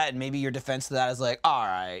about that, and maybe your defense to that is like, all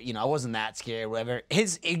right, I wasn't that scared, whatever.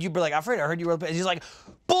 You'd be like, Alfredo, I heard you were. And he's like,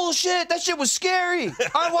 bullshit, that shit was scary.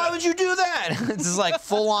 Why would you do that? It's just like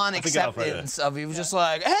full on acceptance of he was just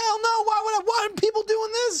like, hell no, why are people doing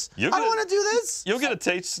this? I don't want to do this. You'll get a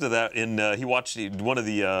taste of that in. He watched one of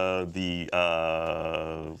the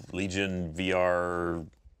Legion VR.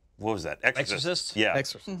 What was that? Exorcist? Yeah.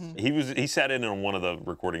 Exorcist. He sat in on one of the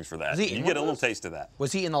recordings for that. Was he in You one get a of little those? taste of that.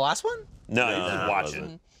 Was he in the last one? No, he No, didn't it watch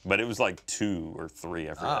wasn't. it. But it was like 2 or 3.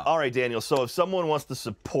 I forgot. All right, Daniel. So if someone wants to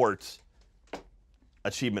support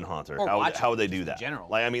Achievement Hunter, Or watch how would they it do in that? general.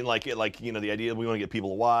 Like, I mean, the idea we want to get people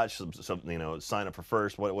to watch, sign up for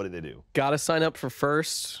first. What do they do? gotta sign up for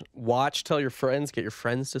first. Watch. Tell your friends. Get your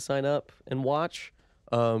friends to sign up and watch.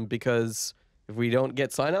 Because if we don't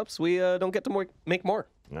get signups, we don't get to make more.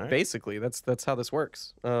 All right. Basically, that's how this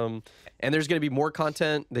works. And there's going to be more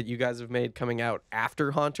content that you guys have made coming out after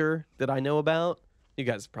Haunter that I know about. You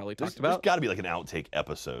guys have probably talked There's about. got to be like an outtake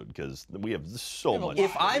episode because we have so much.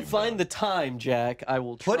 If I find the time, Jack, I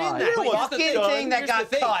will try. Put in that But here's the fucking thing that here's got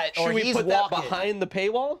the thing. cut, or Should we he's put that walking. behind the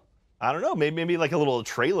paywall? I don't know. Maybe like a little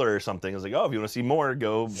trailer or something. It's like, oh, if you want to see more,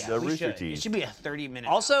 go Rooster Teeth. It should be a 30-minute.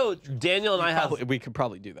 Also, Daniel and I have We could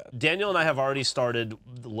probably do that. Daniel and I have already started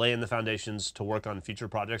laying the foundations to work on future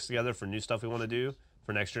projects together for new stuff we want to do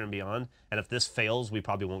for next year and beyond. And if this fails, we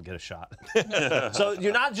probably won't get a shot. So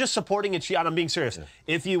you're not just supporting Achievement. I'm being serious.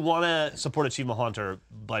 If you want to support Achievement Hunter,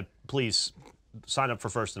 like, please sign up for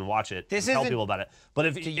first and watch it. This Tell isn't people about it. But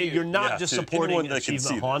if you're not just supporting anyone that can see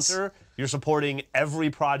Achievement this. Hunter, you're supporting every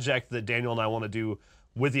project that Daniel and I want to do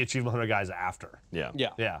with the Achievement Hunter guys after. Yeah.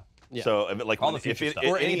 Yeah. So if it, like All the future stuff.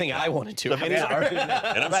 Or anything I wanted to. And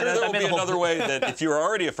I'm sure there will be another way that if you're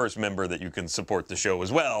already a first member that you can support the show as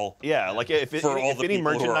well. Yeah, like if For all the any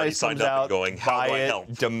people who are already merchandise signed comes up and out, going, how buy do I it,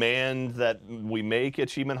 help? demand that we make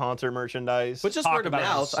Achievement Hunter merchandise. But just Talk word of about it.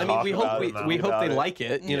 mouth. I mean, Talk we about hope it. we hope they About it. like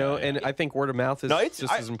it, you know. And I think word of mouth is No, it's-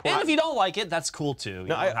 just as And important. if you don't like it, that's cool too. You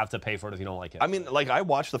don't I- have to pay for it if you don't like it. I mean, like I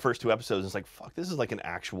watched the first 2 episodes. And it's like, fuck, this is like an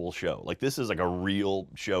actual show. Like this is like a real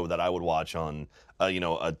show that I would watch on, a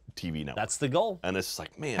TV network. that's the goal. And it's just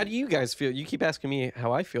like, man, How do you guys feel? You keep asking me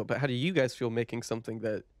how I feel, but how do you guys feel making something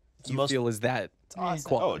that you most- feel is that awesome.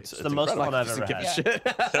 quality? it's the most incredible. fun I've Doesn't ever give had.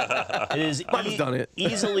 a shit. It is Mama's done it.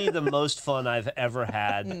 easily the most fun I've ever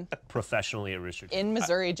had professionally at Rooster Teeth. In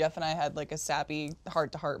Missouri, Jeff and I had like a sappy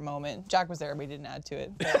heart-to-heart moment. Jack was there, but he didn't add to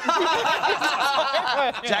it.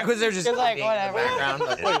 Jack was there just He's like, being in the whatever.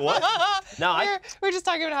 background. Wait, what? No, we're just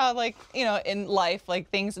talking about how, like, in life, like,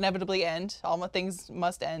 things inevitably end. All things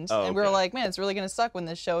must end. Oh, and we were okay. like, man, it's really going to suck when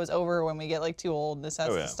this show is over, when we get, like, too old. This has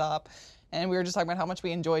Oh, to yeah. stop. And we were just talking about how much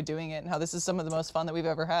we enjoy doing it and how this is some of the most fun that we've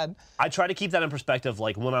ever had. I try to keep that in perspective.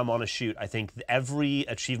 Like when I'm on a shoot, I think every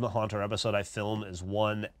Achievement Hunter episode I film is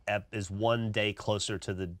one day closer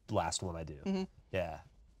to the last one I do. Yeah.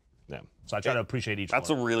 Yeah. So I try to appreciate each That's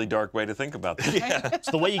a one. really dark way to think about that. It's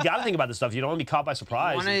the way you got to think about this stuff. You don't want to be caught by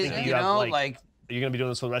surprise. Wanna, and think you have, know, like, like you're gonna be doing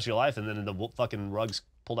this for the rest of your life, and then the fucking rug's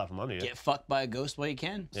pulled out from under you. get fucked by a ghost while you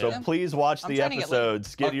can. So please watch I'm the trying to get lit.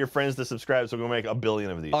 episodes. Get your friends to subscribe so we'll make a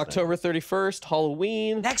billion of these. October 31st,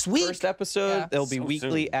 Halloween. Next week. First episode. Yeah. They'll be So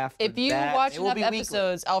weekly soon. after If you that. watch It will enough be weekly.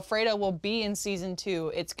 episodes, Alfredo will be in season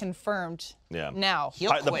 2. It's confirmed Yeah. now.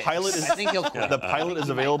 He'll The quit. pilot is- I think he'll quit. The pilot is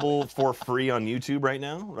available for free on YouTube right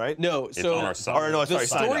now, right? No, It's so on our site. Or no, the sorry,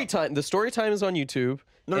 sign story up. time. The story time is on YouTube.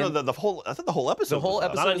 No, and the whole. I thought the whole episode. the whole was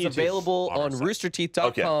up. episode on is YouTube. available On our on site.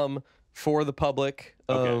 roosterteeth.com for the public.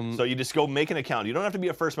 Okay. So you just go make an account. You don't have to be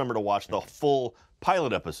a first member to watch the full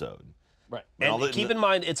pilot episode. right. all And the- keep in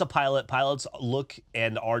mind, it's a pilot. Pilots look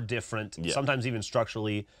and are different, Yeah. sometimes even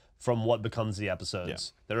structurally, from what becomes the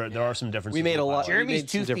episodes. There are some differences. We made in a the lot- pilot. Jeremy's made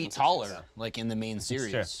some 2 feet differences. taller, like in the main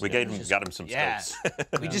series. We got him some Yeah. steaks.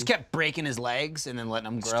 We just kept breaking his legs and then letting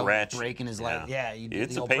him grow. Stretch. Breaking his legs. Yeah. Yeah, you do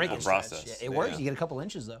It's the a old painful break and stretch. process. Yeah, it works. Yeah. You get a couple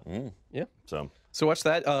inches though. Yeah. So watch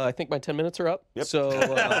that. I think my 10 minutes are up. Yep. So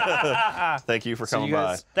thank you for So coming you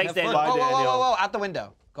guys- by. Thanks, Have fun. Daniel. Bye, Whoa, whoa, whoa, Daniel. whoa, whoa! Out the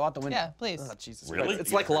window. Go out the window. Yeah, please. Oh, Jesus Really? Christ.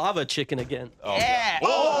 It's like lava chicken again. Yeah.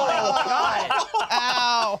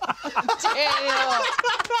 Ow! Daniel!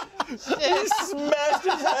 He smashed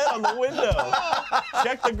his head on the window.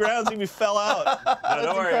 Check the ground, see if he fell out. No,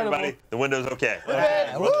 don't worry, incredible. everybody. The window's okay.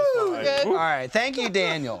 Good. All right. Thank you,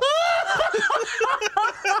 Daniel.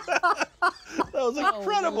 That was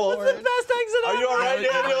incredible. Lord. Are you all right,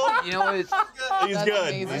 Daniel? You know what? He's That's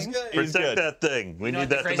good. amazing. He's Protect good. that thing. We You know need what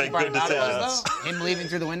the that to crazy make part good about it decisions. was, though? Him leaving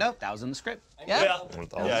through the window. That was in the script. Yeah.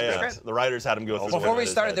 With all Yeah, the yeah. script. The writers had him go through the Before we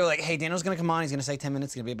window. started, they were like, "Hey, Daniel's gonna come on. He's gonna say 10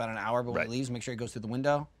 minutes. It's gonna be about an hour, but when Right. he leaves, make sure he goes through the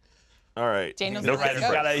window." All right. Daniel's No the right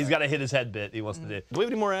catchphrase. guy. He's got to hit his head bit. He wants to do. Do we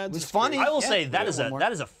have any more ads? It was funny. I will Yeah. say that Yeah, is one more.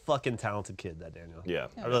 that is a fucking talented kid, that Daniel. Yeah.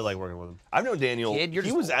 I really like working with him. I've known Daniel. Kid, you're he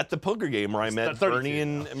just was at the poker game where I met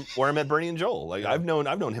 32 Bernie and Joel. Like I've known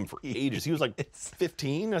him for ages. He was like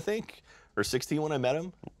 15, I think, or 16 when I met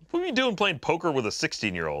him. What are you doing playing poker with a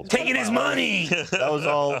 16-year-old? Taking his money. That was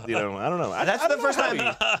all, I don't know. That's the first time.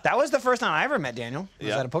 That was the first time I ever met Daniel. It was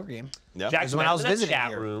Yeah. at a poker game. Yeah. It was when I was visiting chat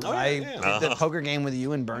here. room. Oh, yeah, I yeah. did the poker game with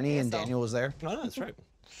you and Bernie, and Daniel was there. Oh, that's right.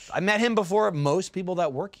 I met him before most people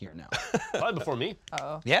that work here now. Probably before me.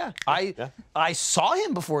 Yeah, I saw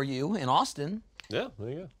him before you in Austin. Yeah, there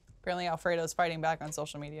you go. Apparently, Alfredo's fighting back on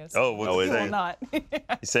social media. So Oh, what's Oh, he is he will saying? not.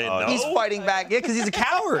 He's saying no. He's fighting back, yeah, because he's a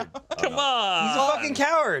coward. Come on. He's a fucking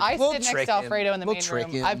coward. I We'll sit next trick to him. Alfredo in the We'll main trick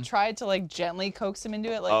room. him. I've tried to like gently coax him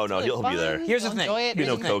into it. Like, Oh, it's no, really he'll be there. fun. Here's the You'll thing. Enjoy it. You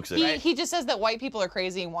know Here's the coax thing. it. He just says that white people are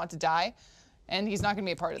crazy and want to die, and he's not going to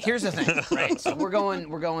be a part of that. Here's the thing, right? So we're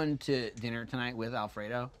going to dinner tonight with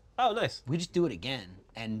Alfredo. Oh, nice. We just do it again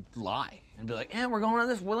and lie and be like, we're going to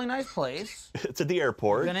this really nice place. It's at the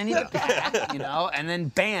airport. We're gonna need a pack, and then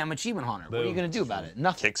bam, achievement hunter. What are you Boom. gonna do about it?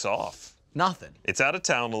 Nothing. Kicks off. Nothing. It's out of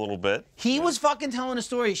town a little bit. He was fucking telling a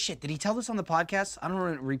story. Shit, did he tell this on the podcast? I don't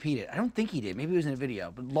want to repeat it. I don't think he did. Maybe it was in a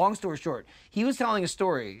video. But long story short, he was telling a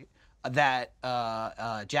story that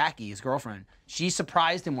Jackie, his girlfriend, she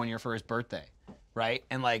surprised him one year for his birthday, right?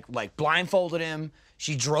 And like blindfolded him.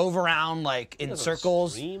 She drove around like in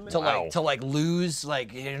circles to lose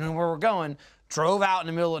you know where we're going. Drove out in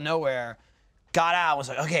the middle of nowhere. Got out, was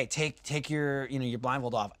like, okay, take your your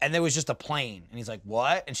blindfold off. And there was just a plane. And he's like,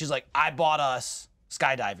 what? And she's like, I bought us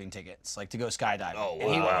skydiving tickets, like to go skydiving. Oh,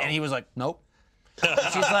 wow. And he was like, nope. And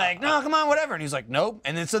she's like, no, come on, whatever. And he's like, nope.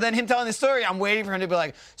 And then him telling the story, I'm waiting for him to be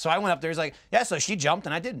like, so I went up there, he's like, yeah, so she jumped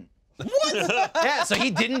and I didn't. What? Yeah, so he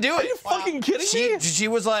didn't do it. Are you fucking kidding me? She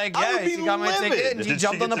was like, I yeah, would be she got my livid. ticket and she Did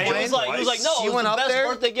jumped she on the get to plane. He was like, no, She it was went the up best there.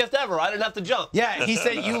 birthday gift ever. I didn't have to jump. Yeah, he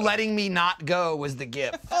said you letting me not go was the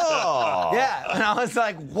gift. Oh. Yeah, and I was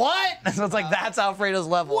like, what? So it's like, that's Alfredo's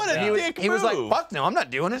level. What a And dick he was like, move. fuck no, I'm not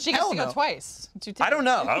doing it. She gets Hell to go no. twice. I don't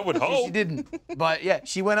know. I would She hope. didn't. But yeah,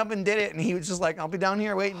 she went up and did it, and he was just like, I'll be down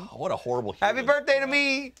here waiting. What a horrible human. Happy birthday to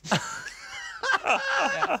me.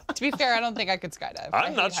 To be fair, I don't think I could skydive. I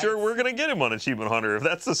I'm not hate sure heights. we're gonna get him on Achievement Hunter if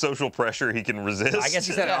that's the social pressure he can resist. I guess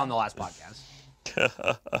he said it on the last podcast.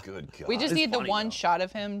 Good God. We just need the funny, one though. shot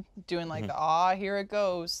of him doing like the here it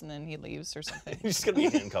goes, and then he leaves or something. He's just gonna be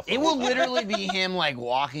handcuffed. It will literally be him like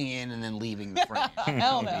walking in and then leaving the frame.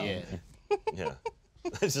 Hell no. Yeah. Yeah.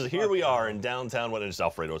 This is here we are in downtown when just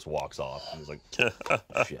Alfredo just walks off. And he's like, shit.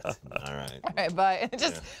 All right. All right, bye.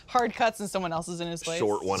 Just hard cuts and someone else is in his place.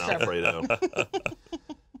 Short one, Strap- Alfredo.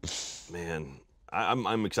 Man,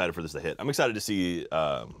 I'm excited for this to hit. I'm excited to see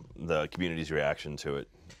the community's reaction to it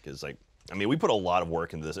because, like, I mean, we put a lot of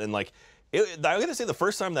work into this, and like, I gotta say, the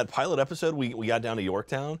first time that pilot episode we got down to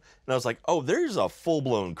Yorktown, and I was like, oh, there's a full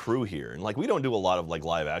blown crew here, and like, we don't do a lot of like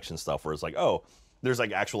live action stuff where it's like, oh, there's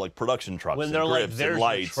like actual like production trucks When and they're like, grips there's and your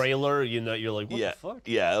lights. trailer, you're like, what Yeah, the fuck?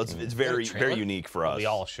 yeah, it's very trailer? unique for us. We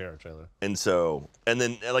all share a trailer. And so, and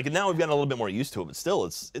then like now we've gotten a little bit more used to it, but still,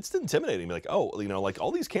 it's intimidating. Like, oh, like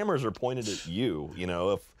all these cameras are pointed at you.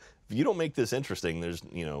 If you don't make this interesting, there's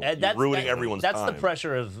you're ruining everyone's That's time. the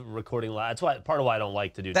pressure of recording live. That's part of why I don't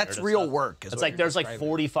like to do. That's narrative real stuff. work, is It's what like you're there's like describing.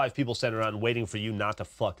 45 people standing around waiting for you not to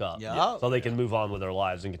fuck up, Yeah. so they can move on with their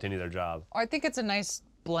lives and continue their job. I think it's a nice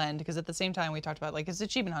blend because at the same time we talked about like it's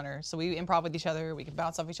Achievement Hunter, so we improv with each other, we can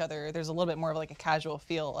bounce off each other. There's a little bit more of like a casual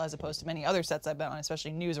feel as opposed to many other sets I've been on,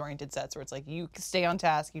 especially news-oriented sets where it's like you stay on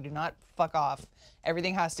task, you do not fuck off.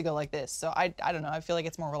 Everything has to go like this. So I don't know. I feel like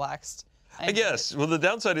it's more relaxed. I guess. Well, the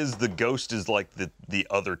downside is the ghost is like the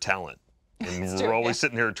other talent. And we're always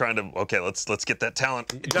sitting here trying to, okay, let's get that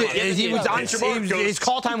talent. He was on. Get your mark, Ghost. His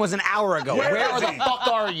call time was an hour ago. Where Where is the he? fuck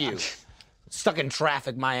are you? Stuck in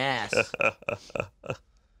traffic, my ass.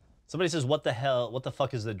 Somebody says, "What the hell? What the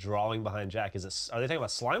fuck is the drawing behind Jack? Are they talking about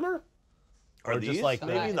Slimer? Are just these like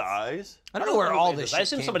maybe the eyes? I don't know where all this shit I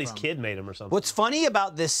assume came somebody's from. kid made him or something. What's funny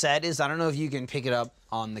about this set is I don't know if you can pick it up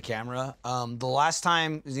on the camera. The last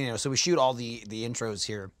time, so we shoot all the intros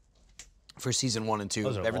here for season 1 and 2.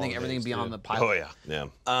 Those are Everything long days, beyond too. the pilot. Oh yeah.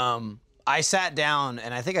 Yeah. I sat down,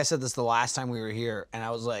 and I think I said this the last time we were here, and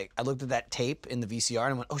I was like, I looked at that tape in the VCR,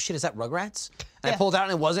 and I went, oh shit, is that Rugrats? And I pulled out,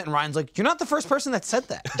 and it wasn't, and Ryan's like, you're not the first person that said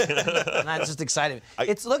that. And I just excited.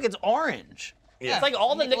 It's orange. Yeah. It's like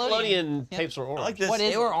all the Nickelodeon. Nickelodeon tapes were orange. I like this. What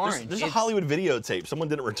is They were it? orange. There's a It's Hollywood videotape. Someone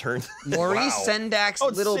didn't return. Maurice Wow. Sendak's Oh,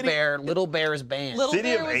 it's Little City- Bear's band. Little City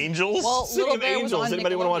Bear of was- Angels? Well, City Little of Bear was Angels. on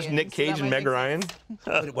Anybody want to watch Nickelodeon, Nick so Cage that and might Meg make Ryan?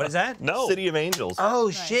 sense. What is that? No. City of Angels.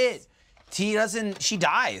 Oh shit. She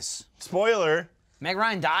dies. Spoiler. Meg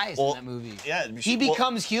Ryan dies Well, in that movie. yeah, He well-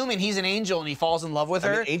 becomes human. He's an angel, and he falls in love with I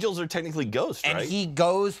her. mean, angels are technically ghosts, and right? he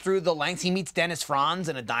goes through the lengths. He meets Dennis Franz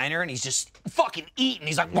in a diner, and he's just fucking eating.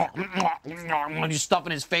 He's like, and he's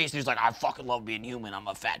stuffing his face, and he's like, I fucking love being human. I'm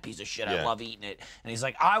a fat piece of shit. I Yeah. love eating it. And he's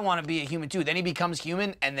like, I want to be a human too. Then he becomes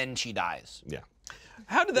human, and then she dies. Yeah.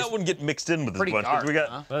 How did that one get mixed in with this pretty bunch? dark, We got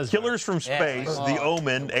huh? That is Killers from Space, Yeah. The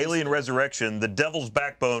Omen, Alien Resurrection, The Devil's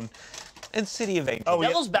Backbone, and City of Angels. Oh,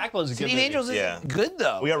 Devil's Backbone's a good City of movie. Angels is Yeah. good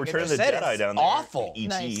though. We got Return of the Said Jedi it's down there. Awful. E.T.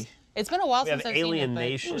 Nice. It's been a while We have since I've seen Alien it, but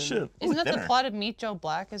Nation. Oh, shit. isn't that the Dinner. plot of Meet Joe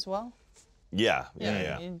Black as well? Yeah.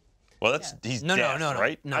 Yeah. Well, he's No, deaf, no,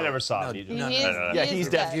 right? no. I never saw no, it either. No, He no, is- no, no. Yeah, he he's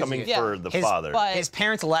is deaf deaf. coming Yeah. for the His- father. But His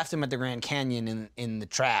parents left him at the Grand Canyon in the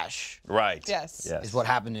trash. Right. yes. Yes. Is what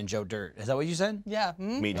happened in Joe Dirt. Is that what you said? Yeah.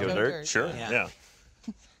 Meet Joe Joe Dirt? Sure. Yeah. Yeah.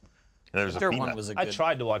 There's Dirt a one was a I good.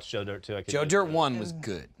 tried to watch Joe Dirt too. Joe Dirt 1 was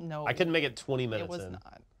good. No. I couldn't make it 20 minutes It was in.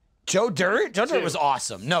 not. Joe Dirt? Joe Dirt Two. was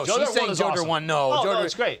awesome. No, Joe she's Dirt saying 1 is Joe Dirt awesome. 1. No, Oh, Joe no, Dirt.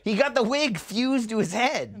 it's great. He got the wig fused to his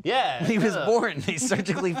head. Yeah, When he was yeah. born. He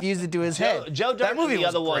surgically fused it to his head. Joe Dirt that movie and the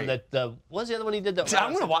was other one great. what was the other one he did? That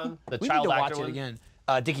I'm gonna watch. the We need child to watch actor it one? again.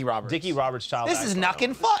 Dickie Roberts. Dickie Roberts' Child. This is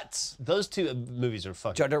Knuckin' Futz. Those two movies are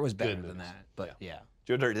fucking. Joe Dirt was better good than movies. that, but yeah.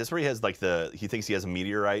 Joe Dirt. This where he has like he thinks he has a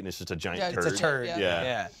meteorite and it's just a giant turd. It's a turd.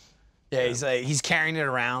 Yeah. Yeah, he's carrying it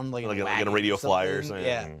around like a radio flyer or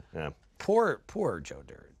something. Yeah. Poor Joe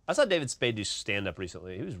Dirt. I saw David Spade do stand-up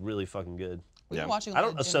recently. He was really fucking good. We've been watching. I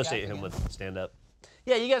don't associate him with stand-up.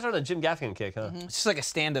 Yeah, you guys are on a Jim Gaffigan kick, huh? It's just like a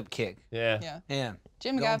stand-up kick. Yeah. Yeah.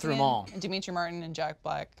 Jim Going through 'em all. Gaffigan and Dimitri Martin and Jack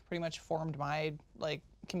Black pretty much formed my like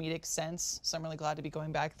comedic sense. So I'm really glad to be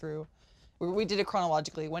going back through. We did it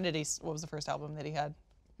chronologically. When did what was the first album that he had?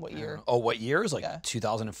 What year? Oh, what year? It was like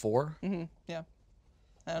 2004. Yeah.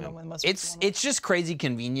 I don't know when most. It's just crazy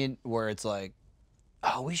convenient where it's like,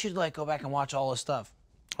 oh, we should like go back and watch all this stuff.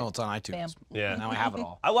 Oh, it's on iTunes. Bam. Yeah. Now I have it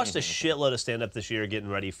all. I watched a shitload of stand-up this year getting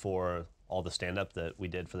ready for all the stand-up that we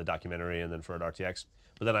did for the documentary and then for at RTX.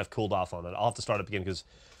 But then I've cooled off on it. I'll have to start up again because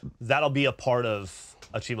that'll be a part of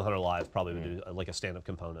Achievement Hunter Live, probably would do like a stand-up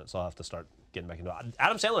component. So I'll have to start getting back into it.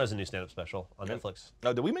 Adam Sandler has a new stand-up special on Netflix.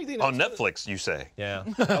 Oh, did we make the On Netflix, you say? Yeah.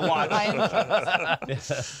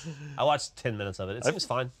 I watched 10 minutes of it. It seems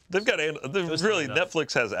fine. They've got really fine enough.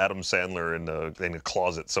 Netflix has Adam Sandler in a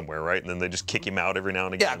closet somewhere, right? And then they just kick him out every now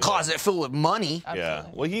and again. Yeah, a closet full of money. Yeah.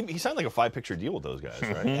 Well, he signed like a 5-picture deal with those guys,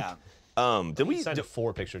 right? Yeah. Did we He signed a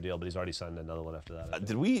 4-picture deal, but he's already signed another one after that.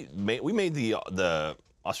 did we made the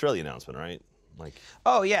Australia announcement, right? Like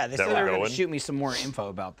Oh yeah, they said that they where were we're going to going? shoot me some more info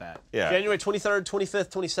about that. yeah. January 23rd, 25th,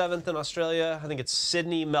 27th in Australia. I think it's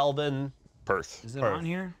Sydney, Melbourne. Perth. Is it Perth. on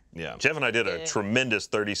here? Yeah. Jeff and I did a tremendous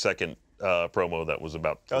 30-second promo that was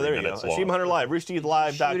about 3 Oh, there you go. minutes long. Achievement Hunter Live,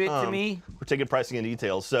 roosterteethlive.com. Shoot it to me. We're taking pricing and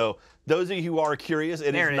details. So those of you who are curious,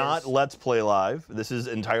 it There is it not is. Let's Play Live. This is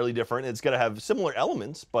entirely different. It's going to have similar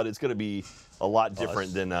elements, but it's going to be a lot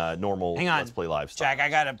different than normal Hang on. Let's Play Live stuff. Jack, I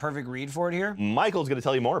got a perfect read for it here. Michael's going to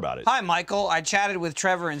tell you more about it. Hi, Michael. I chatted with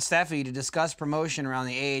Trevor and Steffi to discuss promotion around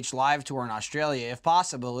the AH Live tour in Australia. If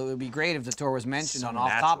possible, it would be great if the tour was mentioned on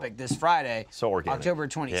Off Topic this Friday, So organic. October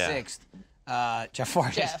 26th. Jeff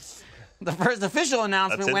Fartis. Jeff. The first official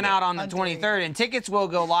announcement That's in went there. out on the 23rd, and tickets will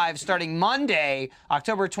go live starting Monday,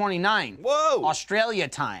 October 29th. Whoa! Australia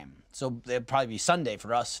time. So it'll probably be Sunday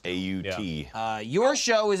for us. AUT. Your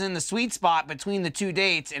show is in the sweet spot between the two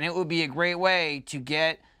dates, and it would be a great way to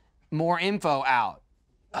get more info out.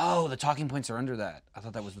 Oh, the talking points are under that. I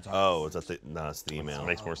thought that was the talking Oh, is that no, it's the email.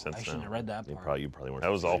 Makes more sense I shouldn't now. have read that You part. probably weren't.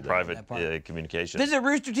 That was all supposed to read private That part. communication. Visit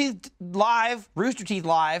Rooster Teeth Live,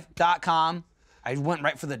 roosterteethlive.com. I went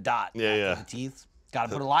right for the dot. Yeah, after yeah. The teeth. Got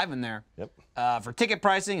to put a live in there. Yep. For ticket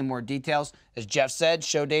pricing and more details, as Jeff said,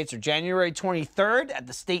 show dates are January 23rd at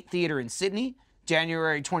the State Theatre in Sydney,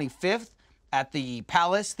 January 25th at the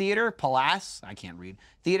Palace, I can't read,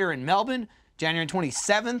 Theatre in Melbourne, January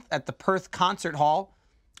 27th at the Perth Concert Hall.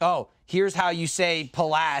 Oh, here's how you say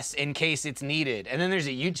Palace in case it's needed. And then there's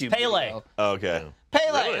a YouTube Pele. video. Okay.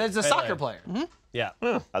 Pele, Really? that's a soccer player. Yeah.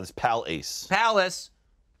 This Pal Ace. Palace.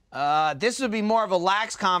 This would be more of a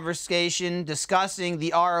lax conversation discussing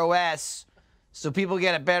the ROS so people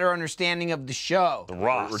get a better understanding of the show. The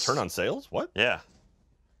Ross. Return on sales? What? Yeah.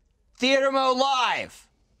 Theater Mode Live.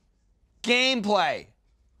 Gameplay.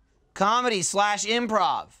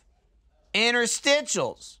 Comedy/improv.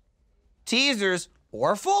 Interstitials. Teasers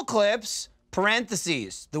or full clips.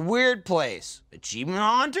 Parentheses. The Weird Place. Achievement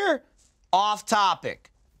Hunter. Off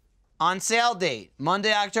Topic. On sale date,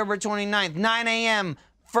 Monday, October 29th, 9 a.m.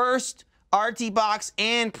 First RT Box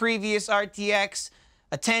and previous RTX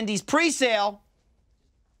attendees pre-sale.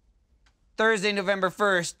 Thursday, November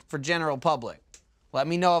 1st for general public. Let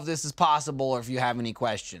me know if this is possible or if you have any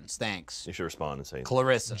questions. Thanks. You should respond and say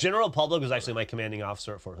Clarissa. General Public was actually my commanding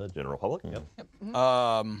officer at Fort Hood. General Public. Yep.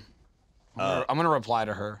 I'm gonna reply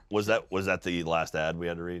to her. Was that the last ad we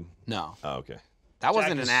had to read? No, Oh, okay. that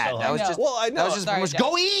wasn't is an ad. so That was hungry. just. Well, I know. That was just. Sorry, was Jack.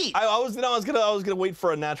 go eat. I was gonna wait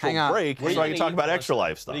for a natural Hang on. break What are so I you can gonna talk eat about for extra lunch?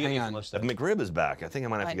 life stuff. What are you Hang gonna on. eat for lunch The today? McRib is back. I think I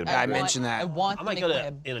might have to get I back. mentioned that. I want I the might go to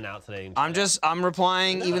McRib. In-N-Out today. and I'm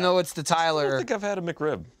replying, even though it's the I Tyler. don't think I've had a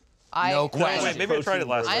McRib. No question. Wait, maybe I tried it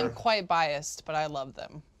last I'm time. quite biased, but I love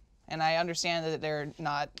them, and I understand that they're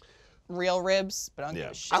not real ribs, but I don't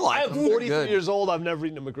give a shit. I like them. They're good. old. I've never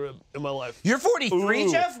eaten a McRib in my life. You're 43,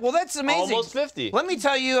 Ooh. Jeff? Well, that's amazing. Almost 50. Let me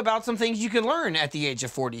tell you about some things you can learn at the age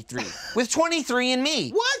of 43 with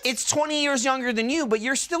 23andMe. What? It's 20 years younger than you, but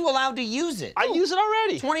you're still allowed to use it. I use it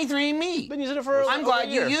already. 23andMe. Been using it for I'm over glad a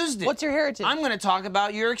you year. used it. What's your heritage? I'm going to talk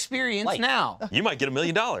about your experience now. You might get $1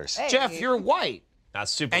 million. Hey. Jeff, you're white. That's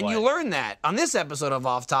super And white. you learned that on this episode of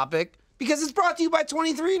Off Topic because it's brought to you by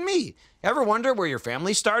 23andMe. Ever wonder where your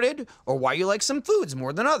family started or why you like some foods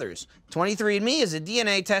more than others? 23andMe is a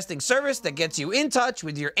DNA testing service that gets you in touch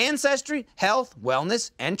with your ancestry, health,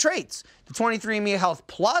 wellness, and traits. The 23andMe Health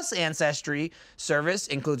Plus Ancestry service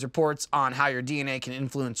includes reports on how your DNA can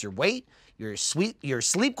influence your weight, your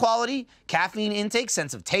sleep quality, caffeine intake,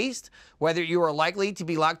 sense of taste, whether you are likely to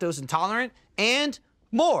be lactose intolerant, and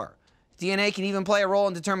more. DNA can even play a role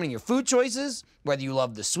in determining your food choices, whether you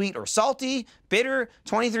love the sweet or salty, bitter.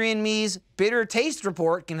 23andMe's Bitter Taste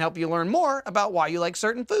Report can help you learn more about why you like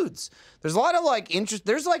certain foods. There's a lot of like interest.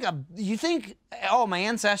 There's like you think, oh, my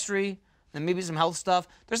ancestry and maybe some health stuff.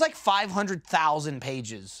 There's like 500,000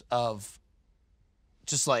 pages of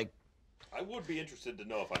just like. I would be interested to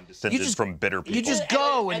know if I'm descended from bitter people. You just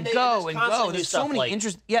go and go and go. There's so many like,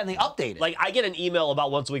 interest. Yeah, and they update it. Like I get an email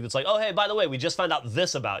about once a week that's like, oh hey, by the way, we just found out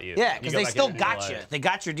this about you. Yeah, because they still got you. They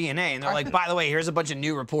got your DNA, and they're like, by the way, here's a bunch of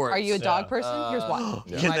new reports. Are you a dog person? Here's why.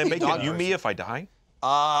 Can they make it you me if I die?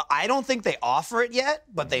 I don't think they offer it yet,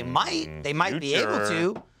 but they might. They might be able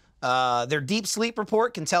to. Their deep sleep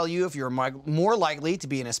report can tell you if you're more likely to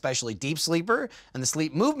be an especially deep sleeper, and the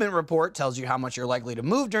sleep movement report tells you how much you're likely to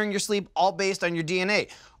move during your sleep, all based on your DNA.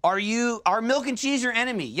 Are milk and cheese your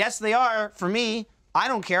enemy? Yes, they are. For me, I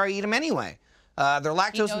don't care. I eat them anyway. Their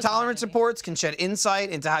lactose intolerance reports can shed insight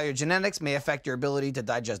into how your genetics may affect your ability to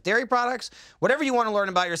digest dairy products. Whatever you want to learn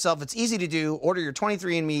about yourself, it's easy to do. Order your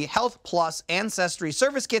 23andMe Health Plus Ancestry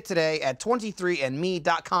Service Kit today at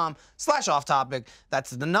 23andme.com/offtopic. That's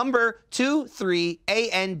the number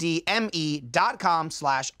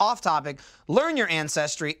 23andme.com/offtopic. Learn your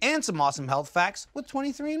ancestry and some awesome health facts with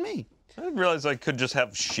 23andMe. I didn't realize I could just have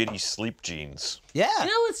shitty sleep genes. Yeah. You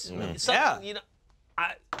know, it's something, you know,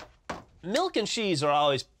 milk and cheese are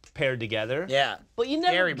always paired together. Yeah. But you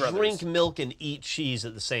never Dairy Brothers. drink milk and eat cheese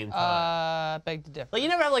at the same time. Beg to differ. Like you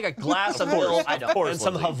never have like a glass of milk and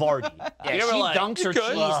some Havarti. Yeah, you she never like, dunks her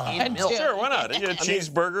cheese in milk. Sure, why not? You get a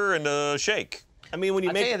cheeseburger and a shake. I mean, when you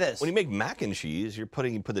I'll tell you make this. when you make mac and cheese, you put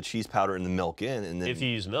the cheese powder and the milk in, and then if you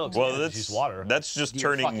use milk, Well, you use water. that's just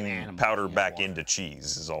You're a fucking turning animal. powder Yeah, back water. into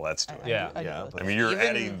cheese is all that's doing. Yeah. yeah. I mean, you're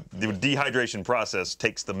adding the dehydration process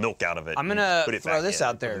takes the milk out of it. I'm and gonna put it throw back this in.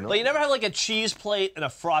 out there. But you never have like a cheese plate and a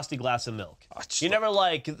frosty glass of milk. You never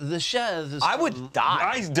like the chef. Is I would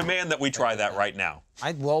die. I demand that we try that right now.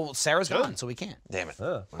 Well, Sarah's gone, so we can't. Damn it.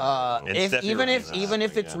 Even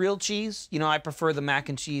if it's real cheese, you know, I prefer the mac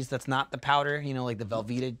and cheese that's not the powder, you know, like the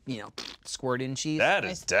Velveeta, you know, squirt in cheese. That is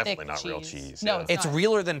Nice definitely thick not real cheese. cheese. No, yeah. It's not.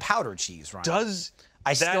 realer than powdered cheese, Ryan. Does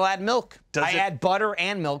I that- still add milk. does I it- add butter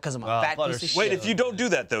and milk because I'm a fat butter's piece of Wait, shit. if you don't do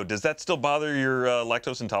that though, does that still bother your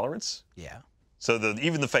lactose intolerance? Yeah. So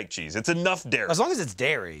even the fake cheese, it's enough dairy. As long as it's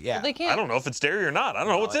dairy, yeah. They can't. I don't know if it's dairy or not. I don't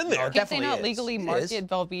know what's in there. no, Can't they definitely not is. legally It market is.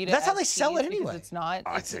 Velveeta? That's how as they sell it cheese because anyway. It's not.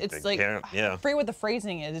 I It's, think it's they like can, yeah. I forget what the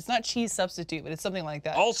phrasing is. It's not cheese substitute, but it's something like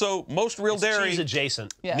that. Also, most real dairy cheese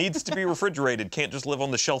adjacent. Yeah. needs to be refrigerated. Can't just live on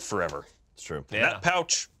the shelf forever. it's true. Yeah. That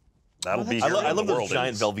pouch, that'll be I, here I when love the those world giant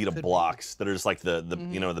ends. Velveeta blocks that are just like the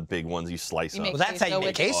you know the big ones you slice You up. make Well, that's how you queso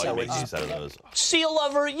make with it. queso. Oh, you make is- juice out of those. Seal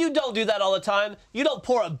lover, you don't do that all the time. You don't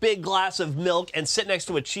pour a big glass of milk and sit next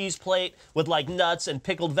to a cheese plate with like nuts and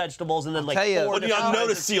pickled vegetables and then like tell you- four What do you different not kinds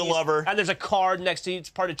notice, of seal cheese. lover? And there's a card next to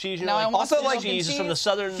each part of cheese. You're Now I like, want Also, some like, milk and cheese is from the cheese.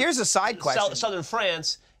 southern. Here's a side question. Southern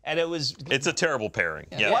France, and it was. It's a terrible pairing.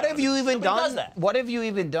 Yeah. What have you even Nobody does done? that. What have you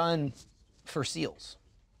even done for seals?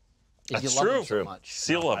 If That's you love them true. so much.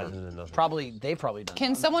 Seal lover. They've probably done.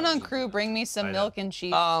 Can someone on crew bring me some milk and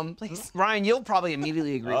cheese, please? Ryan, you'll probably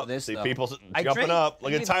immediately agree Oh, with this. see though. people I jumping drink- up.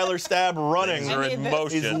 Look at Tyler Stab running. Things are in He's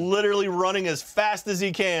motion. literally running as fast as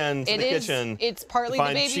he can to It the is. kitchen. It's partly to the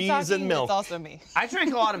find baby cheese talking. and milk. It's also me. I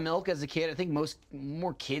drank a lot of milk as a kid. I think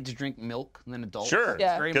more kids drink milk than adults. Sure.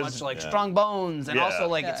 Yeah. It's very 'Cause- much like Yeah. strong bones, and Yeah. also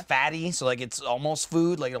like Yeah. it's fatty, so like it's almost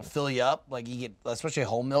food. Like it'll fill you up. Like you get, especially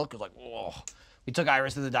whole milk. It's like, whoa. We took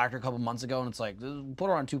Iris to the doctor a couple months ago, and it's like, put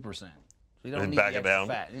her on 2%. So you don't And need back the it extra down.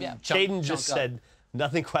 Fat. Yeah. Jaden just said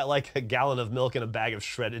nothing quite like a gallon of milk and a bag of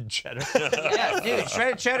shredded cheddar. Yeah, dude,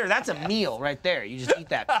 shredded cheddar. That's a meal right there. You just eat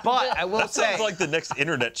that. But I will That say, sounds like the next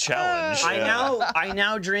internet challenge. I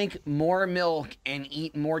now drink more milk and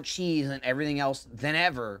eat more cheese and everything else than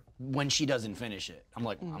ever when she doesn't finish it. I'm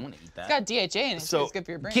like, I'm gonna eat that. It's got DHA in it, so So, it's good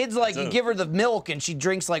for your brain. Kids like you give her the milk and she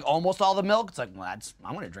drinks like almost all the milk. It's like, well,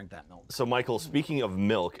 I'm gonna drink that milk. So, Michael, speaking of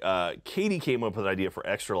milk, Katie came up with an idea for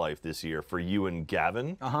Extra Life this year for you and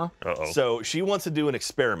Gavin. Uh-oh. So she wants to do an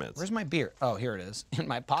experiment. Where's my beer? Oh, here it is in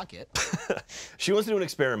my pocket. She wants to do an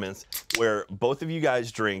experiment where both of you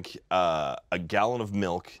guys drink a gallon of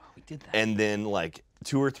milk did that. and then like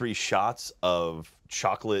 2 or 3 shots of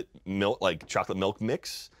chocolate milk, like chocolate milk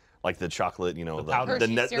mix, like the chocolate, you know, powder. the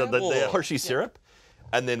Hershey syrup? Hershey syrup.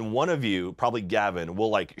 and then one of you, probably Gavin, will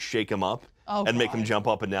like shake him up and make him jump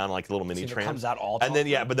up and down like a little mini See if it tramp. comes out all and then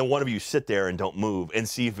chocolate? but then one of you sit there and don't move and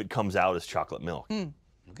see if it comes out as chocolate milk. You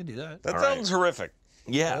could do that. That sounds horrific.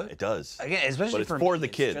 Yeah, it does. Again, especially But it's for for me, the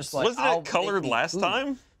it's kids. just like, Wasn't I'll it colored make last food.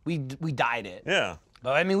 time? We dyed it. Yeah.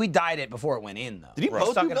 But I mean, we dyed it before it went in, though. Did you We're both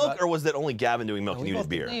do talking milk, about- or was that only Gavin doing milk and you did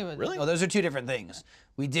beer? Really? No, those are two different things.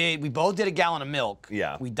 We both did a gallon of milk.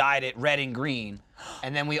 Yeah. We dyed it red and green,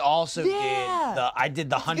 and then we also I did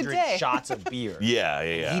the 100 day. shots of beer.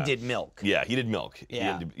 Yeah. He did milk. Yeah, he did milk.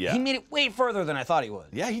 Yeah. Yeah. He made it way further than I thought he would.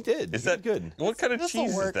 Yeah, he did. Is He that did good? What kind of This'll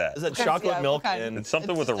cheese is work. that? Is that What kind- chocolate yeah, milk what kind? and It's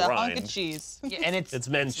something with a a hunk rind. of cheese. Yeah, and it's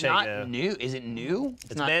Manchego. not new. Is it new?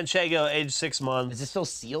 It's not. Manchego, aged 6 months. Is it still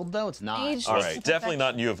sealed though? It's not. Aged All It's right. definitely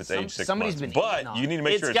not new if it's aged 6 somebody's months. been But eating on you it. need to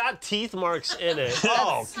make It's sure got teeth marks in it.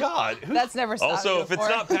 Oh God! That's never stopped also me if it's before.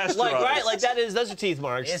 not pasteurized. Like, right? Like, those are teeth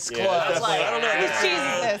marks. It's Yeah, close. that's like- I don't know. Whose cheese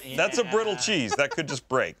is this? That's a brittle cheese. That could just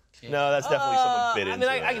break. No, that's definitely someone bit I into mean,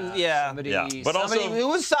 I it. can, yeah. Somebody, But also- somebody who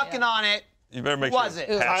was sucking on it. You better make Was sure. it?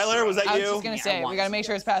 it's Tyler, was that I was you? just gonna say we gotta make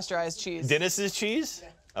sure it's pasteurized cheese. Dennis's cheese?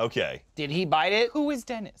 Okay. Did he bite it? Who is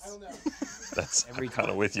Dennis? That's I'm kind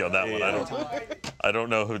of with you on that one. I don't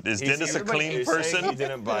know who is Dennis a clean He's saying person? He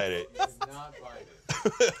didn't bite it.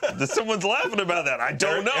 Someone's laughing about that. I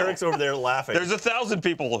don't know. Eric's over there laughing. There's 1,000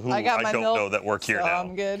 people who I got my don't milk, know that work here so now.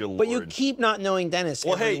 I'm good. Good But you Lord. keep not knowing Dennis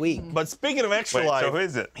Well, every hey, week. but speaking of extra Wait, life, so who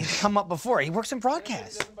is it? He's come up before. He works in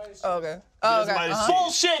broadcast. Oh, okay. Oh, okay. Minus Uh-huh.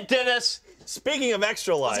 Bullshit, Dennis. speaking of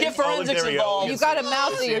extra life, get forensics there we go. involved. You got a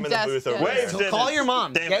mouse See at your him in the desk. booth over Dennis. there. Wave, Dennis. Call your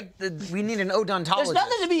mom. Damn Get we need an odontologist. There's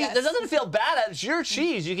nothing to be. Yes. There's nothing to feel bad at. It's your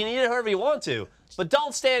cheese. You can eat it however you want to. But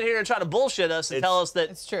don't stand here and try to bullshit us and tell us that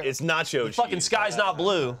It's true. It's nacho cheese. fucking sky's not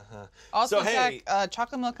blue. Also, So, hey- Zach,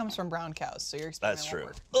 chocolate milk comes from brown cows, so your experiment That's true.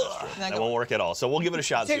 won't work. That won't work at all. So we'll give it a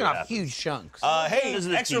shot. See taking what off happens. huge chunks. Hey, This is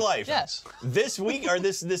the extra teeth. life. Yes. This week or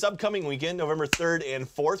this upcoming weekend, November 3rd and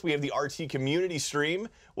 4th, we have the RT community stream,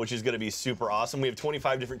 which is going to be super awesome. We have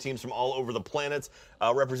 25 different teams from all over the planet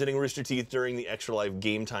representing Rooster Teeth during the Extra Life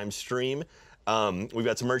Game Time stream. We've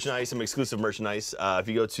got some merchandise, some exclusive merchandise. If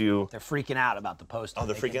you go to They're freaking out about the poster. Oh,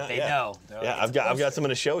 they're freaking out. They yeah. know. They're Yeah, like, I've got some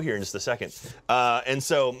in a show here in just a second. And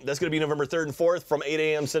so that's going to be November 3rd and 4th from 8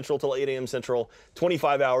 a.m. Central till 8 a.m. Central.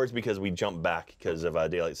 25 hours because we jumped back because of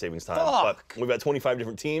daylight savings time. But we've got 25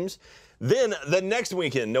 different teams. Then the next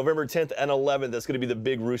weekend, November 10th and 11th, that's going to be the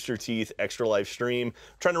big Rooster Teeth Extra Life stream.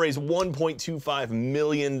 Trying to raise $1.25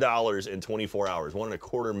 million in 24 hours.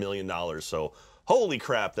 $1.25 million. So holy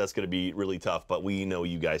crap, that's going to be really tough, but we know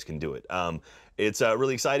you guys can do it. It's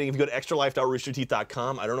really exciting. If you go to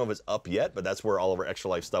extralife.roosterteeth.com, I don't know if it's up yet, but that's where all of our Extra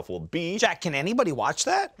Life stuff will be. Jack, can anybody watch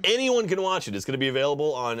that? Anyone can watch it. It's going to be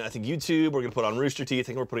available on, I think, YouTube. We're going to put it on Rooster Teeth. I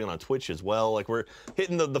think we're putting it on Twitch as well. Like, we're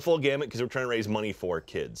hitting the full gamut because we're trying to raise money for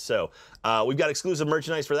kids. So we've got exclusive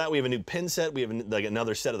merchandise for that. We have a new pin set. We have like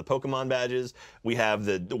another set of the Pokemon badges. We have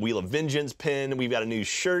the Wheel of Vengeance pin. We've got a new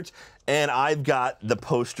shirt. And I've got the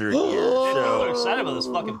poster here. I'm So excited about this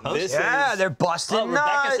fucking poster. this Yeah, is, they're busting Oh,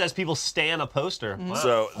 Rebecca nuts. says people stan a poster. Wow.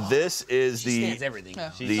 so this is Stands the everything.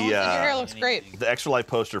 Your hair looks great. the Extra Life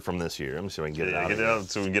poster from this year. I'm just going to get it Yeah, out. get it out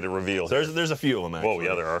so we can get it revealed. There's a few of them actually. Whoa,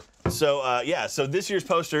 yeah, there are. So so this year's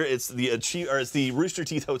poster, it's the Rooster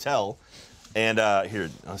Teeth Hotel, and here,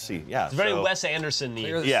 let's see, yeah, It's very so, Wes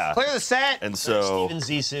Anderson-y. yeah, Clear the set. and so Steven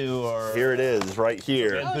Zissou or here it is, right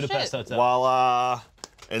here, Budapest Hotel. voila.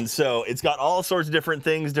 And so it's got all sorts of different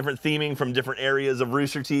things, different theming from different areas of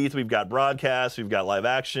Rooster Teeth. We've got broadcast, we've got live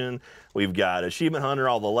action, we've got Achievement Hunter,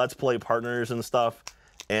 all the Let's Play partners and stuff.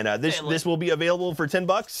 And this will be available for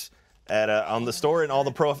 $10 at on the store, and all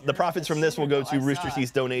the profits from this will go to Rooster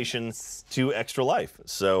Teeth's donation to Extra Life.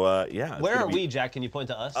 So yeah. it's Where gonna are be- we, Jack? Can you point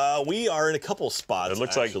to us? We are in a couple spots. It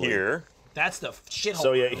looks like actually. here. That's the shithole.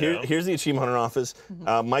 So yeah, here's the Achievement Hunter office.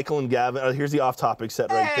 Michael and Gavin. Here's the off-topic set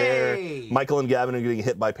right there. Michael and Gavin are getting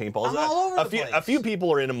hit by paintballs. I'm all over the place. A few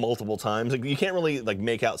people are in them multiple times. Like, you can't really like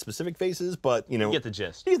make out specific faces, but you know, You get the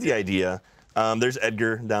gist. You get the idea. There's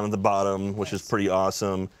Edgar down at the bottom, which is pretty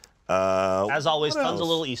awesome. As always, what tons else? of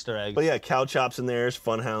little Easter eggs. But yeah, Cow Chops in there.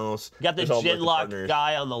 Funhouse. You got the There's all the Gidlock partners.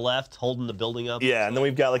 guy on the left holding the building up. Yeah, and then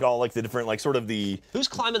we've got like all like the different like sort of the. Who's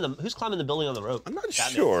climbing the building on the rope? I'm not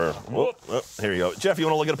sure. Oh, here you go, Jeff. You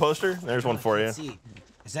want to look at a poster? There's one for you. Let's see.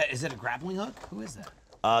 Is it a grappling hook? Who is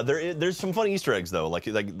that? There's some funny Easter eggs though, like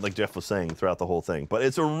Jeff was saying throughout the whole thing. But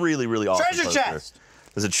it's a really awesome Treasure poster. chest.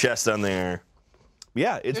 There's a chest on there.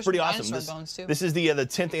 Yeah, it's There's pretty some awesome. dinosaur bones, too. This is the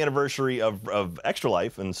 10th anniversary of Extra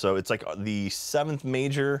Life, and so it's like the 7th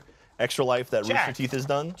major Extra Life that Jack. Rooster Teeth has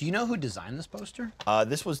done. Do you know who designed this poster?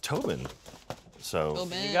 This was Tobin. So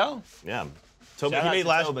There you go. yeah, Tobin. Shout He out made to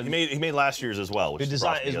last. Tobin. He made last year's as well. Which Who is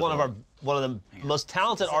design awesome is as one of well. our one of the most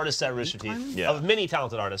talented artists at Rooster Teeth, Yeah. of many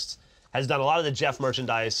talented artists, has done a lot of the Jeff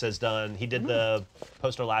merchandise. He did the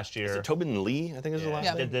poster last year. Tobin Lee, I think is the last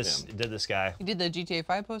name. Did this guy? You did the GTA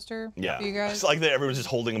 5 poster Yeah. for you guys? It's like that everyone's just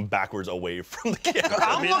holding him backwards away from the camera.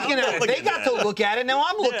 I'm looking at it. They got to look at it. Now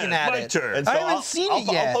I'm looking at my it. turn. And so I haven't seen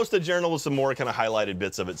it yet. I'll post a journal with some more kind of highlighted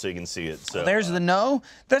bits of it so you can see it. So There's the no.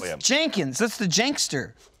 That's yeah. Jenkins. That's the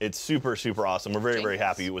Jankster. it's super, super awesome. We're very, very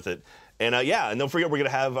happy with it. And yeah, and don't forget we're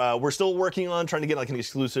gonna have. We're still working on trying to get like an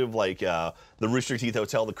exclusive, like the Rooster Teeth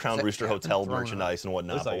Hotel, the Crown Rooster Hotel merchandise and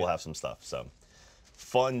whatnot. But we'll have some stuff. So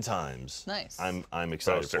fun times. Nice. I'm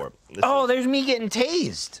excited for it. Oh, there's me getting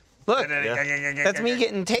tased. Look, Yeah. that's me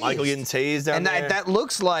getting tased. Michael getting tased down and there. that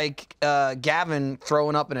looks like Gavin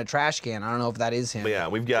throwing up in a trash can. I don't know if that is him. But yeah,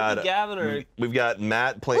 we've got Gavin or we've got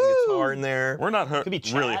Matt playing guitar in there. We're not be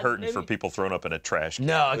Chad, really hurting maybe? for people thrown up in a trash can.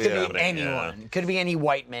 No, it could Yeah. be anyone. It could be any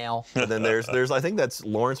white male. And then there's I think that's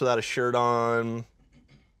Lawrence without a shirt on.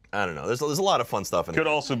 I don't know. There's a lot of fun stuff in Could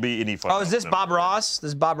there. also be any fun. Oh, is this Bob Ross? This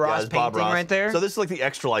is Bob Yeah, Ross it's Bob painting Ross. right there? So this is like the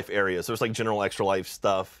Extra Life area. So it's like general Extra Life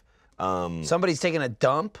stuff. Somebody's taking a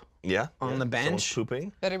dump. Yeah. On the bench? Someone's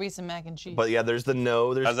pooping. Better be some mac and cheese. But yeah, there's the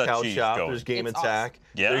there's How's that Cow cheese Shop, going? there's Game It's Attack. awesome.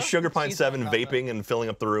 Yeah? There's Sugar Pine Cheese 7 on top, vaping and filling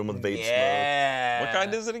up the room with vape Yeah. What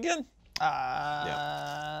kind is it again?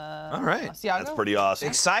 All right. smoke. Asiago? That's pretty awesome.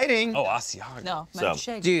 Exciting. Oh, Asiago. No, So, mac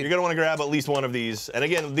shake. Dude. You're going to want to grab at least one of these. And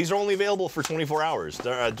again, these are only available for 24 hours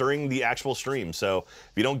during the actual stream. So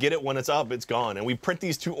if you don't get it when it's up, it's gone. And we print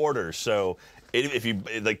these to order. So if you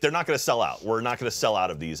like, they're not going to sell out. We're not going to sell out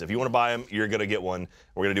of these. If you want to buy them, you're going to get one.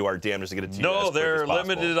 We're going to do our damnedest to get it to you. as No, quick they're as possible.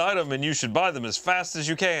 limited item, and you should buy them as fast as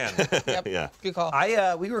you can. Yep. Yeah. Good call.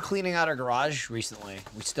 We were cleaning out our garage recently.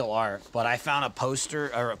 We still are, but I found a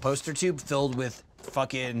poster tube filled with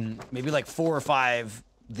fucking maybe like 4 or 5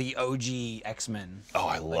 the OG X-Men. Oh,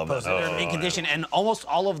 I love Posters. that. They're in condition, and almost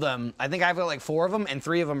all of them. I think I've got like 4 of them, and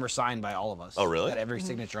 3 of them are signed by all of us. Oh, really? Got every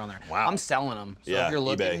signature on there. Wow. I'm selling them. So Yeah, if you're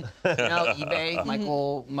looking, eBay,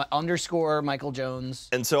 Michael Jones.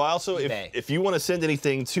 And so I also, eBay. if you want to send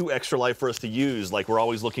anything to Extra Life for us to use, like we're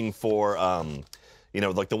always looking for,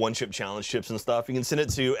 like the one chip challenge chips and stuff, you can send it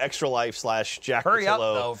to Extra Life / Jack Hurry up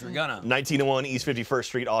Patillo, though if you're gonna. 1901 East 51st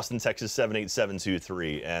Street, Austin, Texas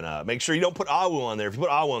 78723. And make sure you don't put AWU on there. If you put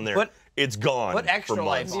AWU on there, it's gone. Put Extra for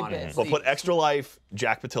Life months. on it. But put Extra Life,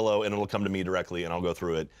 Jack Patillo, and it'll come to me directly, and I'll go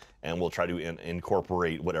through it, and we'll try to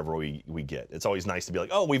incorporate whatever we get. It's always nice to be like,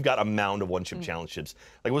 oh, we've got a mound of one chip challenge chips.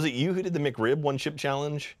 Like, was it you who did the McRib one chip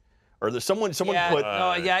challenge? Or there's someone put.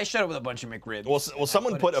 I showed up with a bunch of McRibs. Well,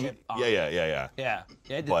 someone put a. chip on Yeah. Yeah, I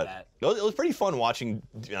did But that. it was pretty fun watching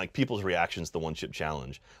like people's reactions to the one chip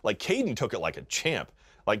challenge. Like Caden took it like a champ.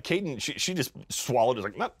 Like Caden, she just swallowed it.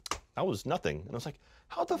 Like, no, that was nothing. And I was like,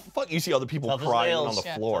 how the fuck you see other people Tough as crying on nails. the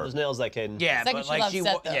Yeah. floor? Tough as nails, that Caden. Yeah, Second but she like left she,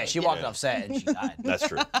 set, though. she walked off set and she died. That's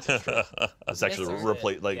true. That's true. It's actually Yes,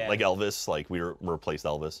 replaced like Yeah. Elvis. Like we replaced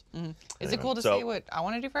Elvis. Is it cool to So- say what I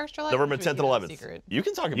want to do for Extra Life? November or should 10th we and keep it 11th. secret? You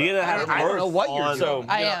can talk about. You're gonna it. have I don't know what you're on- doing.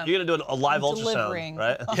 I am. You're gonna do a live delivering.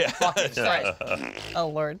 ultrasound, right? Yeah. Oh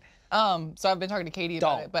Lord. So I've been talking to Katie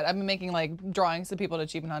about Don't. it, but I've been making like drawings to people to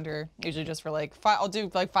Achievement Hunter, usually just for like I'll do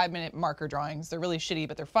like 5-minute marker drawings. They're really shitty,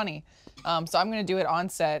 but they're funny. So I'm gonna do it on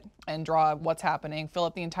set and draw what's happening, fill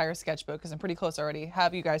up the entire sketchbook because I'm pretty close already.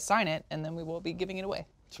 Have you guys sign it, and then we will be giving it away.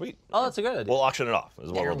 Sweet. Oh, that's a good idea. We'll auction it off. Is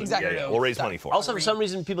what we'll do. exactly. Yeah. We'll raise money for it. Also, for some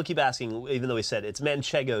reason, people keep asking, even though we said it's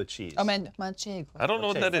manchego cheese. Oh man, manchego. I don't know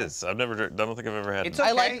what that is. I don't think I've ever had It's it.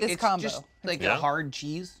 I like okay. this It's combo. just like Yeah? a hard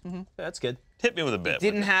cheese. That's good. Hit me with a bit.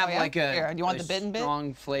 Didn't have Oh, yeah? like a, Here, do you want a the bitten bit?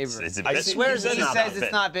 strong flavor. Is it I bitten? swear He it's not says bitten.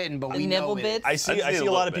 it's not bitten, but we nibble know it bits? I is. see I'd say a a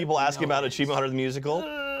lot little of bit. people asking about Achievement Hunter the musical.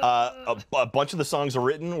 A bunch of the songs are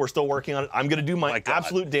written. We're still working on it. I'm gonna do my God.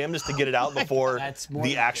 absolute damnedest to get it out before That's more the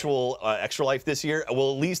than actual Extra Life this year.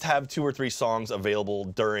 We'll at least have 2 or 3 songs available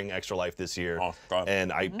during Extra Life this year. Oh, God.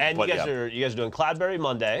 And And but you guys yeah, are doing Cloudberry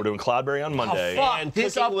Monday. we're doing Cloudberry on Monday. fuck. And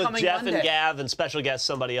This cooking with upcoming Jeff and Monday. Gav and special guest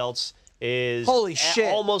somebody else is Holy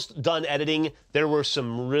shit. almost done editing. There were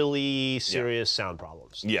some really serious sound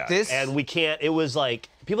problems. Yeah. And we can't. It was like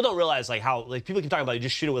people don't realize like how like people can talk about you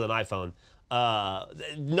just shoot it with an iPhone.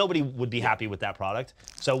 Nobody would be happy with that product.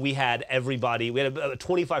 So we had everybody. We had a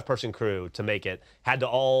 25-person crew to make it. Had to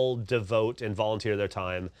all devote and volunteer their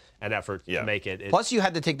time and effort to make it. Plus, you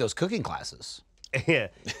had to take those cooking classes. Yeah,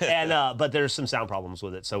 and but there's some sound problems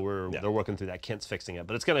with it, so they're working through that. Kent's fixing it,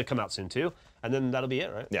 but it's gonna come out soon too, and then that'll be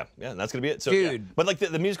it, right? Yeah, and that's gonna be it. So, Dude. yeah. But like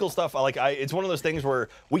the musical stuff, it's one of those things where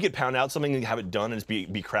we could pound out something and have it done and just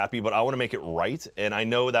be crappy, but I want to make it right, and I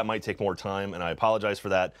know that might take more time, and I apologize for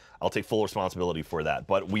that. I'll take full responsibility for that.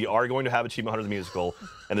 But we are going to have Achievement Hunter the musical,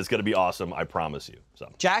 and it's gonna be awesome. I promise you.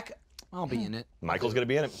 So. Jack, I'll be in it. Michael's gonna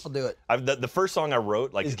be in it. I'll do it. The first song I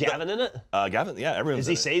wrote, like Is Gavin in it? Gavin, yeah, everyone's. Does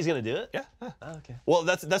he in it. say he's gonna do it? Yeah. Oh, okay. Well,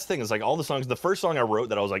 that's the thing. Is like all the songs. The first song I wrote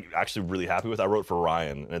that I was like actually really happy with, I wrote for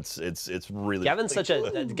Ryan. And it's really. Gavin's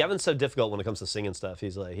Gavin's so difficult when it comes to singing stuff.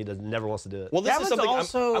 He's like never wants to do it. Well, this Gavin's is something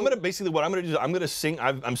also- I'm gonna basically what I'm gonna do is I'm gonna sing.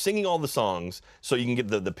 I'm singing all the songs so you can get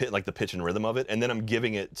the pitch and rhythm of it, and then I'm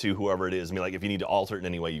giving it to whoever it is. I mean, like if you need to alter it in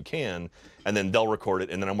any way you can, and then they'll record it,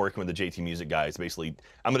 and then I'm working with the JT Music guys. Basically,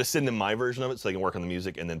 I'm gonna send them my version of it so they can work on the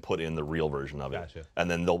music, and then put in the real version of it, Gotcha. and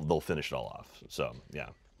then they'll finish it all off. So yeah.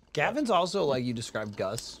 Gavin's also like you described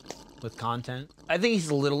Gus with content. I think he's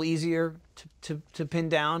a little easier to pin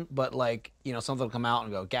down, but like something will come out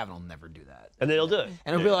and go, Gavin will never do that. And then he'll do it.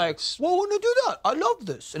 And it'll be like, well, when I do that, I love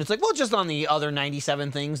this. And it's like, well, just on the other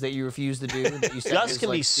 97 things that you refuse to do. That you said Gus is, can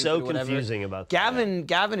like, be stupid so or whatever. confusing about that.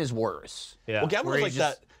 Gavin is worse. Yeah. Well, Gavin Where was he like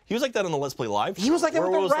just- that. He was like that on the Let's Play Live. He was like that where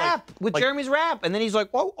with it the was rap, with like, Jeremy's rap. And then he's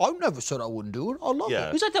like, well, I never said I wouldn't do it. I love Yeah.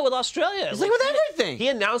 it. He's like that with Australia. He's like with everything. He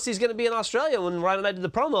announced he's going to be in Australia when Ryan and I did the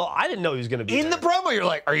promo. I didn't know he was going to be In there. the promo, you're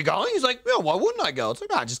like, are you going? He's like, yeah, why wouldn't I go? It's like,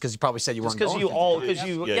 nah, just because you probably said you weren't because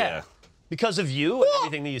going. Yeah. because of you and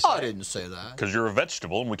everything that you said. I didn't say that. Because you're a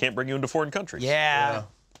vegetable and we can't bring you into foreign countries. Yeah.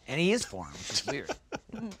 And he is foreign, which is weird.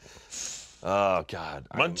 Oh God.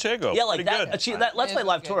 Manchego. Yeah, like pretty that. good. That Let's Play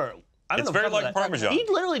Live Okay. tour. I don't It's know very if like that. Parmesan. He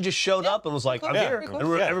literally just showed up and was like, I'm Yeah. here. Pretty And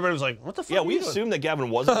cool. everybody was like, what the fuck? Yeah, are we you doing? assumed that Gavin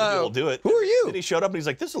wasn't going to be able to do it. Who are you? Then he showed up and he's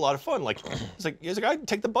like, "This is a lot of fun." Like, he's like, "I'd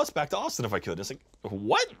take the bus back to Austin if I could." It's like,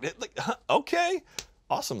 what? Like, okay,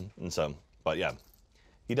 awesome. And so, but yeah,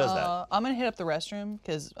 he does that. I'm gonna hit up the restroom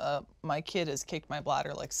because my kid has kicked my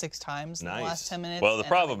bladder like 6 times in the Nice. last 10 minutes. Well, the and I'm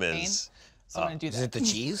problem in pain, is, so I'm gonna do that. Is it the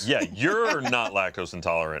cheese? yeah, you're not lactose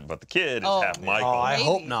intolerant, but the kid is Oh. half Michael. Oh, I Maybe.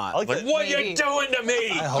 hope not. I like like, that- what are you Maybe. doing to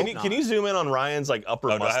me? Can you zoom in on Ryan's like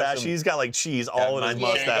upper Oh, do I have mustache? some- He's got like cheese all in his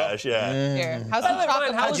mine- mustache. Yeah. Here, how's By the the way, chocolate?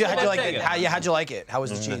 Ryan, How'd you like it? Manchego. How'd you like it? How was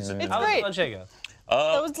the cheese? It's How was great. Manchego?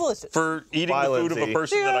 That was delicious. For eating the food of a Violency.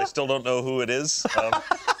 person that I still don't know who it is.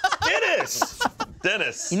 Dennis.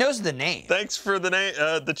 Dennis. He knows the name. Thanks for the name,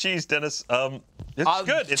 the cheese, Dennis. It's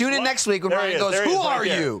good. It's Tune in li- next week when There he Ryan is, goes, there he who is, right are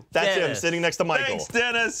there. you? That's him Dennis. sitting next to Michael. Thanks,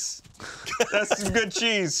 Dennis. That's some good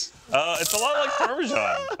cheese. It's a lot like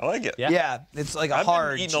Parmesan. I like it. Yeah. It's like a I've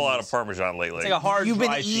hard been eating a lot of cheese. Parmesan lately. It's like a hard You've been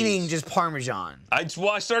dry eating cheese. just Parmesan. I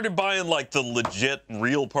started buying like the legit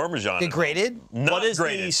real Parmesan. Degraded? Not What is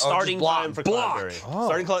grated. the starting block- time for block. Cloudberry?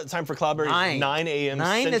 Starting time for Cloudberry is 9 a.m.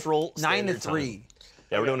 9 Central to 9 to Standard 3. Time.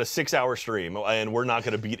 Yeah, we're doing a 6-hour stream, and we're not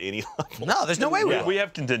going to beat any level. No, there's no way we Yeah. We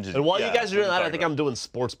have contingency. And while Yeah, you guys are doing what are that, you I think talking I'm doing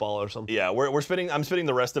sports ball or something. Yeah, I'm spending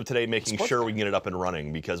the rest of today making sure we can get it up and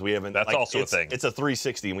running because we haven't. That's like, also a it's, thing. It's a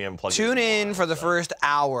 360 and we haven't plugged Tune it in for the first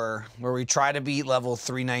hour where we try to beat level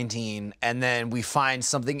 319, and then we find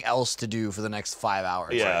something else to do for the next 5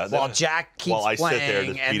 hours. Yeah, While then- Jack keeps while I sit there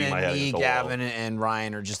playing, just and beating my then head me, against the wall. Gavin, and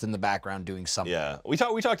Ryan are just in the background doing something. Yeah, we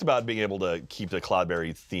talked about being able to keep the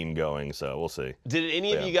Cloudberry theme going, so we'll see. Did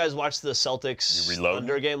any of Yeah. you guys watch the Celtics You reload?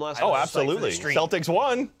 Thunder game last Oh, night? absolutely. Celtics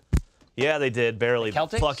won. Yeah, they did barely.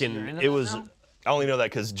 Celtics? You're Fucking. into It that was. now? I only know that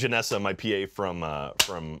because Janessa, my PA from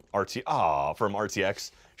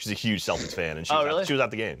RTX, she's a huge Celtics fan, and she, Oh, was, really? she was at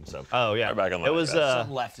the game. So Oh yeah. Right back on It line, was. guys.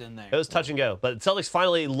 Something left in there. It was touch and go, but Celtics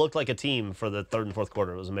finally looked like a team for the third and fourth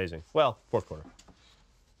quarter. It was amazing. Well, fourth quarter.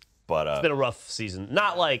 but It's been a rough season.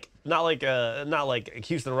 Not like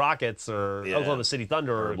Houston Rockets or Yeah. Oklahoma City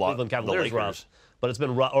Thunder or Or Cleveland the Cavaliers Lakers. rough, but it's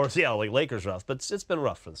been rough. Or yeah, like Lakers rough, but it's been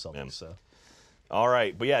rough for the Celtics. Yeah. So all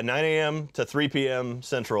right, but yeah, 9 a.m. to 3 p.m.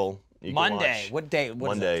 Central. You can Monday. watch. What day? What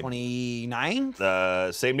is Monday. it? 29?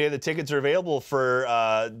 Same day the tickets are available for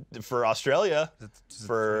Australia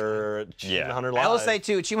for Achievement Yeah. Hunter Live. I will say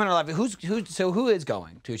too, Achievement Hunter Live. Who is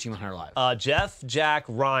going to Achievement Hunter Live? Jeff, Jack,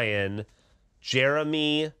 Ryan,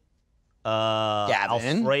 Jeremy,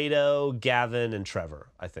 Gavin. Alfredo, Gavin, and Trevor.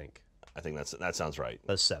 I think I think that sounds right.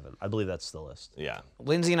 that's 7. I believe that's the list. Yeah.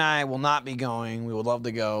 Lindsay and I will not be going. We would love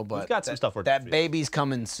to go, but We've got some stuff we're that doing. baby's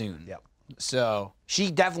coming soon. Yep. So she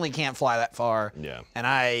definitely can't fly that far. Yeah. And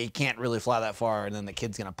I can't really fly that far, and then the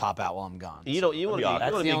kid's gonna pop out while I'm gone. You want to be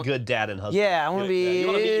That's a the good dad and husband. Yeah, I want to be. You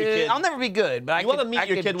want to meet your kid. I'll never be good, but I You want to could- meet I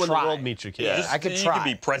your could kid when the try. world meets your kid. Yeah. I could You try. can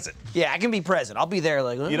be present. Yeah, I can be present. I'll be there.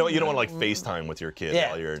 Like You don't want to like FaceTime with your kid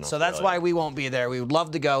while you're in so that's Australia. why we won't be there. We would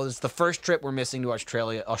love to go. It's the first trip we're missing to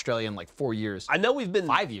Australia in like 4 years. I know we've been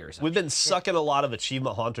 5 years, We've been sucking a lot of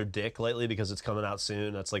Achievement Hunter dick lately because it's coming out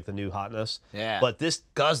soon. That's like the new hotness. Yeah. But this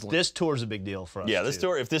Guzzling. this tour's a big deal for us. Yeah, this too.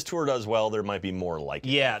 tour. If this tour does well, there might be more like it.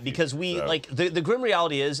 Yeah, because we So- like the grim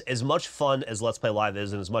reality is as much fun as Let's Play Live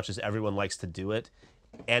is, and as much as everyone likes to do it,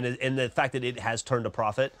 and the fact that it has turned a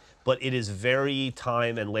profit, but it is very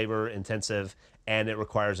time and labor intensive, and it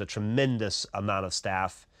requires a tremendous amount of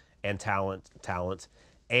staff and talent,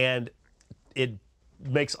 and it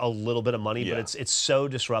makes a little bit of money, but it's so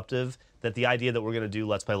disruptive that the idea that we're going to do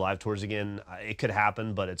Let's Play Live tours again, it could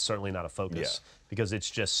happen, but it's certainly not a focus because it's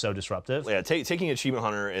just so disruptive. Yeah, taking Achievement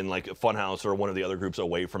Hunter and like Funhouse or one of the other groups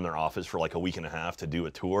away from their office for like a week and a half to do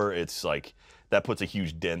a tour, it's like that puts a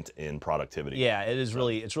huge dent in productivity. Yeah, it is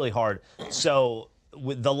really, it's really hard. So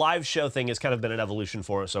with the live show thing has kind of been an evolution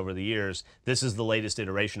for us over the years. This is the latest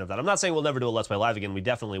iteration of that. I'm not saying we'll never do a Let's Play Live again. We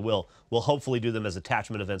definitely will. We'll hopefully do them as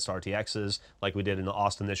attachment events to RTXs like we did in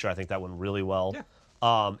Austin this year. I think that went really well.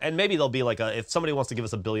 Yeah. And maybe there'll be like if somebody wants to give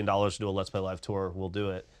us $1 billion to do a Let's Play Live tour, we'll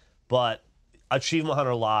do it. But Achievement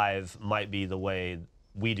Hunter Live might be the way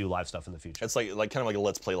we do live stuff in the future. It's like kind of like a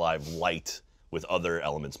Let's Play Live light with other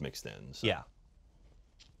elements mixed in. So. Yeah.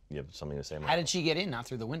 You have something to say, Mike? How did she get in? Not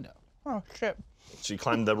through the window. Oh, shit. She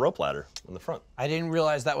climbed the rope ladder in the front. I didn't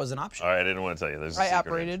realize that was an option. All right, I didn't want to tell you. There's a I secret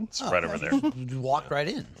operated. It's right over there. You walked right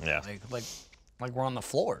in. Yeah. Like we're on the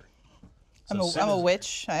floor. I'm a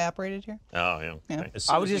witch. I operated here. Oh, yeah. Yeah. As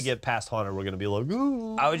soon as we get past Haunter, we're going to be like,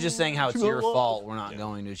 ooh. I was just saying how it's your fault we're not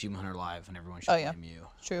going to Achievement Hunter Live and everyone should blame you.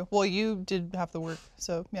 True. Well, you did half the work,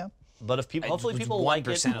 so yeah. But if people, hopefully people like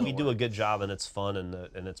it, we do a good job and it's fun and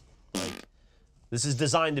it's like, this is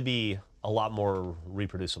designed to be a lot more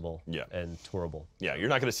reproducible and tourable. Yeah, you're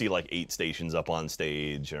not going to see like 8 stations up on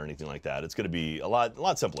stage or anything like that. It's going to be a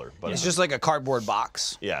lot simpler. But it's just like a cardboard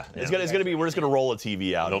box. Yeah, it's going to be. We're just going to roll a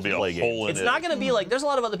TV out. There'll be a hole in it. It's not going to be like. There's a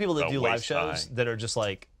lot of other people that do live waist shows high. that are just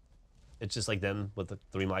like, it's just like them with the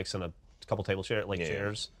 3 mics and a couple table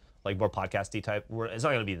chairs, like more podcasty type. It's not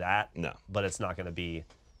going to be that. No, but it's not going to be.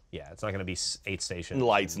 Yeah, it's not going to be 8 stations. And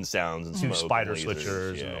lights and sounds and 2 smoke spider and lasers.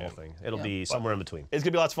 switchers and the whole thing. It'll be somewhere in between. It's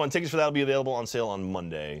going to be lots of fun. Tickets for that will be available on sale on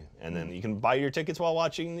Monday. And then you can buy your tickets while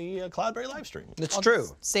watching the Cloudberry live stream. It's true.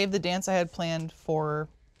 Save the dance I had planned for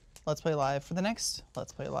Let's Play Live for the next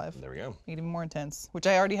Let's Play Live. There we go. Make it even more intense, which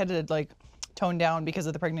I already had to like tone down because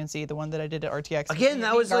of the pregnancy, the one that I did at RTX. Again,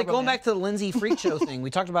 that was like going back to the Lindsay Freak Show thing. We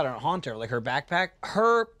talked about it on Haunter, like her backpack.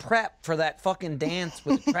 Her prep for that fucking dance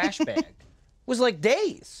with the trash bag was like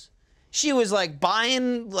days. She was like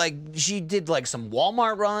buying, like she did like some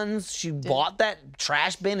Walmart runs. She bought that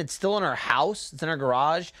trash bin. It's still in her house. It's in her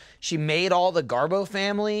garage. She made all the Garbo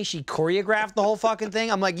family. She choreographed the whole fucking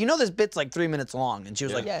thing. I'm like, you know this bit's like 3 minutes long. And she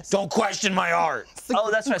was like, don't question my art.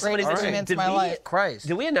 Oh, that's right. Somebody Christ.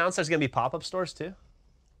 Did we announce there's going to be pop-up stores too?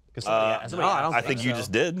 I think you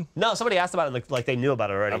just did. No, somebody asked about it, like they knew about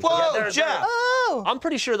it already. Whoa, Jeff! Oh! I'm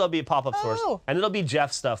pretty sure there'll be pop-up stores, and it'll be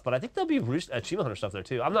Jeff stuff, but I think there'll be Achievement Hunter stuff there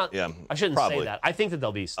too. I'm not. Yeah, I shouldn't say that. I think that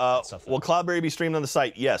there'll be stuff there. Will Cloudberry be streamed on the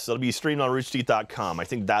site? Yes, it'll be streamed on roosterteeth.com. I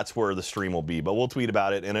think that's where the stream will be, but we'll tweet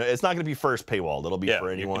about it, and it's not going to be first paywalled. It'll be for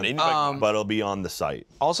anyone, but it'll be on the site.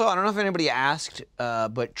 Also, I don't know if anybody asked,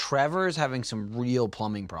 but Trevor's having some real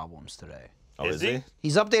plumbing problems today. Oh, is he?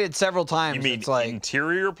 He's updated several times. You mean it's like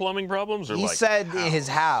interior plumbing problems, or he like said his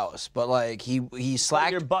house, but like he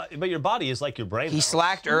slacked. But your body is like your brain. He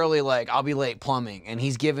slacked early, like I'll be late plumbing, and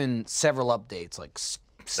he's given several updates, like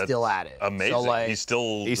still at it. Amazing. So, like,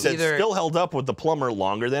 he said still held up with the plumber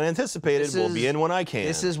longer than anticipated. We'll be in when I can.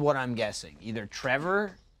 This is what I'm guessing. Either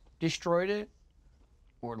Trevor destroyed it,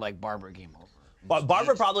 or like Barbara came over. But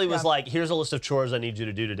Barbara probably was like, "Here's a list of chores I need you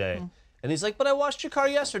to do today." And he's like, "But I washed your car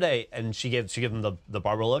yesterday." And she gave him the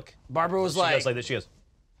Barbara look. Barbara was she like, goes like this. She goes,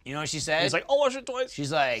 you know what she said? He's like, "I'll wash it twice."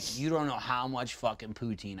 She's like, "You don't know how much fucking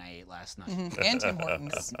poutine I ate last night." And Tim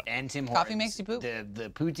Hortons. And Tim Hortons. Coffee makes you poop.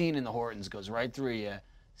 The poutine and the Hortons goes right through you.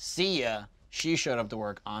 See ya. She showed up to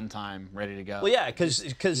work on time, ready to go. Well, yeah, because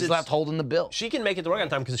he's left holding the bill. She can make it to work on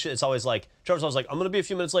time because it's always like Trevor's always like, "I'm gonna be a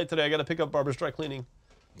few minutes late today. I gotta pick up Barbara's dry cleaning.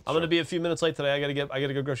 I'm gonna be a few minutes late today. I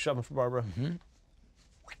gotta go grocery shopping for Barbara."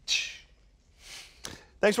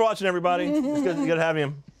 Thanks for watching, everybody. It's good to have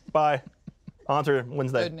you. Bye. On to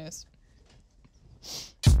Wednesday. Good news.